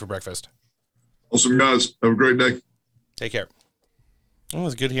today on Steak for Breakfast. Awesome, guys. Have a great day. Take care. It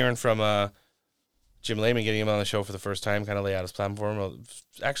was good hearing from Jim Layman, getting him on the show for the first time, kind of lay out his platform.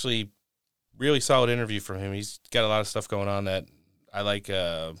 Actually, really solid interview from him. He's got a lot of stuff going on that I like,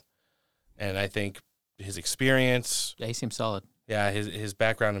 and I think his experience. Yeah, he seems solid. Yeah, his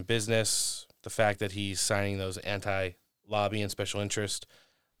background in business, the fact that he's signing those anti-lobby and special interest,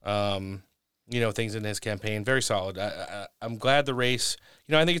 things in his campaign, very solid. I'm glad the race,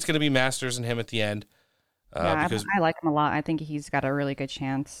 I think it's going to be Masters and him at the end. Because I like him a lot. I think he's got a really good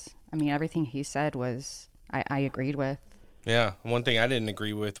chance. I mean, everything he said was, I agreed with. Yeah, one thing I didn't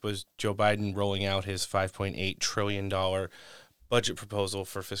agree with was Joe Biden rolling out his $5.8 trillion budget proposal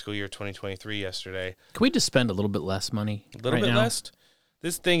for fiscal year 2023 yesterday. Can we just spend a little bit less money? A little bit less?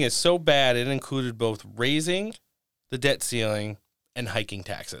 This thing is so bad, it included both raising the debt ceiling and hiking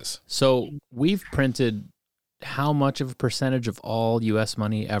taxes. So we've printed how much of a percentage of all U.S.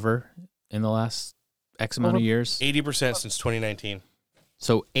 money ever in the last X amount of years? 80% since 2019.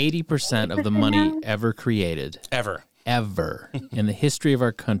 So 80% of the money ever created. Ever in the history of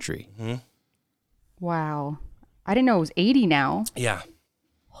our country. Mm-hmm. Wow. I didn't know it was 80 now. Yeah.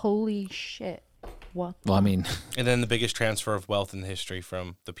 Holy shit. What? Well, I mean. And then the biggest transfer of wealth in history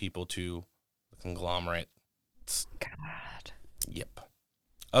from the people to the conglomerate. God. Yep.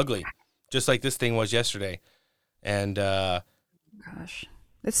 Ugly. Just like this thing was yesterday. And, gosh.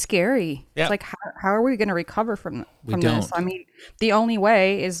 It's scary. Yeah. It's like, how are we going to recover from We this? don't. I mean, the only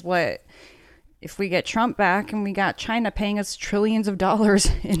way is if we get Trump back and we got China paying us trillions of dollars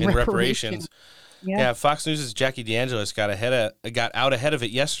in reparations. Yeah, Fox News' Jackie DeAngelis got out ahead of it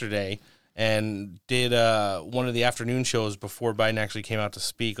yesterday and did one of the afternoon shows before Biden actually came out to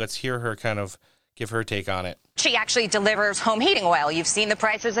speak. Let's hear her kind of give her take on it. She actually delivers home heating oil. You've seen the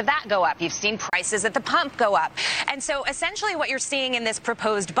prices of that go up. You've seen prices at the pump go up. And so essentially what you're seeing in this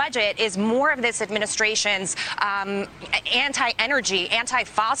proposed budget is more of this administration's anti-energy,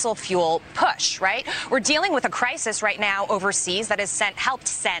 anti-fossil fuel push, right? We're dealing with a crisis right now overseas that has helped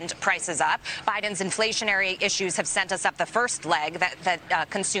send prices up. Biden's inflationary issues have sent us up the first leg that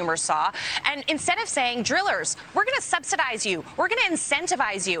consumers saw. And instead of saying, drillers, we're going to subsidize you, we're going to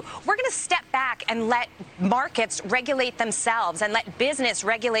incentivize you, we're going to step back and let markets regulate themselves and let business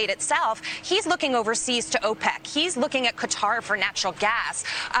regulate itself, he's looking overseas to OPEC. He's looking at Qatar for natural gas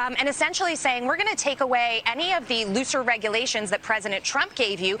and essentially saying we're going to take away any of the looser regulations that President Trump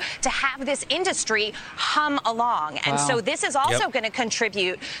gave you to have this industry hum along. And so this is also going to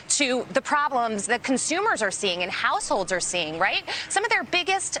contribute to the problems that consumers are seeing and households are seeing, right? Some of their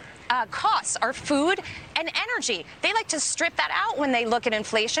biggest costs are food and energy. They like to strip that out when they look at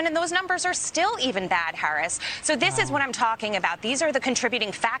inflation, and those numbers are still even bad, Harris. So this is what I'm talking about. These are the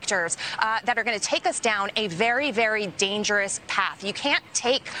contributing factors that are going to take us down a very, very dangerous path. You can't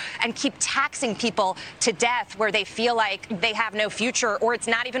take and keep taxing people to death where they feel like they have no future or it's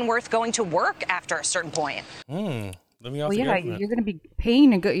not even worth going to work after a certain point. Let me well, yeah, you're going to be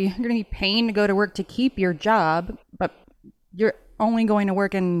paying to go. You're going to be paying to go to work to keep your job, but you're only going to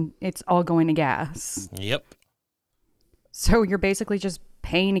work and it's all going to gas. Yep. So you're basically just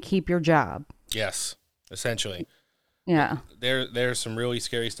paying to keep your job. Yes, essentially. Yeah. There's some really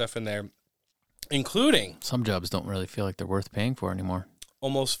scary stuff in there, including some jobs don't really feel like they're worth paying for anymore.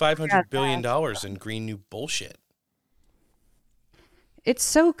 Almost $500 billion in green new bullshit. It's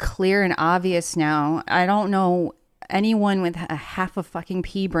so clear and obvious now. I don't know anyone with a half a fucking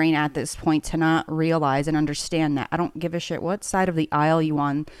pea brain at this point to not realize and understand that. I don't give a shit what side of the aisle you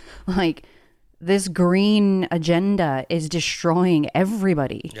on. Like, this green agenda is destroying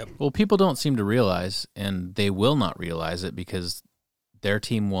everybody. Yep. Well, people don't seem to realize, and they will not realize it because their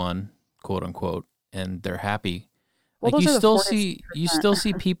team won, quote unquote, and they're happy. Like, you still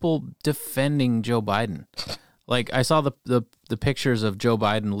see people defending Joe Biden. Like, I saw the pictures of Joe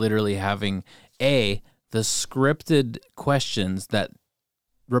Biden literally having the scripted questions that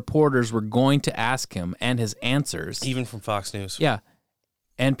reporters were going to ask him and his answers. Even from Fox News. Yeah.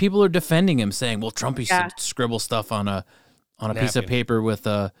 And people are defending him, saying, well, Trump used to scribble stuff on a piece of paper with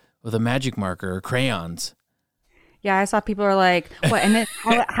a magic marker or crayons. Yeah, I saw people are like, what? And then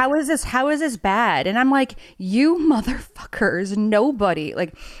how is this bad? And I'm like, you motherfuckers, nobody.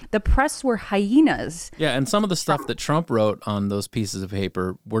 Like, the press were hyenas. Yeah, and some of the stuff that Trump wrote on those pieces of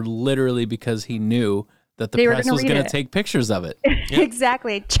paper were literally because he knew that the press was going to take pictures of it.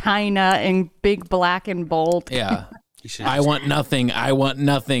 Exactly. China in big black and bold. Yeah. I want nothing. I want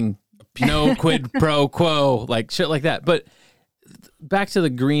nothing. No quid pro quo, like shit like that. But back to the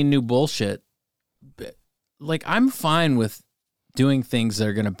green new bullshit. Like, I'm fine with doing things that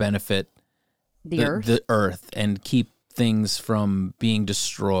are going to benefit the earth and keep things from being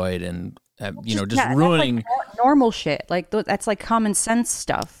destroyed and just ruining like normal shit. Like that's like common sense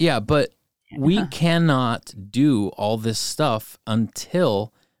stuff. Yeah, but we cannot do all this stuff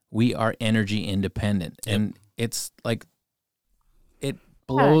until we are energy independent. And it's like, it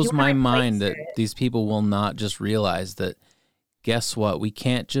blows my mind that these people will not just realize that, guess what? We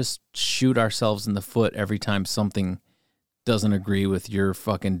can't just shoot ourselves in the foot every time something doesn't agree with your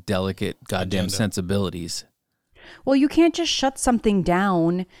fucking delicate goddamn sensibilities. Well, you can't just shut something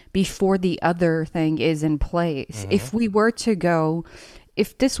down before the other thing is in place. Mm-hmm.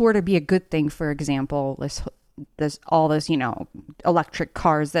 If this were to be a good thing, for example, this electric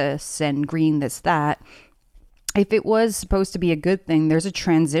cars, this and green, this, that. If it was supposed to be a good thing, there's a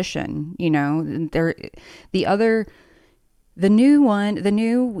transition. The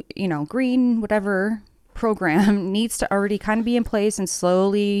new green whatever program needs to already kind of be in place and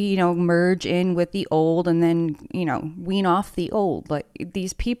slowly, merge in with the old and then, wean off the old. Like,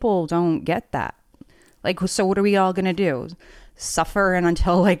 these people don't get that. Like, so what are we all going to do? Suffer and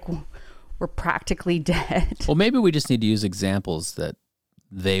until like we're practically dead? Well, maybe we just need to use examples that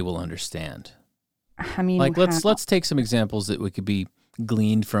they will understand. I mean, like, let's take some examples that we could be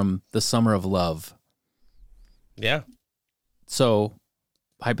gleaned from the Summer of Love. Yeah. So,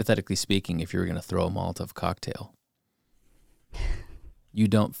 hypothetically speaking, if you were going to throw a Molotov cocktail, you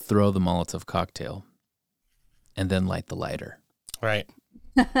don't throw the Molotov cocktail and then light the lighter. Right.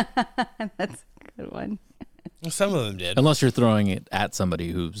 That's a good one. Some of them did. Unless you're throwing it at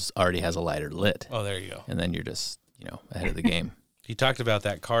somebody who's already has a lighter lit. Oh, there you go. And then you're just, ahead of the game. He talked about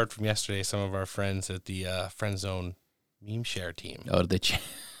that card from yesterday. Some of our friends at the Friend Zone meme share team. Oh, did they change?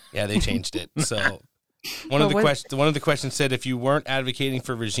 Yeah, they changed it. So one of the questions said, if you weren't advocating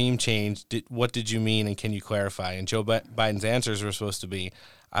for regime change, what did you mean, and can you clarify? And Joe Biden's answers were supposed to be,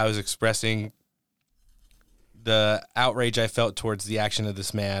 I was expressing the outrage I felt towards the action of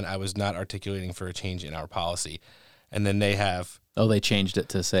this man. I was not articulating for a change in our policy. And then they have... Oh, they changed it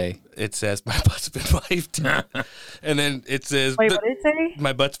to say... It says, my butt's been wiped. And then it says... Wait, what did it say?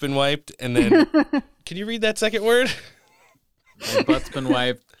 My butt's been wiped. And then... Can you read that second word? My butt's been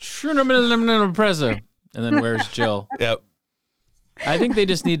wiped. And then where's Jill? Yep. I think they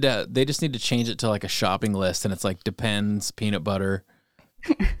just need to change it to like a shopping list, and it's like depends, peanut butter.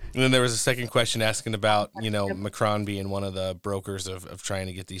 And then there was a second question asking about, Macron being one of the brokers of trying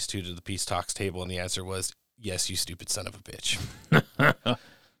to get these two to the peace talks table, and the answer was, yes, you stupid son of a bitch.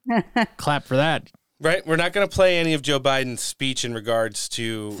 Clap for that. Right? We're not going to play any of Joe Biden's speech in regards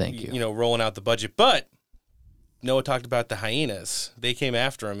to, rolling out the budget, but Noah talked about the hyenas. They came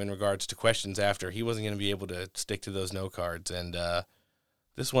after him in regards to questions after. He wasn't going to be able to stick to those no cards, and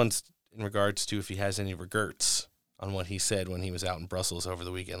this one's in regards to if he has any regrets on what he said when he was out in Brussels over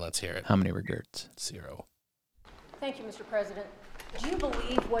the weekend. Let's hear it. How many regrets? 0. Thank you, Mr. President. Do you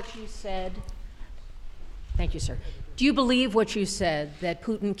believe what you said? Thank you, sir. Do you believe what you said, that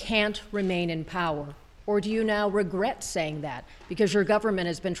Putin can't remain in power? Or do you now regret saying that because your government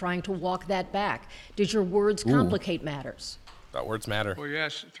has been trying to walk that back? Did your words complicate matters? Thought words matter. Well, you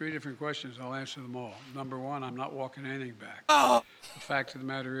asked 3 different questions. I'll answer them all. Number 1, I'm not walking anything back. The fact of the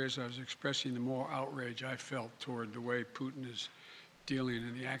matter is I was expressing the moral outrage I felt toward the way Putin is dealing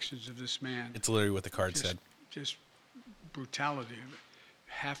in the actions of this man. It's literally what the card said. Just brutality of it.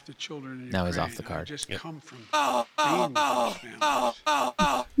 Half the children in now Ukraine he's off the card. Just come from being with those families.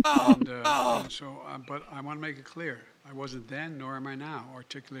 But I want to make it clear. I wasn't then, nor am I now,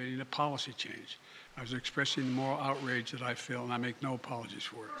 articulating a policy change. I was expressing the moral outrage that I feel, and I make no apologies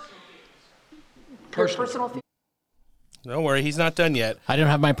for it. Personal. Don't worry, he's not done yet. I don't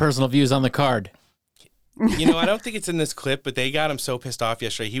have my personal views on the card. I don't think it's in this clip, but they got him so pissed off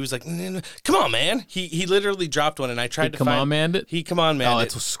yesterday. He was like, come on, man. He literally dropped one, and I tried to come on, man it? He come on, man. Oh,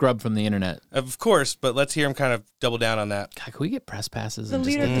 it's scrubbed from the internet. Of course, but let's hear him kind of double down on that. God, can we get press passes? The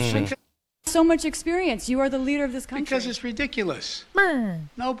leader of this country. So much experience. You are the leader of this country. Because it's ridiculous.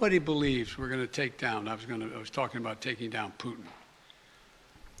 Nobody believes we're going to take down. I was talking about taking down Putin.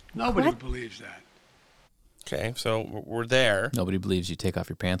 Nobody believes that. Okay, so we're there. Nobody believes you take off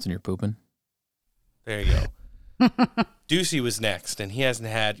your pants when you're pooping. There you go. Ducey was next, and he hasn't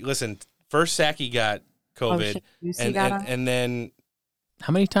had. Listen, first Psaki got COVID, and then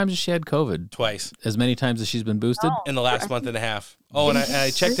how many times has she had COVID? Twice. As many times as she's been boosted in the last month and a half. Oh, and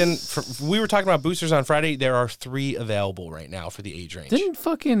I checked in. We were talking about boosters on Friday. There are 3 available right now for the age range. Didn't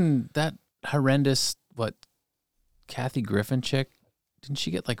fucking that horrendous Kathy Griffin chick, didn't she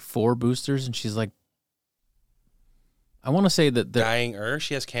get like 4 boosters? And she's like, I want to say that dying.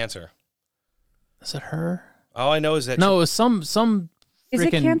 She has cancer. Is it her? All I know is that no, it was some. Is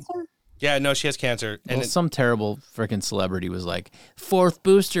it cancer? Yeah, no, she has cancer. And some terrible freaking celebrity was like, 4th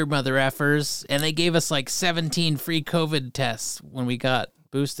booster, mother effers, and they gave us like 17 free COVID tests when we got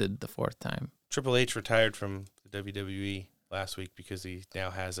boosted the 4th time. Triple H retired from the WWE last week because he now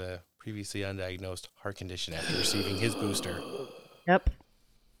has a previously undiagnosed heart condition after receiving his booster. Yep.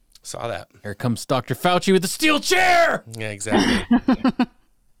 Saw that. Here comes Dr. Fauci with the steel chair. Yeah, exactly.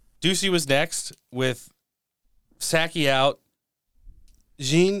 Ducey was next with Psaki out,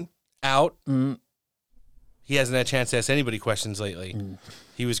 Jean out. He hasn't had a chance to ask anybody questions lately.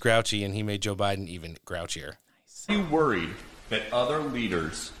 He was grouchy, and he made Joe Biden even grouchier. Are you worried that other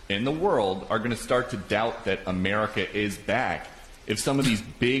leaders in the world are going to start to doubt that America is back if some of these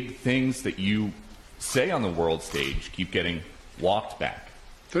big things that you say on the world stage keep getting walked back?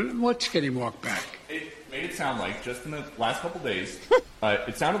 What's getting walked back? It made it sound like, just in the last couple days,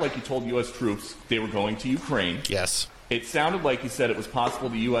 it sounded like you told U.S. troops they were going to Ukraine. Yes. It sounded like you said it was possible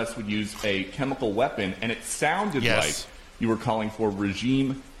the U.S. would use a chemical weapon, and it sounded like you were calling for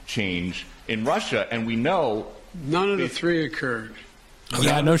regime change in Russia, and we know... None of the 3 occurred.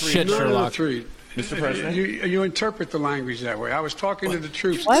 Yeah, no shit, None Sherlock. Of the 3. Mr. President? You interpret the language that way. I was talking to the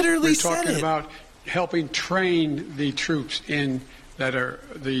troops. Literally We're talking about helping train the troops that are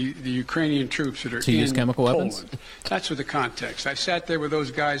the Ukrainian troops that are to use chemical weapons. That's what the context. I sat there with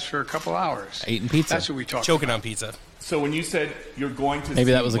those guys for a couple hours. Eating pizza. That's what we talked Choking about. on pizza. So when you said you're going to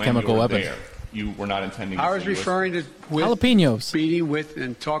maybe that was a when chemical you were weapon. There, you were not intending to I was referring to jalapenos. Meeting with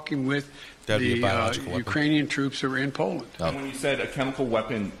and talking with the Ukrainian troops that were in Poland. And when you said a chemical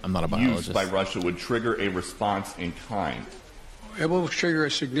weapon I'm not a used by Russia would trigger a response in kind. It will trigger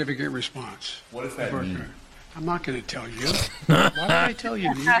a significant response. What does that mean? I'm not going to tell you. Why would I tell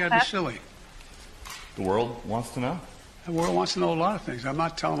you? You got to be silly. The world wants to know. The world wants to know a lot of things. I'm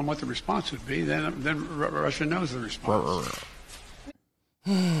not telling them what the response would be. Then Russia knows the response.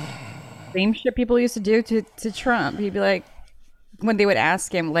 Same shit people used to do to Trump. He'd be like, when they would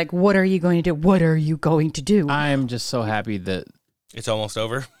ask him, like, what are you going to do? What are you going to do? I am just so happy that it's almost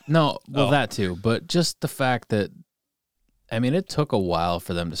over. No, well, that too, but just the fact that, I mean, it took a while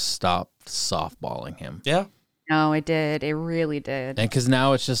for them to stop softballing him. Yeah. No, it did. It really did. And because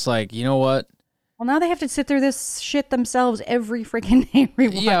now it's just like, you know what? Well, now they have to sit through this shit themselves every freaking day.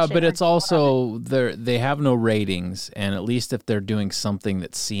 Yeah, but it's also they have no ratings, and at least if they're doing something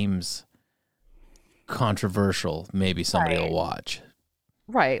that seems controversial, maybe somebody will watch.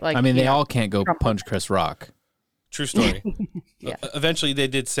 Right. Like, I mean, they all can't go punch Chris Rock. True story. Yeah. Eventually, they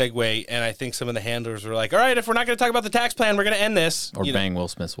did segue, and I think some of the handlers were like, all right, if we're not going to talk about the tax plan, we're going to end this. Or bang Will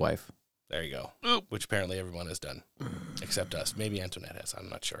Smith's wife. There you go. Which apparently everyone has done, except us. Maybe Antoinette has. I'm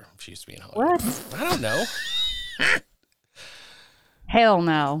not sure. She used to be in Hollywood. What? I don't know. Hell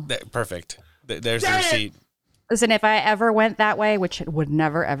no. Perfect. There's the receipt. Listen, if I ever went that way, which would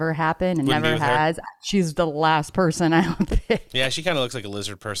never, ever happen and Wouldn't be never with her? has, she's the last person I would pick. Yeah, she kind of looks like a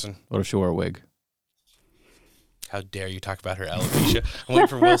lizard person. What if she wore a wig? How dare you talk about her alopecia? I'm waiting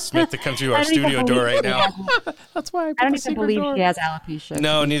for Will Smith to come through our studio door right now. That's why I don't even believe she has alopecia.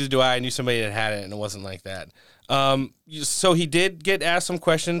 No, neither do I. I knew somebody that had it, and it wasn't like that. So he did get asked some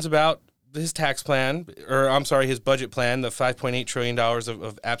questions about his tax plan, or I'm sorry, his budget plan, the $5.8 trillion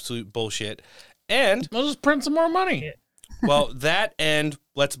of absolute bullshit. And let's just print some more money. Well, that and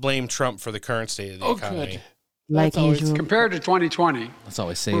let's blame Trump for the current state of the economy. Like usual. Compared to 2020, that's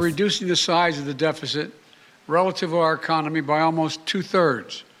always safe. We're reducing the size of the deficit relative to our economy by almost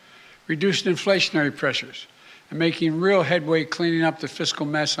 2/3, reducing inflationary pressures, and making real headway cleaning up the fiscal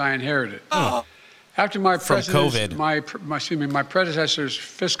mess I inherited. After my predecessor's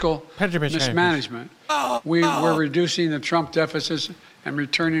fiscal mismanagement, we're reducing the Trump deficits and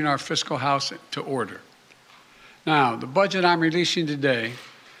returning our fiscal house to order. Now, the budget I'm releasing today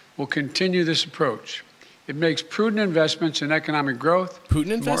will continue this approach. It makes prudent investments in economic growth,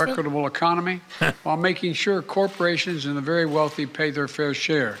 more equitable economy, while making sure corporations and the very wealthy pay their fair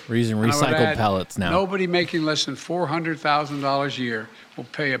share. We're using And I would recycled add, pellets now. Nobody making less than $400,000 a year will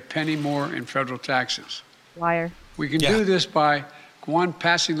pay a penny more in federal taxes. Liar. We can do this by, one,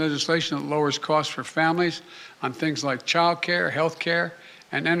 passing legislation that lowers costs for families on things like child care, health care,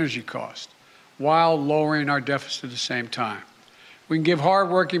 and energy costs, while lowering our deficit at the same time. We can give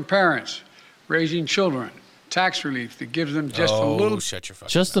hardworking parents raising children tax relief that gives them just a little. Shut your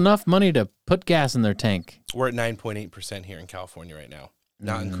fucking Just enough money to put gas in their tank. We're at 9.8% here in California right now,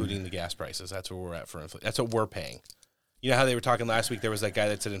 not including the gas prices. That's where we're at for inflation. That's what we're paying. You know how they were talking last week? There was that guy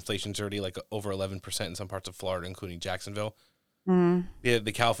that said inflation's already like over 11% in some parts of Florida, including Jacksonville.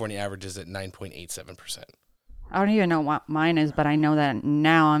 The California average is at 9.87%. I don't even know what mine is, but I know that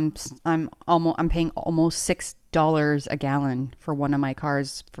now I'm paying almost $6 a gallon for one of my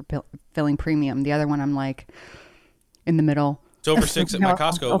cars for filling premium. The other one I'm like in the middle. It's over 6 at my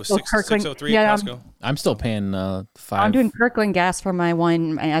Costco. It was 603 at Costco. I'm still paying 5. I'm doing Kirkland gas for my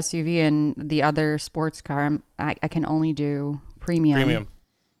SUV, and the other sports car I can only do premium.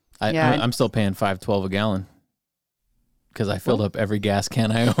 I'm still paying $5.12 a gallon because I filled up every gas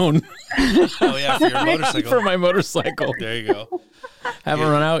can I own. Oh yeah, for your motorcycle. For my motorcycle. There you go. Haven't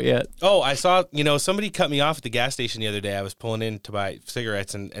run out yet. Oh, I saw, somebody cut me off at the gas station the other day. I was pulling in to buy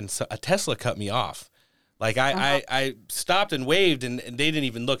cigarettes, and a Tesla cut me off. Like, I stopped and waved, and they didn't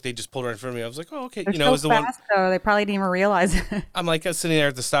even look. They just pulled right in front of me. I was like, oh, okay. They're it was so the fast, though. They probably didn't even realize it. I'm like, I was sitting there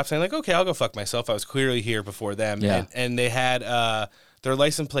at the stop sign, like, okay, I'll go fuck myself. I was clearly here before them. Yeah. And they had, their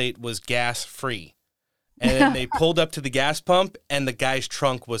license plate was gas free. And then they pulled up to the gas pump, and the guy's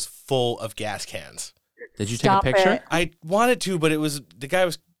trunk was full of gas cans. Did you take a picture? I wanted to, but the guy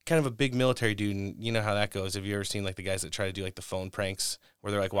was kind of a big military dude, and you know how that goes. Have you ever seen like the guys that try to do like the phone pranks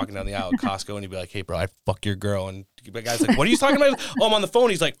where they're like walking down the aisle at Costco and you'd be like, hey bro, I'd fuck your girl, and the guy's like, what are you talking about? Oh, I'm on the phone.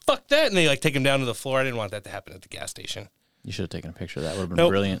 He's like, fuck that, and they like take him down to the floor. I didn't want that to happen at the gas station. You should have taken a picture of that. Would have been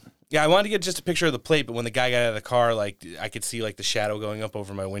brilliant. Yeah, I wanted to get just a picture of the plate, but when the guy got out of the car, like I could see like the shadow going up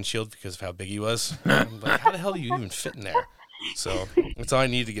over my windshield because of how big he was. I'm like, how the hell do you even fit in there? So that's all I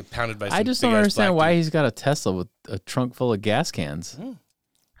need to get pounded by. I just don't understand why he's got a Tesla with a trunk full of gas cans.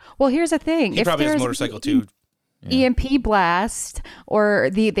 Well, here's the thing. He probably has a motorcycle too. EMP blast, or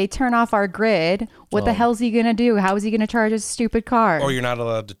they turn off our grid. What the hell's he gonna do? How is he gonna charge his stupid car? Or you're not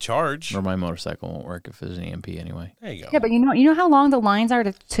allowed to charge. Or my motorcycle won't work if there's an EMP anyway. There you go. Yeah, but you know how long the lines are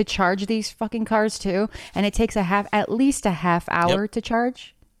to charge these fucking cars too, and it takes at least a half hour to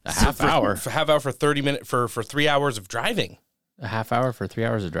charge. A half hour. For half hour for 30 minutes for 3 hours of driving. A half hour for 3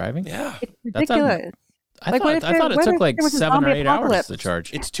 hours of driving? Yeah, it's ridiculous. I thought it took like 7 or 8 hours to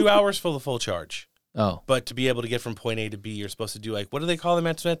charge. It's 2 hours for the full charge. Oh. But to be able to get from point A to B, you're supposed to do like, what do they call them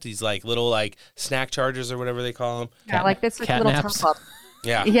at Smith? These like little like snack chargers or whatever they call them. Yeah, like this like little top up.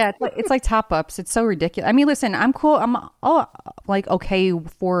 Yeah. Yeah, it's like top ups. It's so ridiculous. I mean, listen, I'm cool. I'm all like okay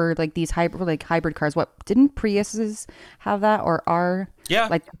for like these hybrid cars. What didn't Priuses have that or are? Yeah.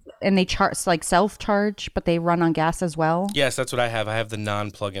 Like, and they charge like self charge, but they run on gas as well. Yes, that's what I have. I have the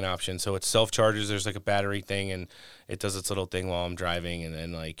non-plug-in option, so it self charges. There's like a battery thing, and it does its little thing while I'm driving, and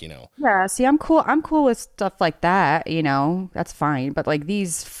then like Yeah. See, I'm cool. I'm cool with stuff like that. That's fine. But like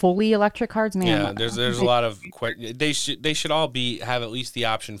these fully electric cars, man. Yeah. There's a lot of they should all have at least the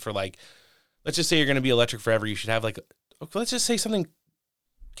option for like, let's just say you're going to be electric forever. You should have like, let's just say something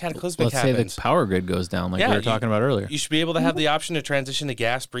cataclysmic happens. Say the power grid goes down like we were talking about earlier. You should be able to have the option to transition to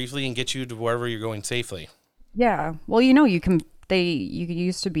gas briefly and get you to wherever you're going safely. Yeah. Well, you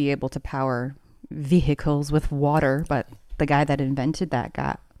used to be able to power vehicles with water, but the guy that invented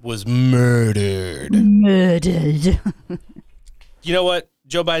that was murdered. You know what?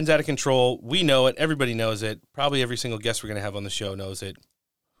 Joe Biden's out of control. We know it. Everybody knows it. Probably every single guest we're going to have on the show knows it.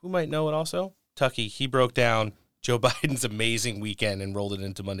 Who might know it also? Tucky. He broke down Joe Biden's amazing weekend and rolled it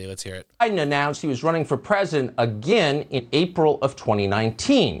into Monday. Let's hear it. Biden announced he was running for president again in April of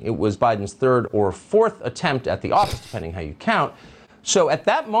 2019. It was Biden's third or fourth attempt at the office, depending how you count. So at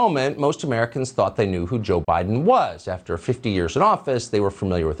that moment, most Americans thought they knew who Joe Biden was. After 50 years in office, they were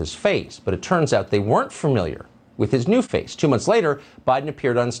familiar with his face. But it turns out they weren't familiar with his new face. 2 months later, Biden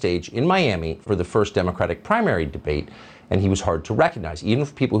appeared on stage in Miami for the first Democratic primary debate, and he was hard to recognize, even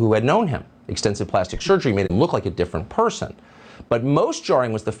for people who had known him. Extensive plastic surgery made him look like a different person. But most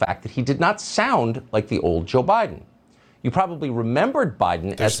jarring was the fact that he did not sound like the old Joe Biden. You probably remembered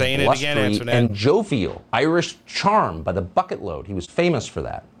Biden as blustery and jovial, Irish charm by the bucket load. He was famous for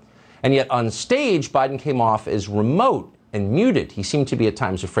that. And yet on stage, Biden came off as remote and muted. He seemed to be at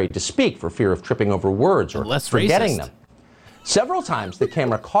times afraid to speak for fear of tripping over words or forgetting them. Several times, the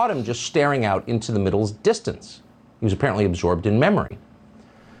camera caught him just staring out into the middle's distance. He was apparently absorbed in memory.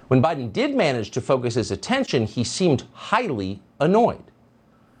 When Biden did manage to focus his attention, he seemed highly annoyed.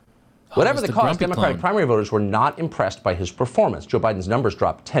 Whatever the cause, Democratic primary voters were not impressed by his performance. Joe Biden's numbers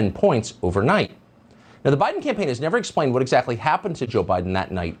dropped 10 points overnight. Now, the Biden campaign has never explained what exactly happened to Joe Biden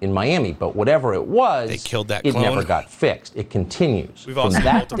that night in Miami, but whatever it was, they killed that it clone. Never got fixed. It continues. We've all From seen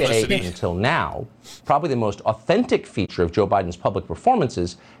that multiplicity. day until now, probably the most authentic feature of Joe Biden's public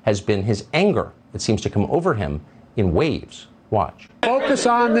performances has been his anger. It seems to come over him in waves. Watch. Focus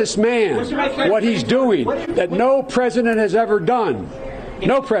on this man, what he's doing, that no president has ever done.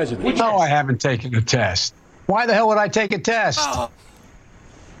 No president. No, I haven't taken the test. Why the hell would I take a test?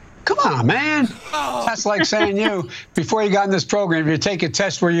 Come on, man. That's like saying before you got in this program, if you take a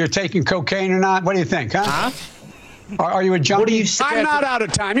test where you're taking cocaine or not, what do you think, huh? Are you a junkie? What do you say? I'm not out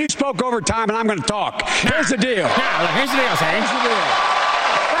of time. You spoke over time, and I'm going to talk. Here's the deal. Here's the deal, Sam. Here's the deal.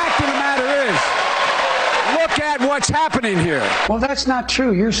 Fact of the matter is, look at what's happening here. Well, that's not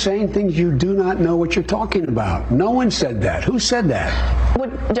true. You're saying things you do not know what you're talking about. No one said that. Who said that?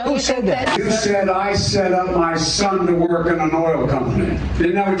 Who said that? You said I set up my son to work in an oil company.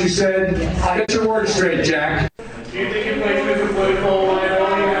 Isn't that what you said? Get your words straight, Jack. Do you think you play with the political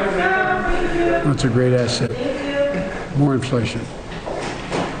liability after that? That's a great asset. More inflation.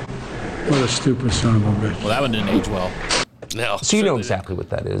 What a stupid son of a bitch. Well, that one didn't age well. No. So you know exactly what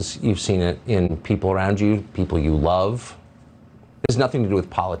that is. You've seen it in people around you, people you love. It has nothing to do with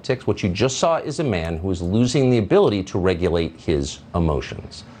politics. What you just saw is a man who is losing the ability to regulate his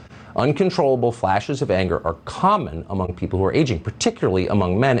emotions. Uncontrollable flashes of anger are common among people who are aging, particularly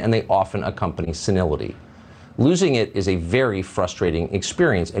among men, and they often accompany senility. Losing it is a very frustrating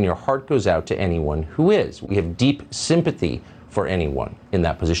experience, and your heart goes out to anyone who is. We have deep sympathy for anyone in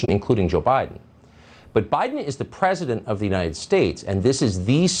that position, including Joe Biden. But Biden is the president of the United States, and this is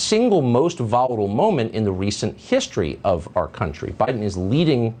the single most volatile moment in the recent history of our country. Biden is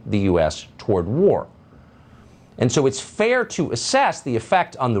leading the U.S. toward war. And so it's fair to assess the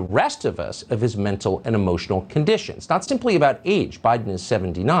effect on the rest of us of his mental and emotional condition. It's not simply about age. Biden is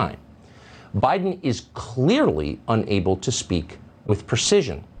 79. Biden is clearly unable to speak with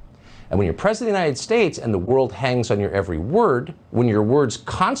precision. And when you're president of the United States and the world hangs on your every word, when your words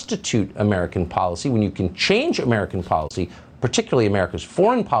constitute American policy, when you can change American policy, particularly America's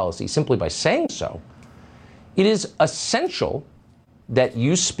foreign policy, simply by saying so, it is essential that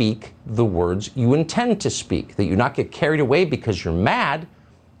you speak the words you intend to speak, that you not get carried away because you're mad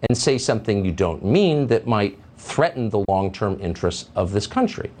and say something you don't mean that might threaten the long-term interests of this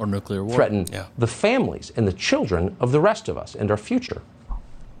country. Or nuclear war. Threaten the families and the children of the rest of us and our future.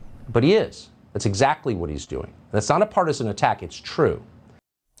 But he is. That's exactly what he's doing. That's not a partisan attack. It's true.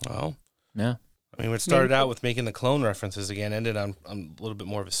 Well, yeah. I mean, what started out with making the clone references again ended on a little bit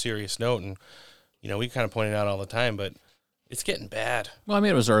more of a serious note. And, we kind of pointed out all the time, but it's getting bad. Well, I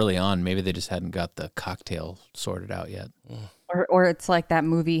mean, it was early on. Maybe they just hadn't got the cocktail sorted out yet. Or it's like that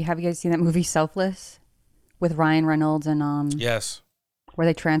movie. Have you guys seen that movie Selfless with Ryan Reynolds and Yes. Where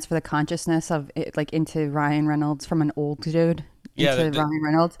they transfer the consciousness of it into Ryan Reynolds from an old dude into Ryan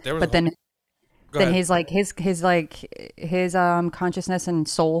Reynolds. But then his consciousness and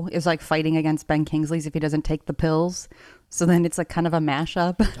soul is fighting against Ben Kingsley's if he doesn't take the pills. So then it's kind of a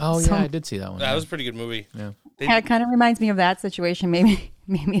mashup. Oh yeah, I did see that one. That was a pretty good movie. Yeah. It kind of reminds me of that situation. Maybe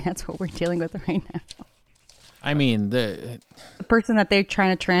that's what we're dealing with right now. I mean, the person that they're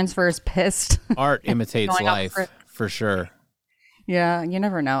trying to transfer is pissed. Art imitates life for sure. Yeah, you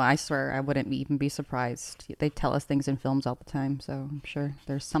never know. I swear I wouldn't even be surprised. They tell us things in films all the time, so I'm sure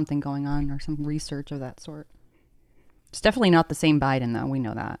there's something going on or some research of that sort. It's definitely not the same Biden, though. We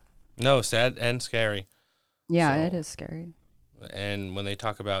know that. No, sad and scary. Yeah, it is scary. And when they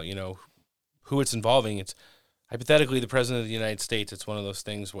talk about, who it's involving, it's hypothetically the president of the United States. It's one of those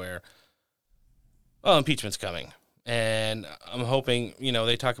things where, impeachment's coming. And I'm hoping,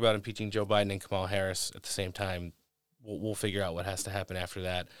 they talk about impeaching Joe Biden and Kamala Harris at the same time. We'll figure out what has to happen after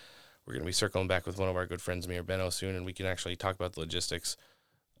that. We're going to be circling back with one of our good friends, Mayor Benno, soon, and we can actually talk about the logistics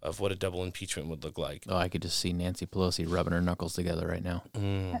of what a double impeachment would look like. Oh, I could just see Nancy Pelosi rubbing her knuckles together right now.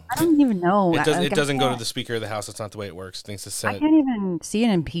 I don't even know. It doesn't go to the Speaker of the House. That's not the way it works. Thanks to Senate. I can't even see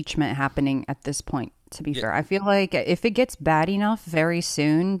an impeachment happening at this point, to be fair. I feel like if it gets bad enough very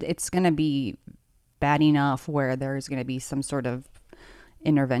soon, it's going to be bad enough where there's going to be some sort of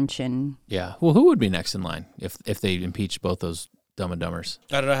intervention. Yeah. Well, who would be next in line if they impeach both those Dumb and Dumbers?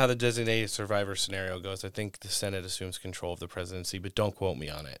 I don't know how the designated survivor scenario goes. I think the Senate assumes control of the presidency, but don't quote me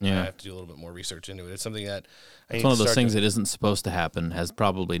on it. Yeah. I have to do a little bit more research into it. It's something that it's one of those things that isn't supposed to happen, has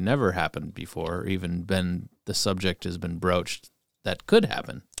probably never happened before, or even been the subject has been broached that could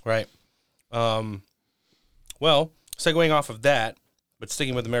happen. Right. Well, segueing off of that, but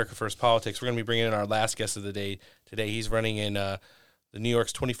sticking with America First politics, we're going to be bringing in our last guest of the day today. He's running in the New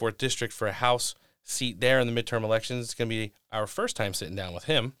York's 24th District for a House seat there in the midterm elections. It's going to be our first time sitting down with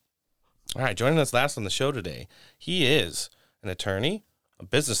him. All right, joining us last on the show today, he is an attorney, a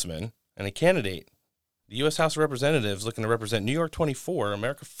businessman, and a candidate. The U.S. House of Representatives looking to represent New York 24,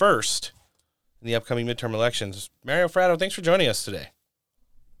 America First, in the upcoming midterm elections. Mario Fratto, thanks for joining us today.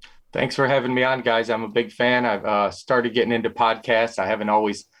 Thanks for having me on, guys. I'm a big fan. I've started getting into podcasts. I haven't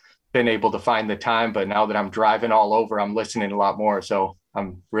always been able to find the time, but now that I'm driving all over, I'm listening a lot more. So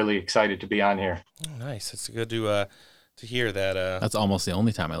I'm really excited to be on here. Oh, nice. It's good to hear that. That's almost the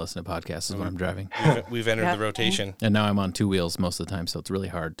only time I listen to podcasts is when I'm driving. We've entered the rotation. And now I'm on two wheels most of the time, so it's really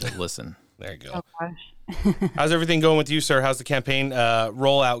hard to listen. There you go. Oh, gosh. How's everything going with you, sir? How's the campaign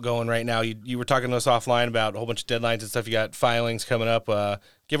rollout going right now? You were talking to us offline about a whole bunch of deadlines and stuff. You got filings coming up.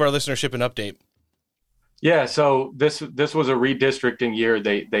 Give our listenership an update. Yeah, so this was a redistricting year.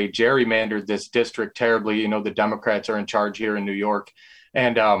 They gerrymandered this district terribly. You know, the Democrats are in charge here in New York.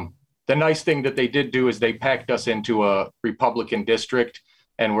 And the nice thing that they did do is they packed us into a Republican district,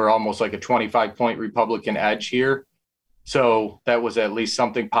 and we're almost like a 25-point Republican edge here. So that was at least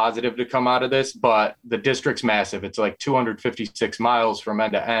something positive to come out of this. But the district's massive. It's like 256 miles from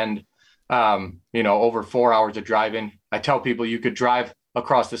end to end, over 4 hours of driving. I tell people you could drive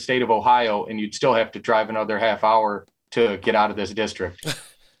across the state of Ohio and you'd still have to drive another half hour to get out of this district.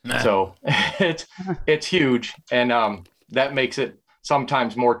 So it's huge. And that makes it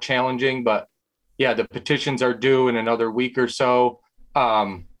sometimes more challenging, but yeah, the petitions are due in another week or so.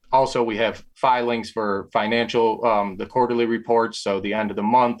 Also, we have filings for financial, the quarterly reports, so the end of the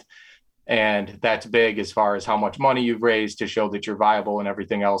month. And that's big as far as how much money you've raised to show that you're viable and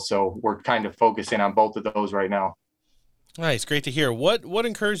everything else. So we're kind of focusing on both of those right now. Nice. Great to hear. What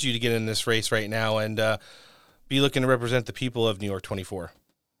encouraged you to get in this race right now and be looking to represent the people of New York 24?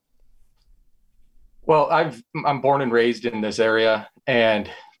 Well, I'm born and raised in this area, and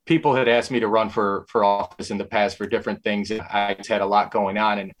people had asked me to run for office in the past for different things. I just had a lot going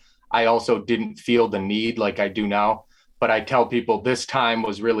on, and I also didn't feel the need like I do now. But I tell people this time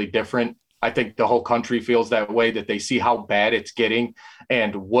was really different. I think the whole country feels that way, that they see how bad it's getting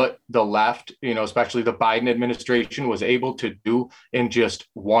and what the left, especially the Biden administration, was able to do in just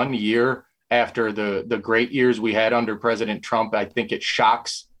 1 year after the great years we had under President Trump. I think it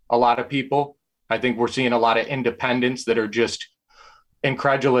shocks a lot of people. I think we're seeing a lot of independents that are just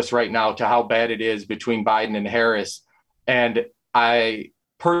incredulous right now to how bad it is between Biden and Harris. And I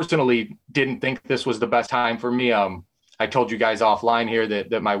personally didn't think this was the best time for me. I told you guys offline here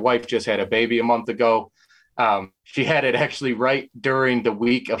that my wife just had a baby a month ago. She had it actually right during the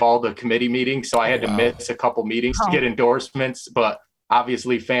week of all the committee meetings. So I had to miss a couple meetings to get endorsements, but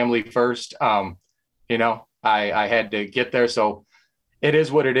obviously family first. I had to get there. So it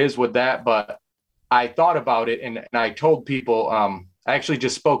is what it is with that. But I thought about it and I told people, I actually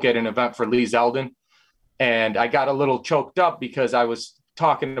just spoke at an event for Lee Zeldin, and I got a little choked up because I was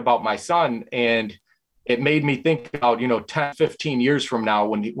talking about my son, and it made me think about, 10, 15 years from now,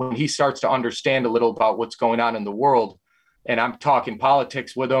 when he starts to understand a little about what's going on in the world, and I'm talking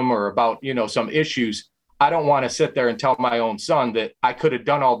politics with him or about, some issues. I don't want to sit there and tell my own son that I could have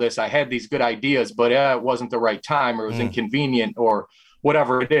done all this. I had these good ideas, but it wasn't the right time, or it was inconvenient, or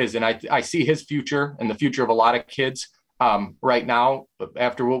whatever it is. And I see his future and the future of a lot of kids right now,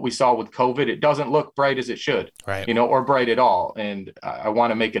 after what we saw with COVID. It doesn't look bright as it should, right? Or bright at all. And I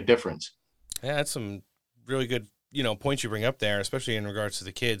want to make a difference. Yeah, that's some really good, points you bring up there, especially in regards to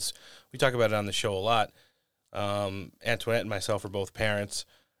the kids. We talk about it on the show a lot. Antoinette and myself are both parents,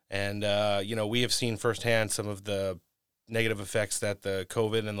 and, we have seen firsthand some of the negative effects that the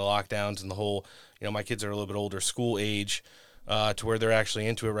COVID and the lockdowns and the whole, my kids are a little bit older, school age, to where they're actually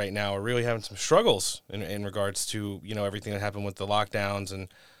into it right now, are really having some struggles in regards to, everything that happened with the lockdowns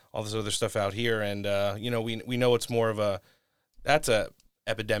and all this other stuff out here. And, we know it's more of that's a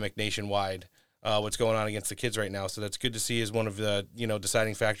epidemic nationwide, what's going on against the kids right now. So that's good to see as one of the,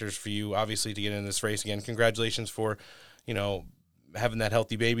 deciding factors for you, obviously, to get in this race again. Congratulations for, having that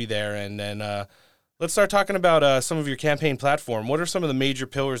healthy baby there. And then let's start talking about some of your campaign platform. What are some of the major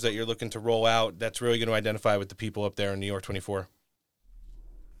pillars that you're looking to roll out that's really going to identify with the people up there in New York 24?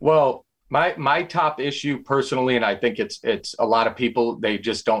 Well, my top issue personally, and I think it's a lot of people, they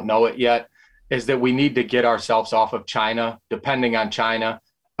just don't know it yet, is that we need to get ourselves off of China, depending on China.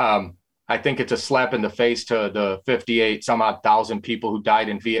 I think it's a slap in the face to the 58 some odd thousand people who died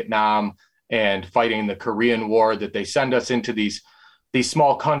in Vietnam and fighting the Korean War, that they send us into these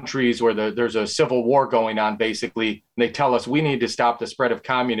small countries where there's a civil war going on, basically. They tell us we need to stop the spread of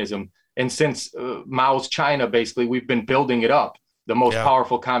communism. And since Mao's China, basically, we've been building it up. The most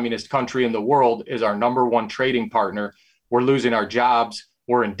powerful communist country in the world is our number one trading partner. We're losing our jobs.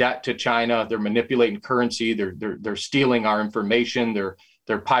 We're in debt to China. They're manipulating currency. They're stealing our information.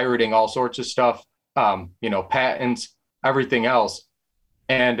 They're pirating all sorts of stuff, patents, everything else.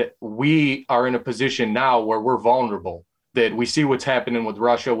 And we are in a position now where we're vulnerable, that we see what's happening with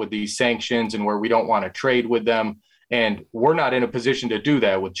Russia with these sanctions and where we don't want to trade with them. And we're not in a position to do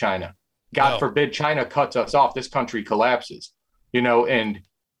that with China. God forbid China cuts us off, this country collapses, and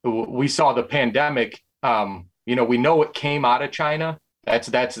we saw the pandemic, we know it came out of China,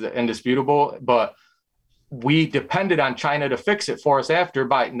 That's indisputable. But we depended on China to fix it for us after.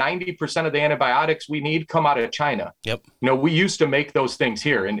 By 90% of the antibiotics we need come out of China. Yep. We used to make those things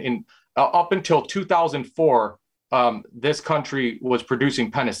here. And up until 2004, this country was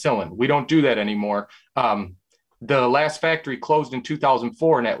producing penicillin. We don't do that anymore. The last factory closed in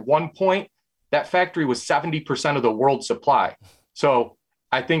 2004. And at one point, that factory was 70% of the world's supply. So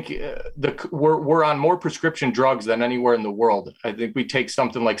I think we're on more prescription drugs than anywhere in the world. I think we take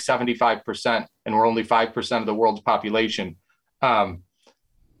something like 75%, and we're only 5% of the world's population.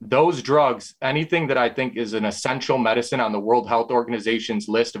 Those drugs, anything that I think is an essential medicine on the World Health Organization's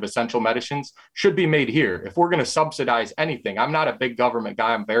list of essential medicines, should be made here. If we're going to subsidize anything, I'm not a big government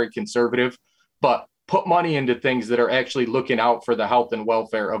guy, I'm very conservative, but put money into things that are actually looking out for the health and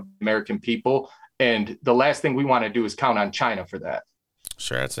welfare of American people. And the last thing we want to do is count on China for that.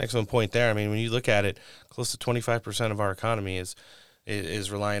 Sure, that's an excellent point there. I mean, when you look at it, close to 25% of our economy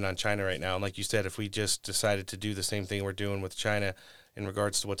is relying on China right now. And like you said, if we just decided to do the same thing we're doing with China in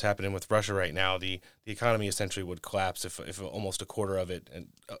regards to what's happening with Russia right now, the economy essentially would collapse if almost a quarter of it, and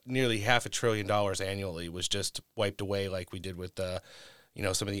nearly $500 billion annually, was just wiped away, like we did with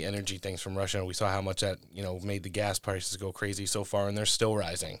some of the energy things from Russia. We saw how much that made the gas prices go crazy so far, and they're still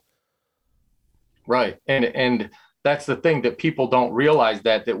rising. Right, and that's the thing that people don't realize,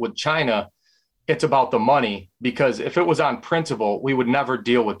 that with China, it's about the money, because if it was on principle, we would never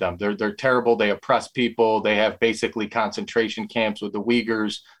deal with them. They're terrible. They oppress people. They have basically concentration camps with the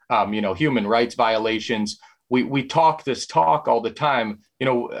Uyghurs, human rights violations. We talk this talk all the time.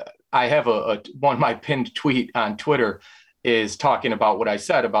 I have one of my pinned tweet on Twitter is talking about what I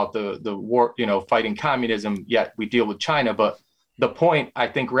said about the war, fighting communism, yet we deal with China. But the point I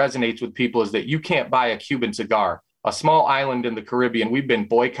think resonates with people is that you can't buy a Cuban cigar. A small island in the Caribbean we've been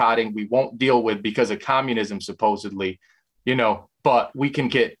boycotting, we won't deal with because of communism, supposedly, but we can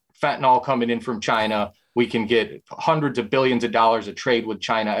get fentanyl coming in from China. We can get hundreds of billions of dollars of trade with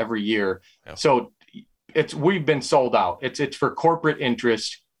China every year. Yeah. So we've been sold out. It's for corporate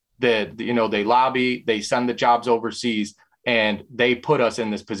interest that, they lobby, they send the jobs overseas, and they put us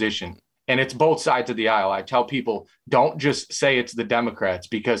in this position. And it's both sides of the aisle. I tell people, don't just say it's the Democrats,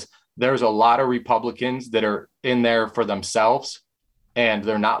 because there's a lot of Republicans that are in there for themselves, and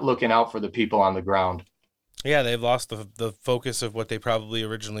they're not looking out for the people on the ground. Yeah, they've lost the focus of what they probably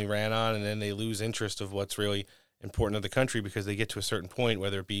originally ran on, and then they lose interest of what's really important to the country, because they get to a certain point,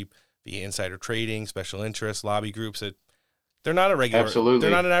 whether it be insider trading, special interests, lobby groups, that they're not a regular, Absolutely.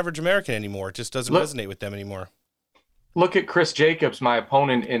 They're not an average American anymore. It just doesn't resonate with them anymore. Look at Chris Jacobs, my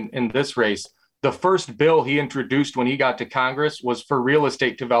opponent in this race. The first bill he introduced when he got to Congress was for real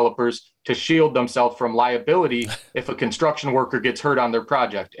estate developers to shield themselves from liability if a construction worker gets hurt on their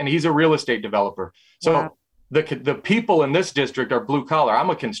project. And he's a real estate developer. So wow. The people in this district are blue collar.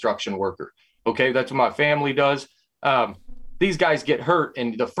 I'm a construction worker. Okay, that's what my family does. These guys get hurt,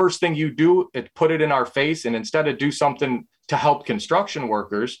 and the first thing you do is put it in our face. And instead of do something to help construction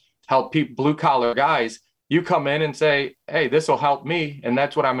workers, help people, blue collar guys, you come in and say, hey, this will help me. And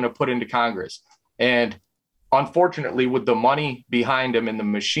that's what I'm going to put into Congress. And unfortunately, with the money behind them and the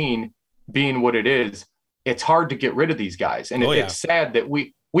machine being what it is, it's hard to get rid of these guys. And it's sad that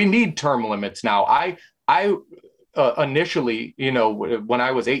we need term limits now. I initially, when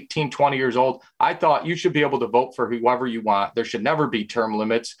I was 18, 20 years old, I thought you should be able to vote for whoever you want. There should never be term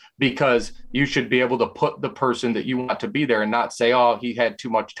limits, because you should be able to put the person that you want to be there and not say, oh, he had too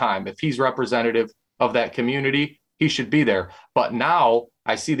much time. If he's representative of that community, he should be there. But now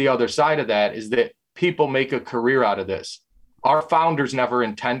I see the other side of that is that people make a career out of this. Our founders never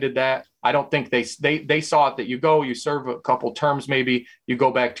intended that. I don't think they saw it that you serve a couple terms, maybe you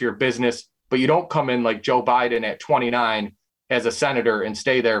go back to your business, but you don't come in like Joe Biden at 29 as a senator and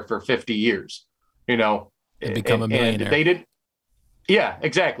stay there for 50 years, and become a millionaire. And they didn't. Yeah,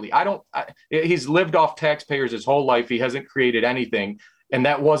 exactly. He's lived off taxpayers his whole life. He hasn't created anything, and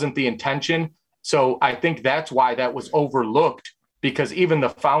that wasn't the intention. So I think that's why that was overlooked, because even the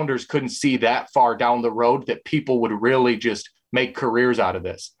founders couldn't see that far down the road that people would really just make careers out of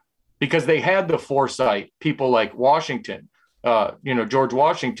this, because they had the foresight. People like Washington, George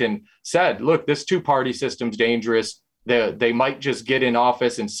Washington said, look, this two-party system's dangerous. They might just get in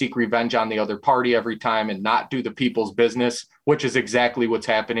office and seek revenge on the other party every time and not do the people's business, which is exactly what's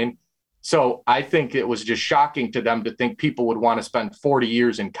happening. So I think it was just shocking to them to think people would want to spend 40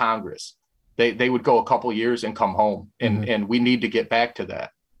 years in Congress. They would go a couple years and come home, and we need to get back to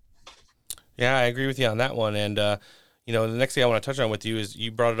that. Yeah, I agree with you on that one. And, the next thing I want to touch on with you is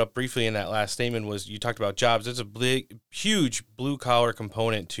you brought it up briefly in that last statement was you talked about jobs. There's a huge blue collar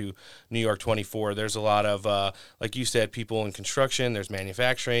component to New York 24. There's a lot of, like you said, people in construction, there's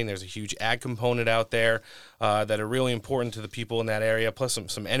manufacturing, there's a huge ag component out there that are really important to the people in that area, plus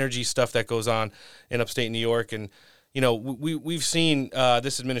some energy stuff that goes on in upstate New York. And, we've seen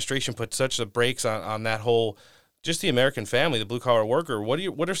this administration put such the brakes on that whole just the American family, the blue-collar worker.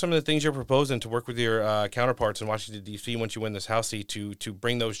 What are some of the things you're proposing to work with your counterparts in Washington, D.C. once you win this House seat to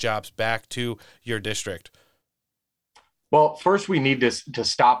bring those jobs back to your district? Well, first we need to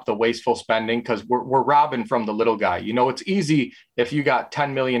stop the wasteful spending because we're robbing from the little guy. It's easy if you got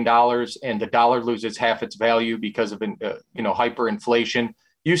 $10 million and the dollar loses half its value because of hyperinflation,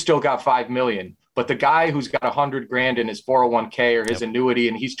 you still got $5 million. But the guy who's got $100,000 in his 401k or his annuity,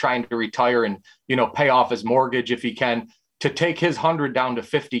 and he's trying to retire and, pay off his mortgage if he can, to take his 100 down to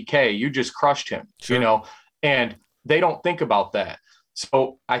 50K, you just crushed him, and they don't think about that.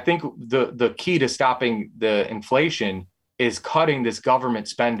 So I think the key to stopping the inflation is cutting this government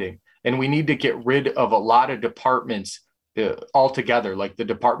spending. And we need to get rid of a lot of departments altogether, like the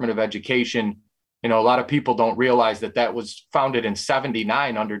Department of Education. A lot of people don't realize that was founded in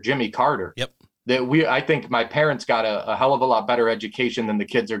 1979 under Jimmy Carter. Yep. I think my parents got a hell of a lot better education than the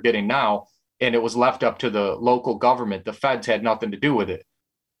kids are getting now. And it was left up to the local government. The feds had nothing to do with it.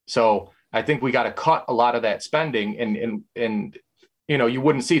 So I think we got to cut a lot of that spending and you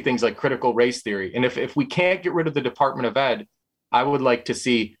wouldn't see things like critical race theory. And if we can't get rid of the Department of Ed, I would like to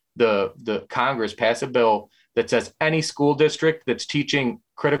see the Congress pass a bill that says any school district that's teaching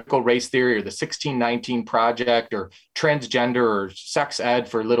critical race theory or the 1619 Project or transgender or sex ed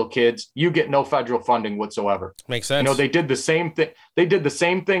for little kids, you get no federal funding whatsoever. Makes sense. They did the same thing. They did the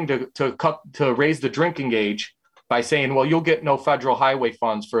same thing to raise the drinking age by saying, well, you'll get no federal highway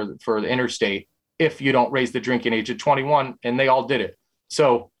funds for the interstate if you don't raise the drinking age to 21, and they all did it.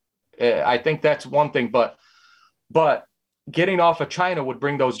 So I think that's one thing, but getting off of China would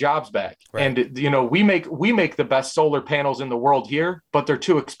bring those jobs back. Right. And, we make the best solar panels in the world here, but they're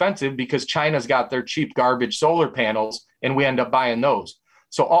too expensive because China's got their cheap garbage solar panels and we end up buying those.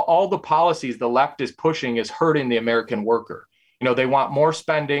 So all the policies the left is pushing is hurting the American worker. They want more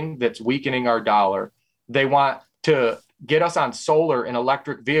spending that's weakening our dollar. They want to get us on solar and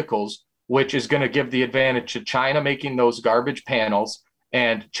electric vehicles, which is going to give the advantage to China making those garbage panels.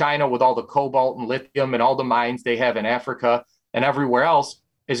 And China, with all the cobalt and lithium and all the mines they have in Africa and everywhere else,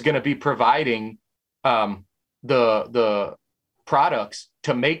 is going to be providing the products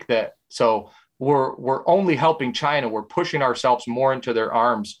to make that. So we're only helping China. We're pushing ourselves more into their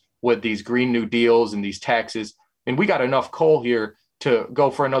arms with these Green New Deals and these taxes. And we got enough coal here to go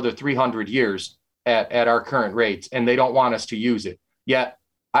for another 300 years at our current rates, and they don't want us to use it. Yet,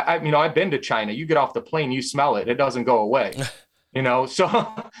 I've been to China. You get off the plane, you smell it. It doesn't go away. So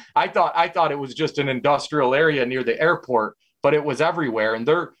I thought it was just an industrial area near the airport, but it was everywhere. And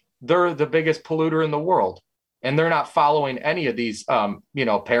they're the biggest polluter in the world. And they're not following any of these,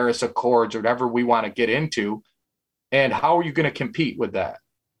 Paris Accords or whatever we want to get into. And how are you going to compete with that?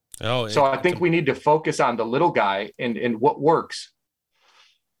 So I think we need to focus on the little guy and what works.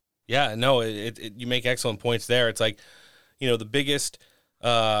 Yeah, no, you make excellent points there. It's like, the biggest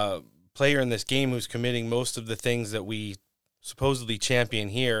player in this game who's committing most of the things that we supposedly champion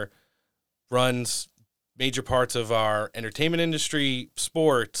here runs major parts of our entertainment industry,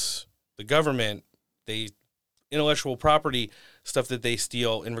 sports, the government, intellectual property stuff that they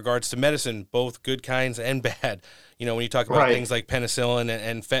steal in regards to medicine, both good kinds and bad. When you talk about things like penicillin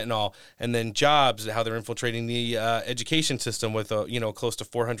and fentanyl, and then jobs, how they're infiltrating the education system with, close to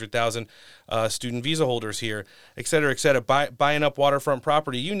 400,000 student visa holders here, et cetera, buying up waterfront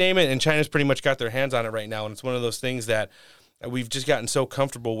property, you name it. And China's pretty much got their hands on it right now. And it's one of those things that we've just gotten so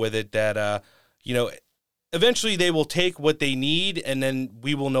comfortable with it that, eventually they will take what they need and then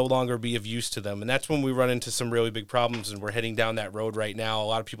we will no longer be of use to them. And that's when we run into some really big problems, and we're heading down that road right now. A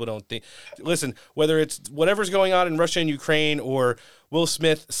lot of people don't think, listen, whether it's whatever's going on in Russia and Ukraine or Will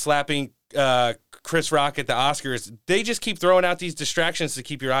Smith slapping Chris Rock at the Oscars, they just keep throwing out these distractions to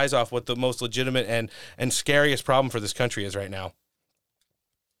keep your eyes off what the most legitimate and scariest problem for this country is right now.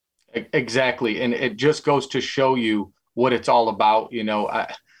 Exactly. And it just goes to show you what it's all about.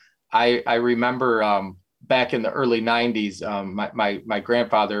 I remember back in the early 90s, my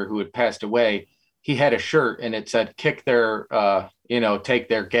grandfather, who had passed away, he had a shirt and it said, kick their, take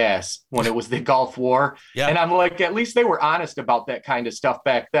their gas, when it was the Gulf War. Yeah. And I'm like, at least they were honest about that kind of stuff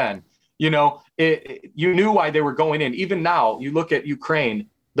back then. You knew why they were going in. Even now, you look at Ukraine,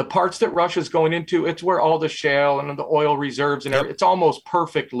 the parts that Russia's going into, it's where all the shale and the oil reserves and it's almost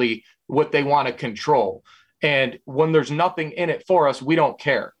perfectly what they want to control. And when there's nothing in it for us, we don't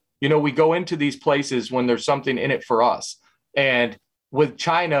care. You know, we go into these places when there's something in it for us. And with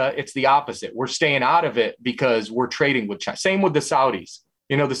China, it's the opposite. We're staying out of it because we're trading with China. Same with the Saudis.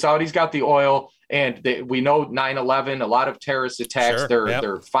 You know, the Saudis got the oil, and we know 9/11, a lot of terrorist attacks. Sure,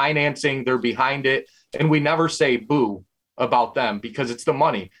 they're financing, they're behind it. And we never say boo about them because it's the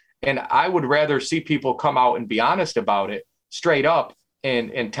money. And I would rather see people come out and be honest about it straight up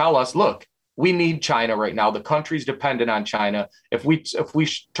and tell us, look, we need China right now. The country's dependent on China. If we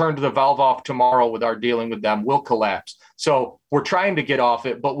turn the valve off tomorrow with our dealing with them, we'll collapse. So we're trying to get off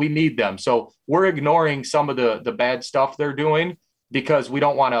it, but we need them. So we're ignoring some of the bad stuff they're doing because we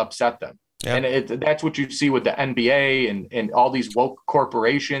don't want to upset them. Yep. And that's what you see with the NBA and all these woke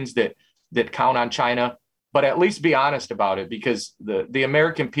corporations that count on China. But at least be honest about it, because the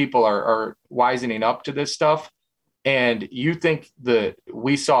American people are wisening up to this stuff. And you think that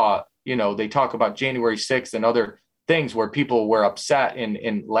we saw, you know, they talk about January 6th and other things where people were upset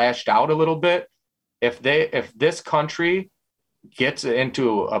and lashed out a little bit. If this country gets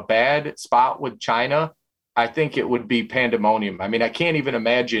into a bad spot with China, I think it would be pandemonium. I mean, I can't even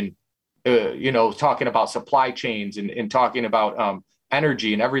imagine, you know, talking about supply chains and talking about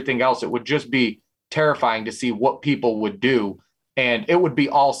energy and everything else. It would just be terrifying to see what people would do. And it would be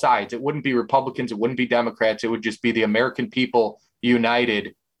all sides. It wouldn't be Republicans. It wouldn't be Democrats. It would just be the American people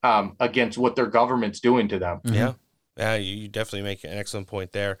united against what their government's doing to them. Mm-hmm. Yeah, you definitely make an excellent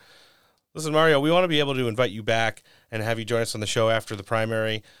point there. Listen, Mario, we want to be able to invite you back and have you join us on the show after the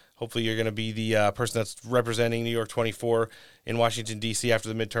primary. Hopefully you're going to be the person that's representing New York 24 in Washington, D.C. after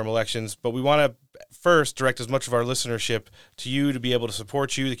the midterm elections. But we want to first direct as much of our listenership to you to be able to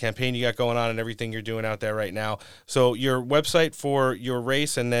support you, the campaign you got going on, and everything you're doing out there right now. So your website for your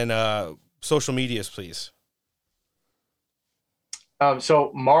race and then social medias, please.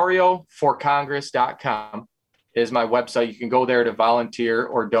 So MarioForCongress.com is my website. You can go there to volunteer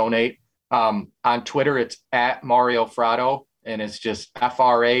or donate. On Twitter, it's at Mario Fratto, and it's just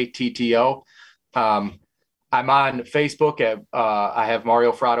FRATTO. I'm on Facebook. I have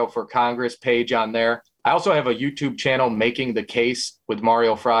Mario Fratto for Congress page on there. I also have a YouTube channel, Making the Case with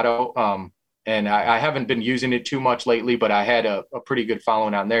Mario Fratto. And I haven't been using it too much lately, but I had a pretty good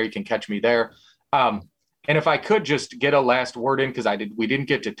following on there. You can catch me there. And if I could just get a last word in, because we didn't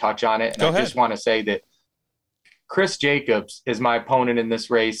get to touch on it. And I just want to say that Chris Jacobs is my opponent in this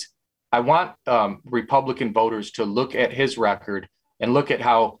race. I want Republican voters to look at his record and look at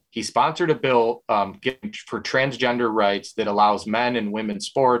how he sponsored a bill for transgender rights that allows men and women's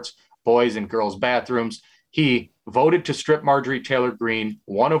sports, boys and girls bathrooms. He voted to strip Marjorie Taylor Greene,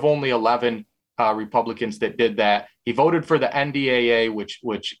 one of only 11 Republicans that did that. He voted for the NDAA, which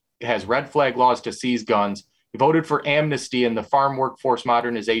has red flag laws to seize guns. He voted for amnesty in the Farm Workforce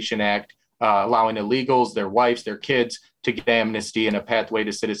Modernization Act, allowing illegals, their wives, their kids to get amnesty and a pathway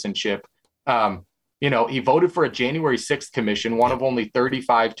to citizenship. He voted for a January 6th commission, one of only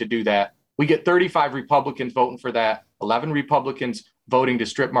 35 to do that. We get 35 Republicans voting for that, 11 Republicans voting to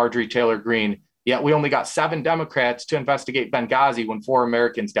strip Marjorie Taylor Greene. Yet we only got 7 Democrats to investigate Benghazi when 4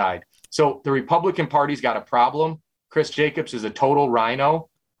 Americans died. So the Republican Party's got a problem. Chris Jacobs is a total rhino,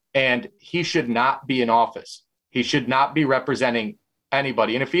 and he should not be in office. He should not be representing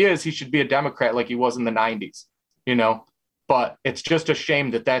anybody. And if he is, he should be a Democrat like he was in the 90s, But it's just a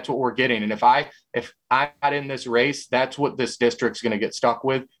shame that that's what we're getting. And if I'm not in this race, that's what this district's going to get stuck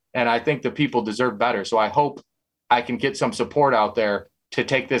with. And I think the people deserve better. So I hope I can get some support out there to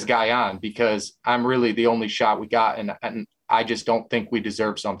take this guy on, because I'm really the only shot we got. And I just don't think we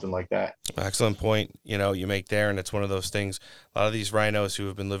deserve something like that. Excellent point, you make there. And it's one of those things, a lot of these rhinos who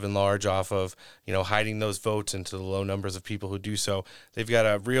have been living large off of, hiding those votes into the low numbers of people who do so, they've got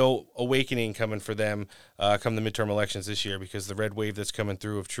a real awakening coming for them come the midterm elections this year, because the red wave that's coming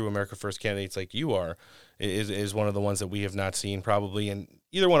through of true America First candidates like you are is one of the ones that we have not seen probably in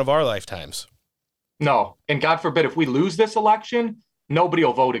either one of our lifetimes. No. And God forbid, if we lose this election, nobody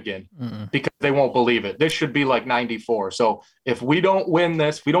will vote again because they won't believe it. This should be like 94. So if we don't win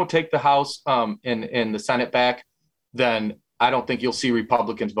this, if we don't take the House and the Senate back, then I don't think you'll see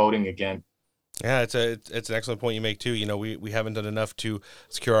Republicans voting again. Yeah, it's an excellent point you make too. We haven't done enough to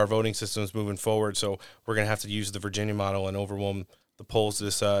secure our voting systems moving forward. So we're going to have to use the Virginia model and overwhelm the polls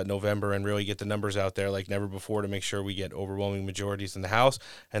this November and really get the numbers out there like never before to make sure we get overwhelming majorities in the House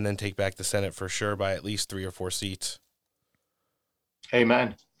and then take back the Senate for sure by at least 3 or 4 seats.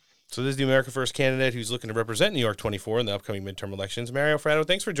 Amen. So this is the America First candidate who's looking to represent New York 24 in the upcoming midterm elections. Mario Fratto,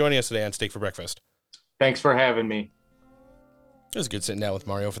 thanks for joining us today on Steak for Breakfast. Thanks for having me. It was good sitting down with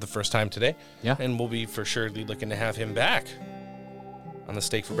Mario for the first time today. Yeah. And we'll be for sure looking to have him back on the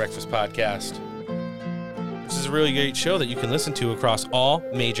Steak for Breakfast podcast. This is a really great show that you can listen to across all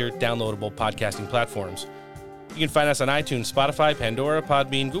major downloadable podcasting platforms. You can find us on iTunes, Spotify, Pandora,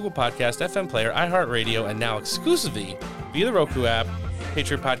 Podbean, Google Podcast, FM Player, iHeartRadio, and now exclusively via the Roku app,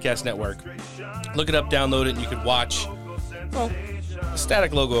 Patriot Podcast Network. Look it up, download it, and you can watch, the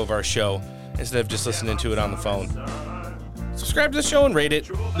static logo of our show instead of just listening to it on the phone. Subscribe to the show and rate it,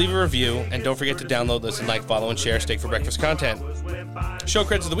 leave a review, and don't forget to download, listen, like, follow, and share Steak for Breakfast content. Show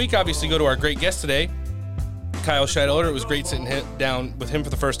credits of the week obviously go to our great guest today, Kyle Scheidler. It was great sitting down with him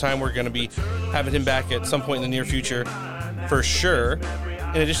for the first time. We're going to be having him back at some point in the near future for sure.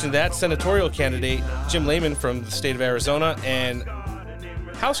 In addition to that, senatorial candidate Jim Layman from the state of Arizona and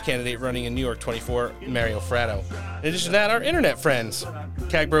House candidate running in New York 24, Mario Fratto. In addition to that, our internet friends,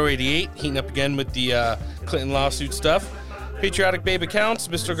 Cagbro88, heating up again with the Clinton lawsuit stuff. Patriotic Babe Accounts,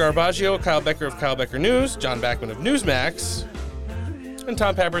 Mr. Garbaggio, Kyle Becker of Kyle Becker News, John Backman of Newsmax, and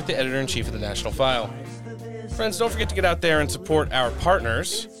Tom Pappert, the editor-in-chief of the National File. Friends, don't forget to get out there and support our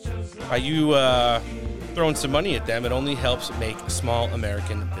partners. By you throwing some money at them, it only helps make small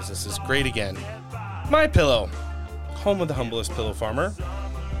American businesses great again. MyPillow, home of the humblest pillow farmer.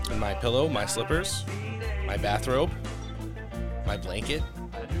 And MyPillow, my slippers, my bathrobe, my blanket,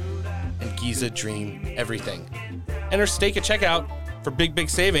 and Giza Dream everything. Enter Steak at checkout for big, big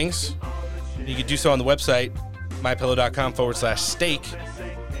savings. You can do so on the website. MyPillow.com/steak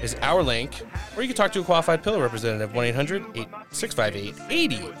is our link. Or you can talk to a qualified pillow representative,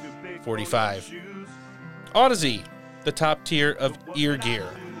 1-800-658-8045. Odyssey, the top tier of ear gear.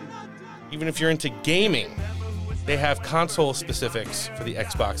 Even if you're into gaming, they have console specifics for the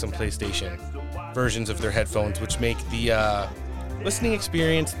Xbox and PlayStation versions of their headphones, which make the listening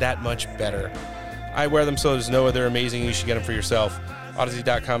experience that much better. I wear them, so there's no other amazing. You should get them for yourself.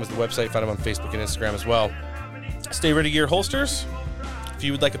 Odyssey.com is the website. Find them on Facebook and Instagram as well. Stay Ready Gear holsters. If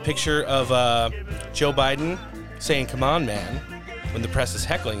you would like a picture of Joe Biden saying, "Come on, man," when the press is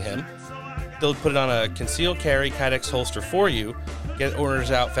heckling him, they'll put it on a concealed carry Kydex holster for you. Get orders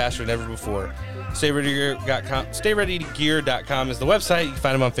out faster than ever before. StayReadyGear.com is the website. You can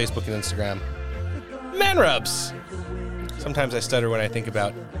find them on Facebook and Instagram. Man rubs. Sometimes I stutter when I think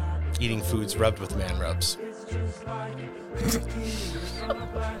about eating foods rubbed with man rubs.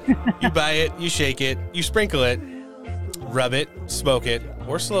 You buy it, you shake it, you sprinkle it, rub it, smoke it,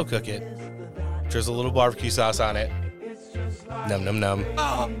 or slow cook it. Drizzle a little barbecue sauce on it. Num, num, num.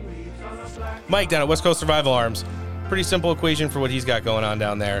 Mike down at West Coast Survival Arms. Pretty simple equation for what he's got going on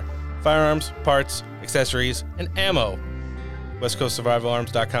down there. Firearms, parts, accessories, and ammo.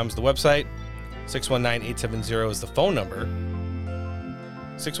 WestCoastSurvivalArms.com is the website. 619-870 is the phone number.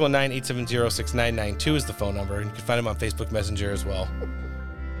 619-870-6992 is the phone number. And you can find him on Facebook Messenger as well.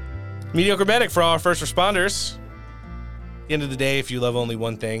 Mediocre Medic for all our first responders. At the end of the day, if you love only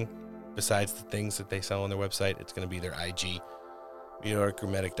one thing, besides the things that they sell on their website, it's going to be their IG.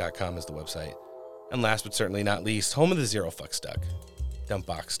 MediocreMedic.com is the website. And last but certainly not least, home of the Zero Fucks Duck.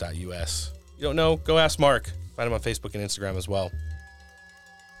 Dumpbox.us. You don't know? Go ask Mark. Find him on Facebook and Instagram as well.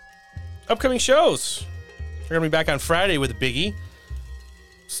 Upcoming shows. We're going to be back on Friday with a biggie.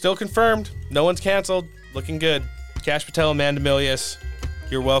 Still confirmed. No one's canceled. Looking good. Cash Patel, Amanda Milius.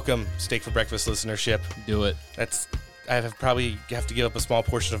 You're welcome. Steak for Breakfast listenership. Do it. I probably have to give up a small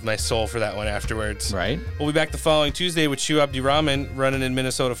portion of my soul for that one afterwards. Right. We'll be back the following Tuesday with Shu Abdirahman running in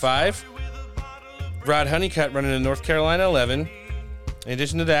Minnesota 5. Rod Honeycutt running in North Carolina 11. In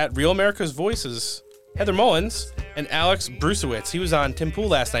addition to that, Real America's Voices, Heather Mullins and Alex Brusewitz. He was on Tim Pool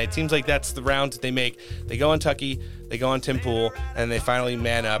last night. It seems like that's the round that they make. They go on Tucky, they go on Tim Pool, and they finally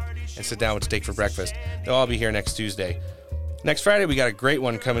man up and sit down with Steak for Breakfast. They'll all be here next Tuesday. Next Friday, we got a great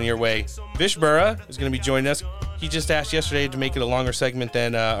one coming your way. Vish Burra is going to be joining us. He just asked yesterday to make it a longer segment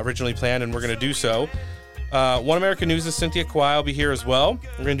than originally planned, and we're going to do so. One American News' Cynthia Kawai will be here as well.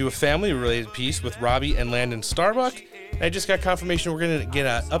 We're going to do a family-related piece with Robbie and Landon Starbuck. And I just got confirmation we're going to get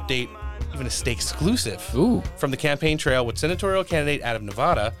an update, even a Steak exclusive, from the campaign trail with senatorial candidate out of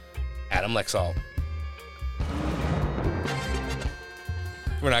Nevada, Adam Lexall.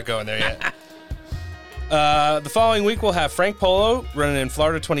 We're not going there yet. The following week, we'll have Frank Polo running in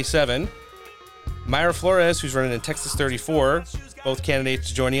Florida 27, Myra Flores, who's running in Texas 34, both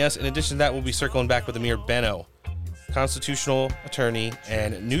candidates joining us. In addition to that, we'll be circling back with Amir Benno, constitutional attorney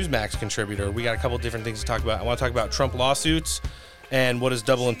and Newsmax contributor. We got a couple different things to talk about. I want to talk about Trump lawsuits and what does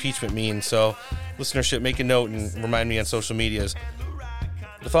double impeachment mean. So, listenership, make a note and remind me on social medias.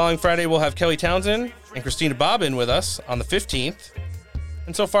 The following Friday, we'll have Kelly Townsend and Christina Bobbin with us on the 15th.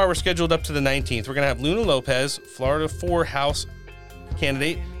 And so far, we're scheduled up to the 19th. We're going to have Luna Lopez, Florida 4 House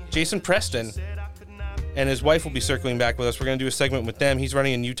candidate, Jason Preston, and his wife will be circling back with us. We're going to do a segment with them. He's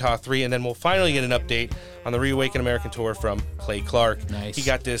running in Utah 3, and then we'll finally get an update on the Reawaken American Tour from Clay Clark. Nice. He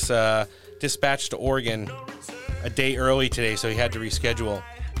got this dispatched to Oregon a day early today, so he had to reschedule.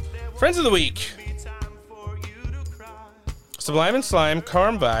 Friends of the Week. Sublime and Slime,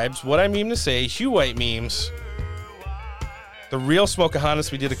 Carm Vibes, What I Meme to Say, Hugh White Memes, The Real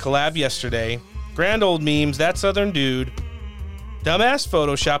Smokeahonis, we did a collab yesterday, Grand Old Memes, That Southern Dude, Dumbass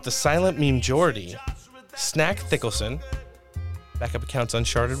Photoshop, The Silent Meme Jordy, Snack Thickelson, backup accounts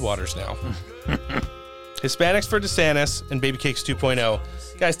Uncharted Waters now, Hispanics for DeSantis, and Baby Cakes 2.0.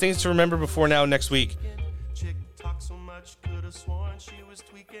 Guys, things to remember before now next week.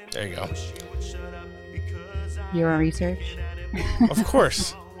 There you go. Your research? Of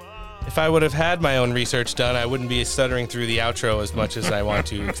course. If I would have had my own research done, I wouldn't be stuttering through the outro as much as I want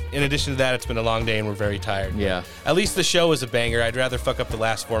to. In addition to that, it's been a long day and we're very tired. Yeah. At least the show is a banger. I'd rather fuck up the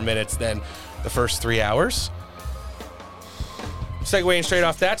last 4 minutes than the first 3 hours. Segueing straight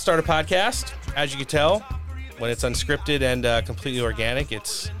off that, start a podcast. As you can tell, when it's unscripted and completely organic,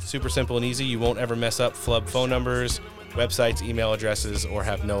 it's super simple and easy. You won't ever mess up flub phone numbers, websites, email addresses, or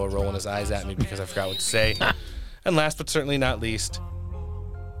have Noah rolling his eyes at me because I forgot what to say. And last but certainly not least,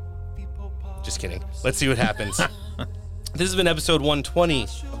 just kidding. Let's see what happens. This has been episode 120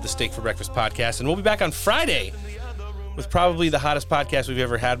 of the Steak for Breakfast podcast, and we'll be back on Friday with probably the hottest podcast we've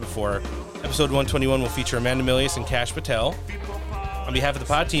ever had before. Episode 121 will feature Amanda Milius and Kash Patel. On behalf of the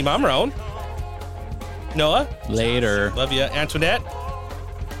pod team, I'm Roan. Noah. Later. Love you. Antoinette.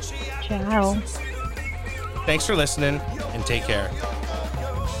 Ciao. Thanks for listening, and take care.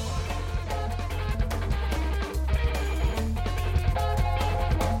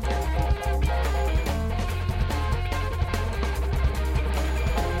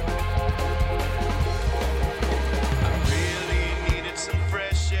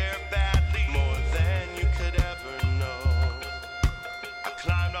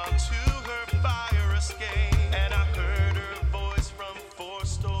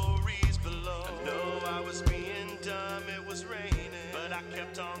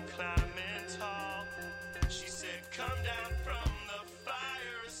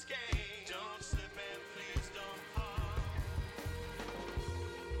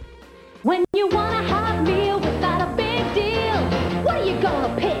 When you want a hot meal without a big deal, what are you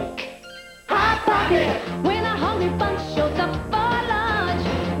gonna pick? Hot Pocket. When a hungry bunch shows up for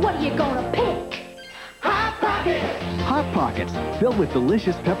lunch, what are you gonna pick? Hot Pocket. Hot Pockets, filled with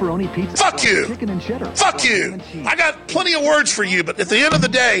delicious pepperoni pizza. Fuck you! Chicken and cheddar. Fuck you! I got plenty of words for you, but at the end of the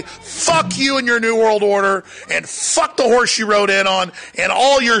day, fuck you and your New World Order, and fuck the horse you rode in on, and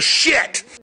all your shit!